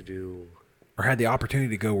I'd like to do or had the opportunity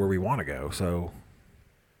to go where we want to go. So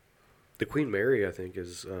the Queen Mary. I think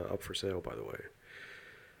is up for sale. By the way.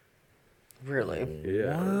 Really?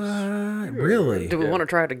 Yeah. really? Do we Yeah. want to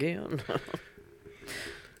try it again?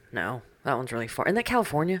 No, that one's really far. Isn't that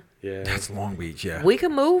California? Yeah. That's Long Beach, yeah. We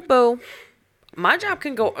can move, boo. My job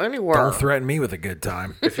can go anywhere. Don't threaten me with a good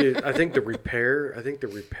time. I think the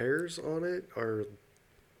repairs on it are.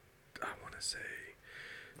 I want to say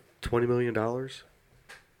 $20 million.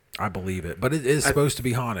 I believe it, but it is supposed to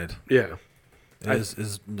be haunted. Yeah, It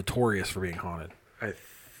is notorious for being haunted. I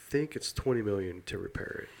think it's $20 million to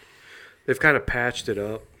repair it. They've kind of patched it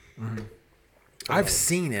up. I've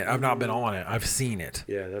seen it. I've not been on it. I've seen it.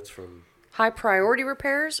 Yeah, that's from. High priority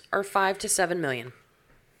repairs are 5 to 7 million.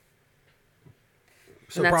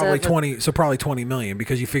 So And that's probably a- 20. So probably 20 million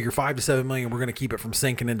because you figure 5 to 7 million. We're going to keep it from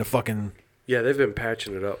sinking into fucking. Yeah, they've been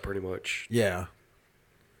patching it up pretty much. Yeah.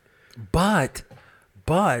 But,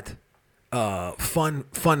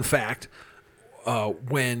 fun fact,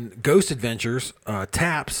 when Ghost Adventures,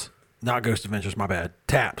 not Ghost Adventures, my bad,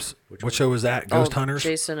 Taps. What show was that? Ghost Hunters?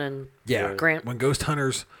 Jason and Yeah. Grant. When Ghost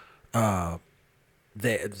Hunters, the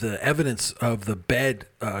evidence of the bed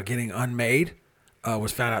getting unmade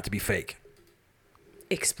was found out to be fake.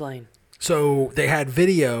 Explain. So they had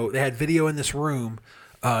video in this room.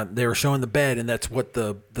 They were showing the bed, and that's what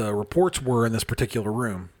the reports were in this particular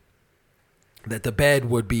room. That the bed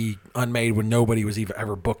would be unmade when nobody was even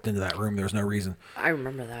ever booked into that room. There was no reason. I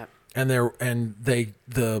remember that. And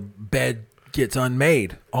the bed gets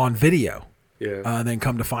unmade on video. Yeah. And then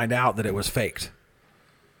come to find out that it was faked.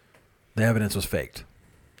 The evidence was faked.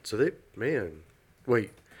 So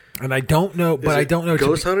wait. And I don't know, but I it don't know.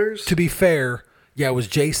 Ghost Hunters? To be fair, yeah, it was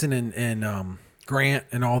Jason and Grant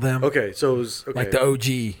and all them. Okay, so it was okay. Like the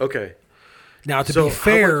OG. Okay. Now, to So be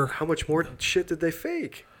fair, how much more shit did they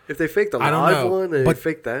fake? If they faked the I don't live know, one, and but- they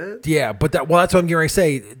faked that. yeah, but that's what I'm getting ready to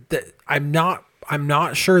say. That I'm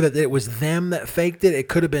not sure that it was them that faked it. It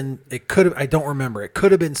could have. I don't remember. It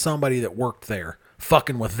could have been somebody that worked there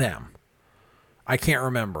fucking with them. I can't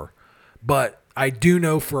remember, but I do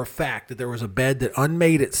know for a fact that there was a bed that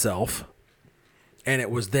unmade itself, and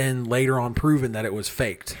it was then later on proven that it was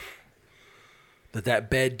faked. That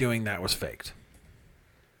bed doing that was faked.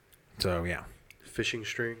 So yeah, Fishing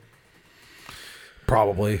string.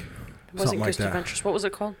 probably It something wasn't like Ghost that. Adventures. What was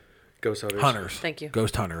it called? Ghost Hunters. Hunters. Thank you.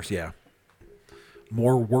 Ghost Hunters, yeah.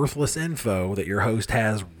 More worthless info that your host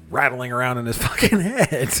has rattling around in his fucking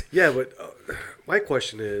head. Yeah, but my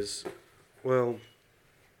question is, well,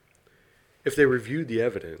 if they reviewed the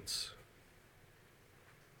evidence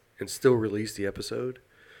and still released the episode,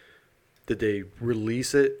 did they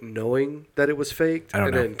release it knowing that it was faked I don't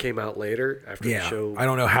and know. then came out later after the Yeah, show? I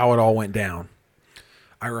don't know how it all went down.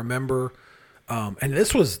 I remember, and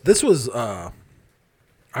this was.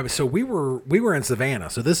 So we were in Savannah.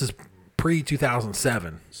 So this is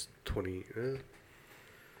pre-2007. 20.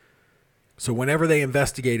 So whenever they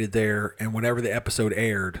investigated there and whenever the episode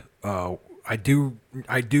aired, I do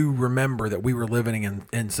remember that we were living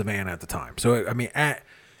in Savannah at the time. So I mean, at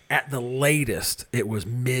the latest, it was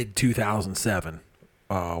mid 2007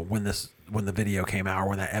 when the video came out or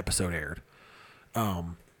when that episode aired.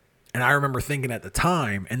 And I remember thinking at the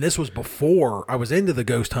time, and this was before I was into the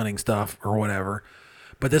ghost hunting stuff or whatever,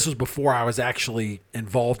 but this was before I was actually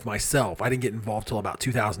involved myself. I didn't get involved till about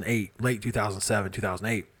 2008, late 2007,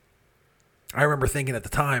 2008. I remember thinking at the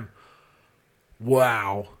time,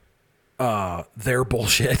 wow, they're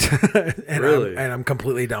bullshit. And Really? I'm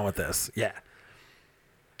completely done with this. Yeah.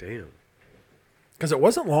 Damn. Because it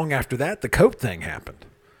wasn't long after that the coat thing happened.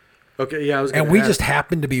 Okay, yeah, I was. Gonna And we ask- just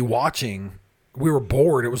happened to be watching. We were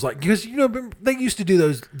bored. It was like, because, they used to do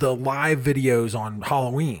the live videos on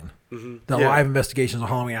Halloween. The Yeah. live investigations on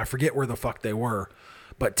Halloween. I forget where the fuck they were.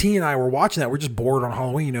 But T and I were watching that. We're just bored on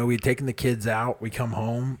Halloween. We had taken the kids out. We come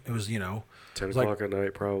home. It was, 10 was like- o'clock at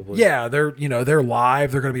night, probably. yeah, they're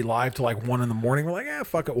live. They're going to be live till like 1 a.m. We're like,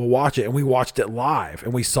 fuck it, we'll watch it. And we watched it live,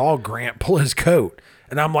 and we saw Grant pull his coat,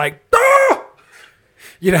 and I'm like, ah!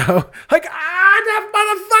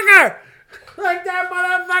 That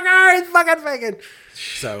motherfucker, he's fucking faking.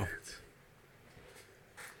 So,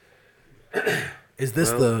 is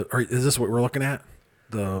this is this what we're looking at?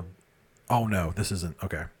 Oh no, this isn't.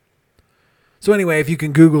 Okay. So anyway, if you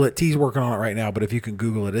can Google it, T's working on it right now, but if you can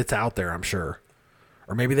Google it, it's out there, I'm sure.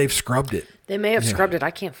 Or maybe they've scrubbed it. They may have scrubbed it.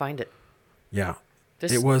 I can't find it. Yeah.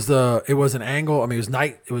 This- It was an angle. I mean,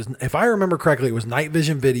 it was if I remember correctly, it was night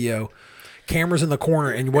vision video, cameras in the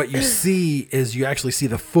corner, and what you see is you actually see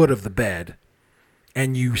the foot of the bed,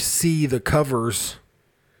 and you see the covers,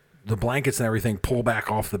 the blankets and everything pull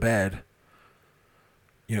back off the bed,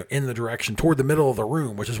 in the direction toward the middle of the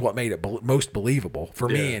room, which is what made it most believable for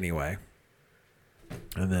me Yeah. anyway.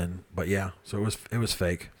 And then, but yeah, so it was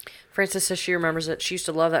fake. Frances says she remembers it. She used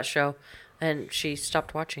to love that show, and she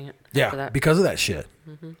stopped watching it after Yeah, that. because of that shit.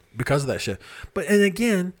 Because of that shit. But, and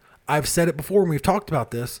again, I've said it before when we've talked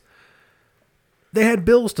about this. They had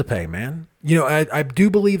bills to pay, man. I do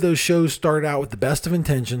believe those shows started out with the best of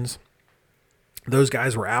intentions. Those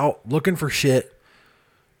guys were out looking for shit,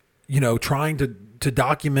 trying to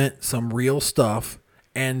document some real stuff,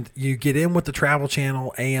 and you get in with the Travel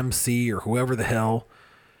Channel, AMC, or whoever the hell,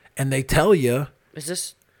 and they tell you, Is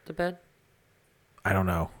this the bed? I don't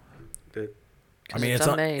know. I mean, it's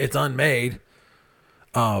unmade. It's unmade.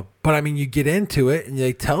 But I mean, you get into it and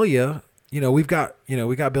they tell you, we got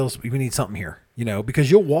bills. We need something here,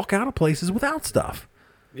 because you'll walk out of places without stuff.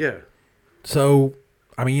 Yeah. So,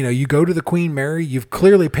 I mean, you go to the Queen Mary, you've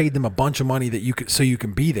clearly paid them a bunch of money so you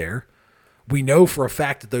can be there. We know for a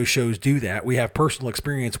fact that those shows do that. We have personal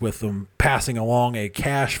experience with them passing along a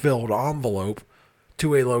cash-filled envelope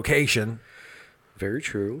to a location. Very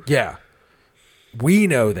true. Yeah. We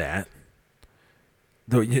know that.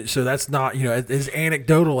 So that's not, it's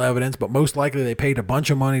anecdotal evidence, but most likely they paid a bunch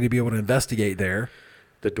of money to be able to investigate there.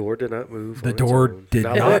 The door did not move. The door did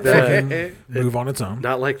not freaking move on its own.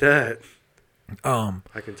 Not like that.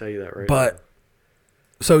 I can tell you that right now. But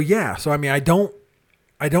so yeah, so I mean, I don't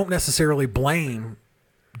necessarily blame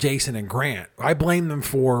Jason and Grant. I blame them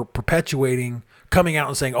for perpetuating, coming out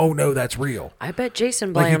and saying, "Oh no, that's real." I bet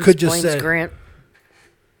Jason Like, you blames, could just blames say- Grant.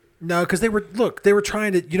 No, because they were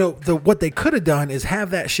trying to, what they could have done is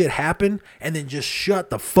have that shit happen and then just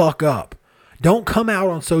shut the fuck up. Don't come out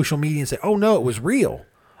on social media and say, "Oh no, it was real.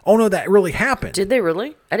 Oh no, that really happened." Did they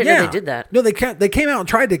really? I didn't know they did that. No, they came out and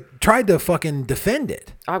tried to fucking defend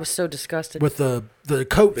it I was so disgusted. with the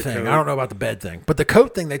coat thing. coat. I don't know about the bed thing, but the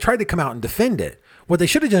coat thing, they tried to come out and defend it. What they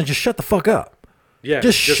should have done is just shut the fuck up. Yeah.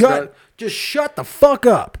 Just shut the fuck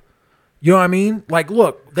up. You know what I mean? Like,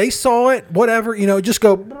 look, they saw it, whatever, just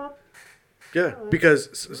go. Yeah,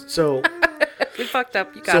 because so we fucked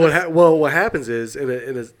up. You got us. what happens is in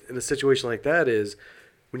a situation like that is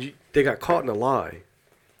when they got caught in a lie.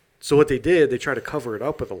 So what they did, they tried to cover it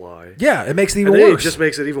up with a lie. Yeah, it makes it And even then worse. it just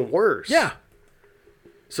makes it even worse. Yeah.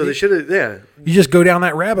 So they should have, You just go down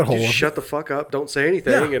that rabbit hole. just shut the fuck up, don't say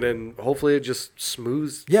anything, Yeah. and then hopefully it just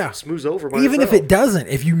smooths over by Even if itself. it doesn't,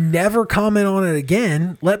 if you never comment on it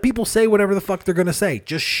again, let people say whatever the fuck they're going to say.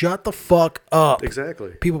 Just shut the fuck up.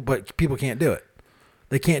 Exactly. But people can't do it.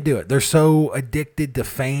 They can't do it. They're so addicted to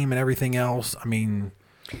fame and everything else. I mean,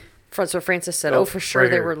 So Francis said, Oh, for sure right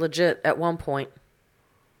they here. were legit at one point.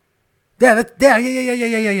 yeah.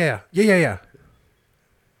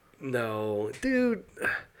 No, dude,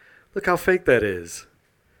 look how fake that is.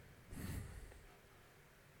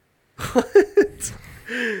 What?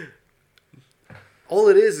 All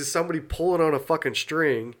it is somebody pulling on a fucking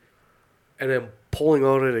string and then pulling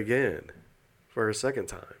on it again for a second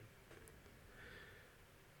time.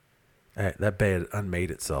 Hey, that bed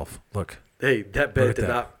unmade itself. Look. Hey, that Look bed at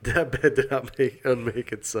did not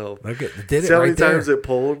unmake itself. Look at, did it See how many right there. times it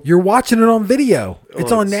pulled? You're watching it on video.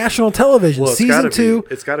 It's on national television. Well, it's Season gotta 2.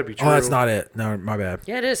 It's got to be true. Oh, that's not it. No, my bad.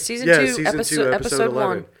 Yeah, it is. Season Yeah, 2, season 2, episode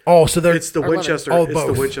 11. 1. Oh, so they're It's the Or Winchester. Oh, It's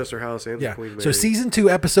both. the Winchester House and yeah. the Queen Mary. So season 2,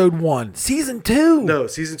 episode 1. Season 2. No,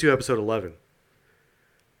 season 2, episode 11.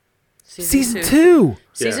 Season 2.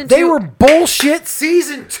 Season They 2. were bullshit.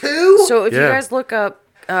 Season 2. So if you Yeah. guys look up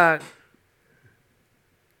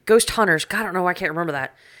Ghost Hunters, God, I don't know why I can't remember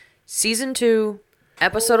that. Season 2,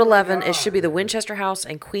 episode 11, it should be the Winchester House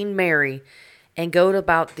and Queen Mary, and go to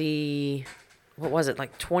about the, what was it,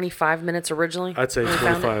 like 25 minutes originally? I'd say when we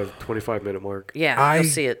found it? 25-minute mark. Yeah, you'll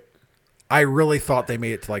see it. I really thought they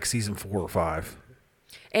made it to like season 4 or 5.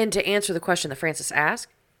 And to answer the question that Francis asked,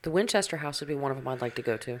 the Winchester House would be one of them I'd like to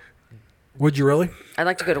go to. Would you really? I'd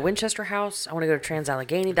like to go to Winchester House. I want to go to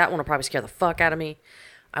Trans-Allegheny. That one will probably scare the fuck out of me.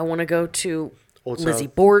 I want to go to Old Lizzie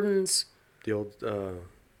South. Borden's. The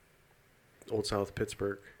Old South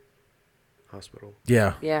Pittsburgh Hospital.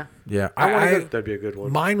 Yeah. Yeah. Yeah. I wanna go- That'd be a good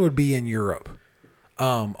one. Mine would be in Europe.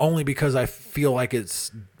 Only because I feel like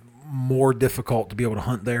it's more difficult to be able to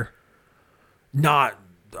hunt there.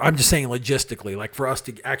 I'm just saying logistically, like for us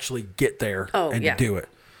to actually get there and yeah. to do it.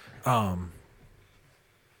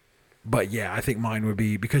 But yeah, I think mine would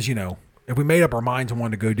be because, if we made up our minds and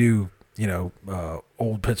wanted to go do,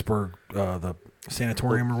 old Pittsburgh, the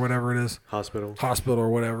sanatorium or whatever it is, Hospital. or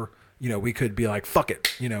whatever, we could be like, fuck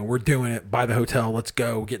it, we're doing it, buy the hotel, let's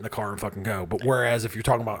go, get in the car and fucking go. But whereas if you're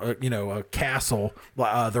talking about, a castle,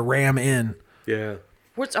 the Ram Inn, Yeah.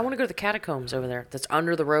 I want to go to the catacombs over there. That's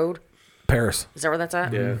under the road. Paris, Is that where that's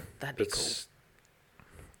at? Yeah. That'd be It's-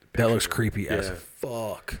 that looks creepy as Yeah.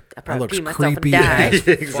 fuck. I'd That probably looks pee myself and creepy die. as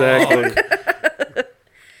exactly.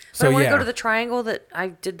 So I want to yeah. go to the triangle that I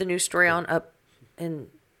did the news story on up in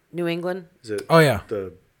New England. Is it Oh yeah.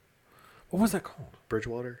 the What was that called?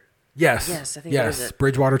 Bridgewater? Yes. Yes, I think that was yes. it.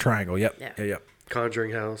 Bridgewater Triangle. Yep. Yeah. Yeah.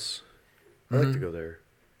 Conjuring House? I'd like to go there.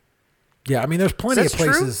 Yeah. I mean, there's plenty That's of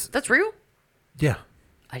places. true? That's real? Yeah.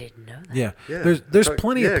 I didn't know that. Yeah. Yeah, There's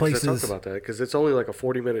plenty of 'cause places. I talked about that because it's only like a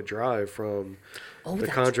 40-minute drive from Oh, the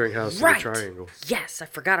that's Conjuring House right. to the Triangle. Yes, I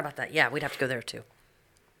forgot about that. Yeah, we'd have to go there too.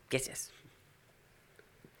 Yes.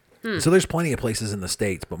 So there's plenty of places in the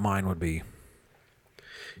States, but mine would be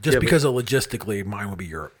just Yeah, but- because of logistically, mine would be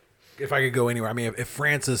Europe. If I could go anywhere, I mean, if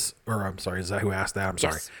Francis, or I'm sorry, is that who asked that? I'm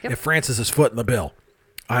sorry. Yes. Yep. If Francis is footing the bill,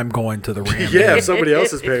 I'm going to the Ram Yeah, Inn. if somebody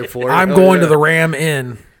else is paying for it. I'm hell going yeah. to the Ram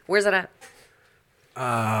Inn. Where's it at?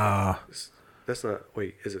 That's not.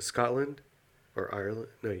 Wait, is it Scotland or Ireland?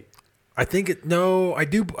 No. I think it. No, I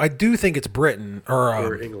do think it's Britain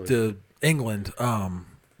or England. England.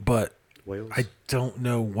 But Wales. I don't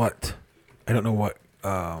know what. I don't know what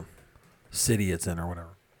city it's in or whatever.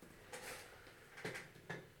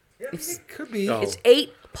 Yeah, it could be. Oh. It's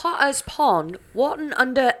 8 Potter's Pond, Wharton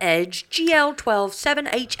Under Edge, GL12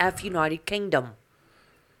 7HF, United Kingdom.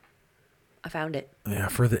 I found it. Yeah,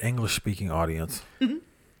 for the English-speaking audience,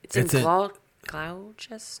 It's in It's in-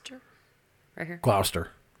 Gloucester. Right here. Gloucester,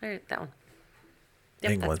 Right, that one.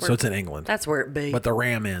 Yep, England. that's So where- it's in England. That's where it be. But the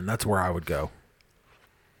Ram Inn, that's where I would go.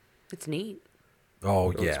 It's neat.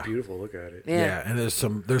 Oh, Oh, yeah. It's beautiful. Look at it. Yeah. Yeah, and there's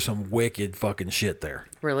some wicked fucking shit there.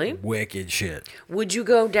 Really? Wicked shit. Would you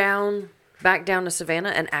go back down to Savannah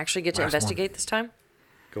and actually get to Last one. investigate this time?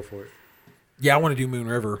 Go for it. Yeah, I want to do Moon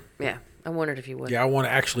River. Yeah. I wondered if you would. Yeah, I want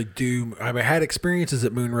to actually do. I had experiences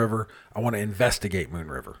at Moon River. I want to investigate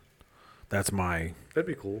Moon River. That's my. That'd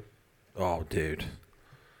be cool. Oh, dude.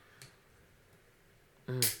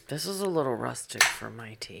 This is a little rustic for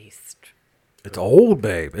my taste. It's old,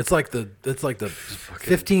 babe. It's like the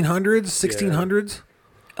 1500s, 1600s.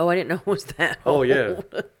 Oh, I didn't know it was that. Oh yeah. old.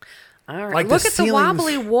 All right. Like the Look at the ceilings-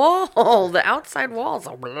 wobbly wall. The outside walls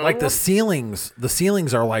are Like the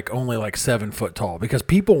ceilings are like only like 7 foot tall because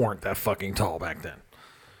people weren't that fucking tall back then.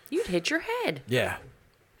 You'd hit your head. Yeah,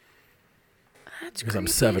 That's because I'm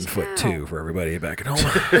creepy 7 as foot hell. 2 for everybody back at home.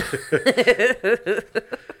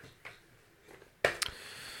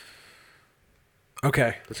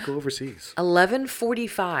 Okay. Let's go overseas.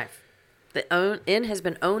 1145. The inn has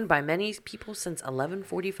been owned by many people since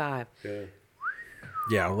 1145. Yeah.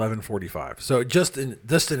 Yeah, 1145. So just in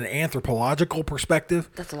an anthropological perspective,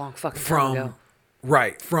 That's a long fucking time from ago.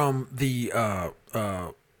 right from the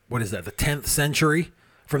what is that, the 10th century,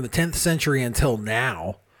 from the 10th century until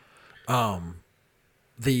now,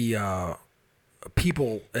 the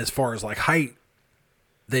people, as far as like height,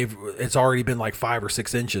 it's already been like 5 or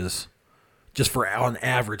 6 inches just for on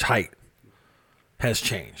average height has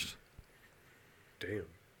changed. Damn.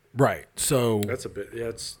 Right. So That's a bit. Yeah,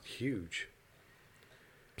 it's huge.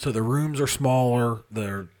 so the rooms are smaller,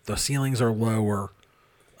 the ceilings are lower,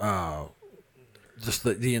 just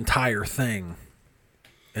the entire thing,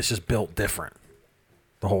 it's just built different.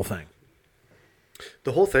 The whole thing.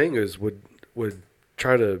 The whole thing is would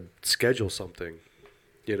try to schedule something,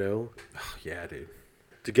 you know, Yeah, dude.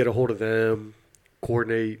 to get a hold of them,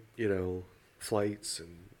 coordinate, flights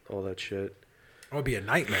and all that shit. That would be a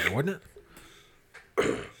nightmare, wouldn't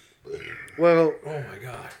it? Well, Oh my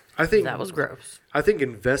god. I think That was gross. I think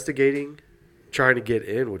investigating, trying to get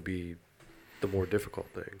in would be the more difficult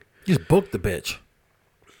thing. You just book the bitch.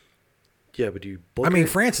 Yeah, but do you book I mean, it?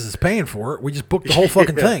 Francis is paying for it. We just booked the whole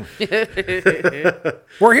fucking thing.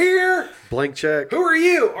 We're here. Blank check. Who are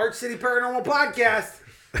you? Arch City Paranormal Podcast.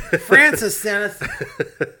 Francis sent us.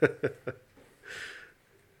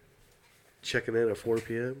 Checking in at 4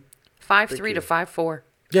 p.m. 5'3" you. to 5'4".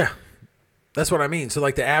 Yeah. That's what I mean. So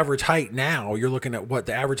like the average height now, you're looking at what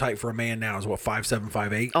the average height for a man now is what, 5'7",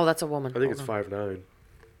 5'8"? Oh, that's a woman. I think it's Hold on. 5'9".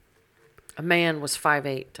 A man was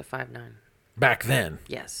 5'8" to 5'9". Back then.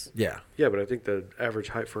 Yes. Yeah. Yeah, but I think the average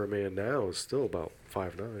height for a man now is still about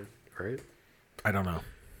 5'9", right? I don't know.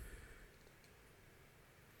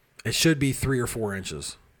 It should be 3 or 4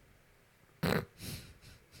 inches.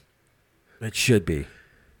 It should be.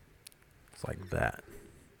 It's like that.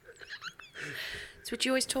 That's what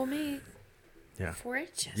you always told me. Yeah. 4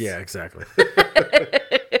 inches. Yeah, exactly.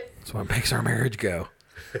 That's what makes our marriage go.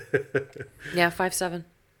 Yeah, 5'7".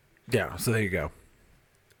 Yeah, so there you go.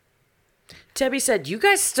 Debbie said, "You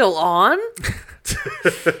guys still on?"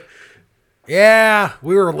 Yeah,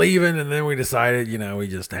 we were leaving and then we decided, we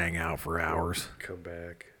just hang out for hours. Come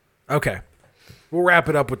back. Okay. We'll wrap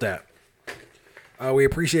it up with that. We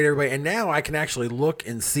appreciate everybody. And now I can actually look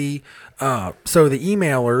and see. So the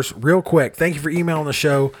emailers, real quick, thank you for emailing the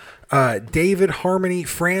show. David, Harmony,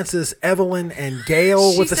 Francis, Evelyn, and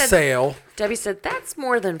Gail She with the said- sale. Debbie said, "That's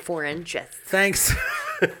more than 4 inches." Thanks.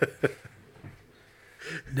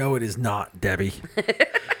 No, it is not, Debbie.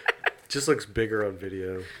 Just looks bigger on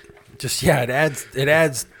video. Just, it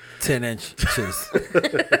adds 10 inches.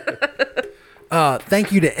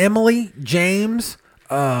 Thank you to Emily, James,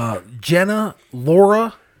 Jenna,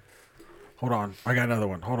 Laura. Hold on. I got another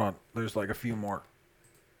one. Hold on. There's like a few more.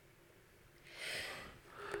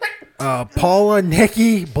 Paula,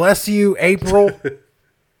 Nikki, bless you, April,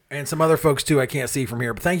 and some other folks too I can't see from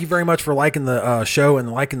here. But thank you very much for liking the show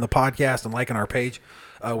and liking the podcast and liking our page.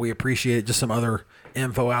 We appreciate it. Just some other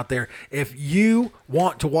info out there. If you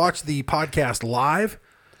want to watch the podcast live,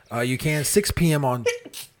 you can 6 p.m. on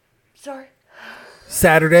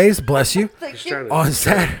Saturdays. Bless you. On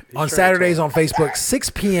Saturdays on Facebook, 6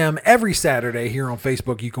 p.m. every Saturday here on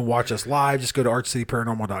Facebook. You can watch us live. Just go to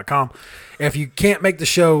archcityparanormal.com. If you can't make the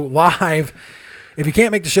show live, you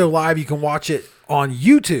can watch it on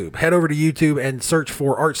YouTube. Head over to YouTube and search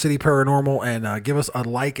for Arch City Paranormal and give us a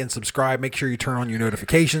like and subscribe. Make sure you turn on your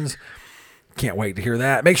notifications. Can't wait to hear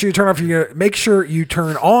that. Make sure you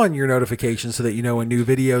turn on your notifications so that you know when new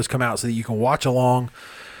videos come out so that you can watch along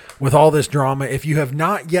with all this drama. If you have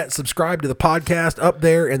not yet subscribed to the podcast, up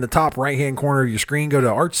there in the top right-hand corner of your screen, go to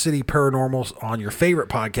Arch City Paranormal on your favorite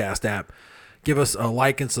podcast app. Give us a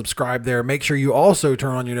like and subscribe there. Make sure you also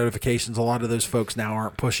turn on your notifications. A lot of those folks now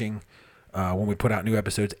aren't pushing when we put out new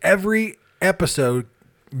episodes. Every episode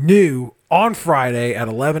new on Friday at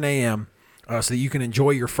 11 a.m. So that you can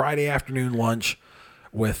enjoy your Friday afternoon lunch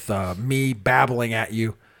with me babbling at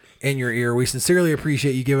you in your ear. We sincerely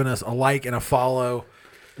appreciate you giving us a like and a follow.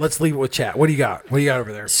 Let's leave it with chat. What do you got? What do you got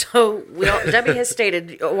over there? So Debbie has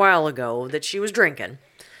stated a while ago that she was drinking.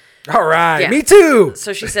 All right, Yeah. me too.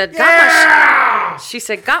 So she said, she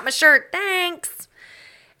said, got my shirt, thanks.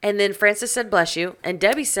 And then Francis said, bless you. And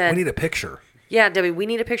Debbie said, We need a picture. yeah, Debbie, we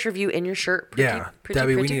need a picture of you in your shirt. Pretty,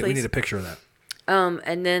 Debbie, we please. need a picture of that.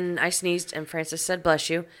 And then I sneezed and Francis said, bless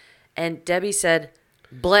you. And Debbie said,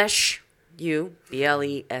 bless you,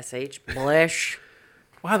 B-L-E-S-H, bless.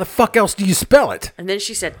 Why the fuck else do you spell it? And then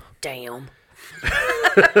she said, damn.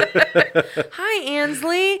 Hi,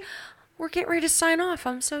 Ansley. We're getting ready to sign off.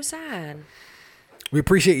 I'm so sad. We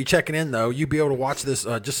appreciate you checking in, though. You'll be able to watch this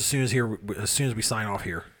just as soon as we sign off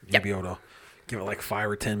here. You'll be able to give it like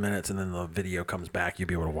 5 or 10 minutes, and then the video comes back. You'll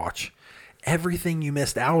be able to watch everything you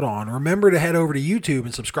missed out on. Remember to head over to YouTube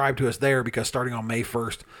and subscribe to us there, because starting on May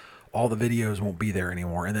 1st, all the videos won't be there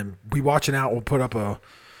anymore. And then we watching out. We'll put up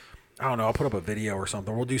I'll put up a video or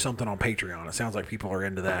something. We'll do something on Patreon. It sounds like people are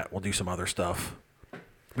into that. We'll do some other stuff.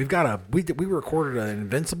 We recorded an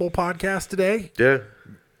Invincible podcast today. Yeah.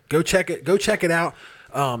 Go check it out.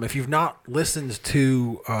 If you've not listened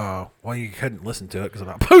to, you couldn't listen to it because I'm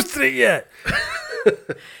not posting it yet.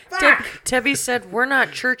 Debbie said, we're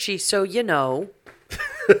not churchy, so you know.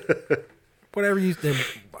 Whatever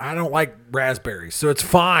I don't like raspberries, so it's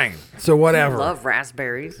fine. So whatever. I love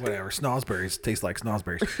raspberries. Whatever. Snozzberries taste like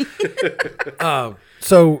snozzberries.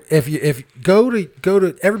 So if you go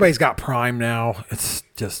to everybody's got Prime now. It's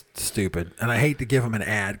just stupid, and I hate to give them an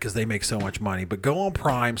ad because they make so much money. But go on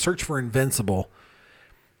Prime, search for Invincible.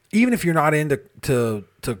 Even if you're not into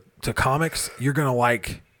to comics, you're gonna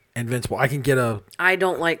like Invincible. I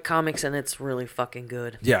don't like comics, and it's really fucking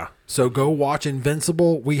good. Yeah. So go watch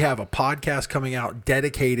Invincible. We have a podcast coming out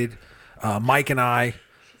dedicated. Mike and I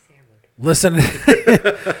listen.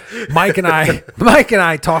 Mike and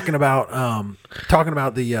I talking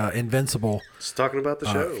about the Invincible. Just talking about the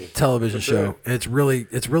show. Television show. It's really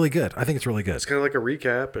good. I think it's really good. It's kind of like a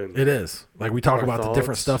recap, and it is. Like we talk our about the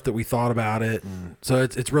different thoughts. stuff that we thought about it, and so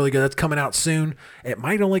it's really good. That's coming out soon. It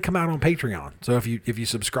might only come out on Patreon. So if you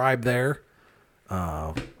subscribe there,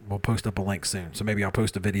 we'll post up a link soon. So maybe I'll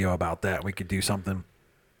post a video about that. We can do something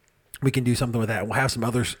with that. We'll have some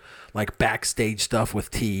others like backstage stuff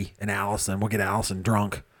with T and Allison. We'll get Allison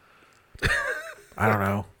drunk. I don't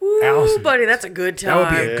know. Ooh, Allison, buddy, that's a good time.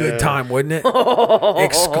 that would be a good time, wouldn't it?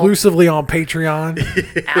 Exclusively on Patreon.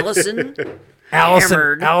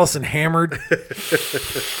 Allison hammered.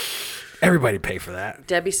 Everybody pay for that.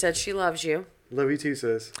 Debbie said she loves you. Love you too,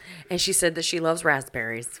 sis. And she said that she loves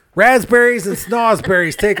raspberries. Raspberries and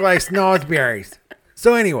snozzberries take like snozzberries.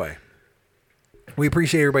 So anyway, we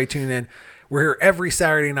appreciate everybody tuning in. We're here every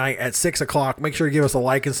Saturday night at 6 o'clock. Make sure to give us a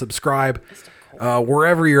like and subscribe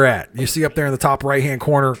wherever you're at. You see up there in the top right-hand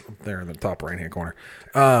corner. Find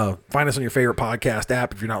us on your favorite podcast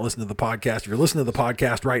app. If you're not listening to the podcast, if you're listening to the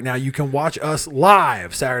podcast right now, you can watch us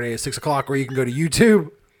live Saturday at 6 o'clock, or you can go to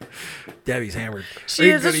YouTube. Debbie's hammered. She Or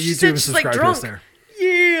you is. can go to She YouTube said and she's like subscribe to us drunk.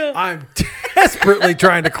 there. Yeah. I'm desperately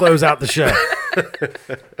trying to close out the show.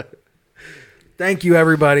 Thank you,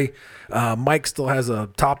 everybody. Mike still has a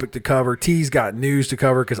topic to cover. T's got news to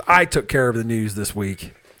cover because I took care of the news this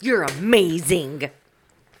week. You're amazing.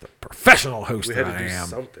 Professional host We that had to I do am.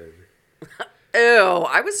 something. Ew,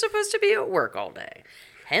 I was supposed to be at work all day.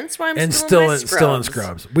 Hence why I'm and still in my still in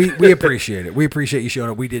scrubs. We appreciate it. We appreciate you showing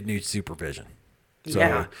up. We did need supervision. So,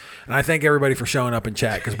 Yeah. and I thank everybody for showing up in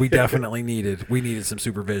chat because we definitely needed some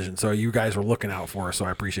supervision. So you guys were looking out for us. So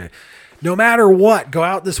I appreciate it. No matter what, go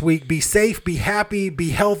out this week. Be safe, be happy,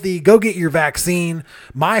 be healthy. Go get your vaccine.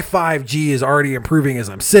 My 5G is already improving as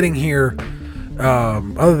I'm sitting here.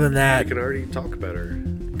 Other than that, I can already talk better.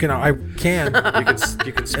 I can You can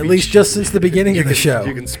speech. at least just since the beginning of the show.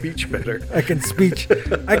 You can speech better. I can speech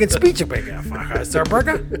a big Sir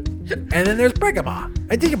Burger. And then there's Brigama.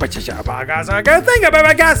 I think about your show, guys. I go think about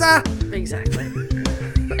my casa. Exactly.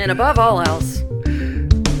 And above all else,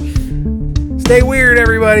 Stay weird,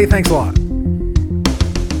 everybody. Thanks a lot.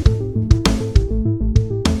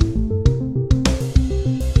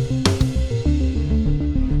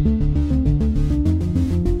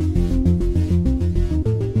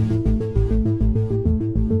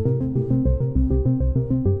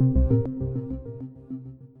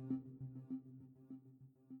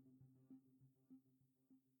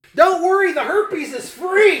 Don't worry, the herpes is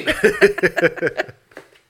free.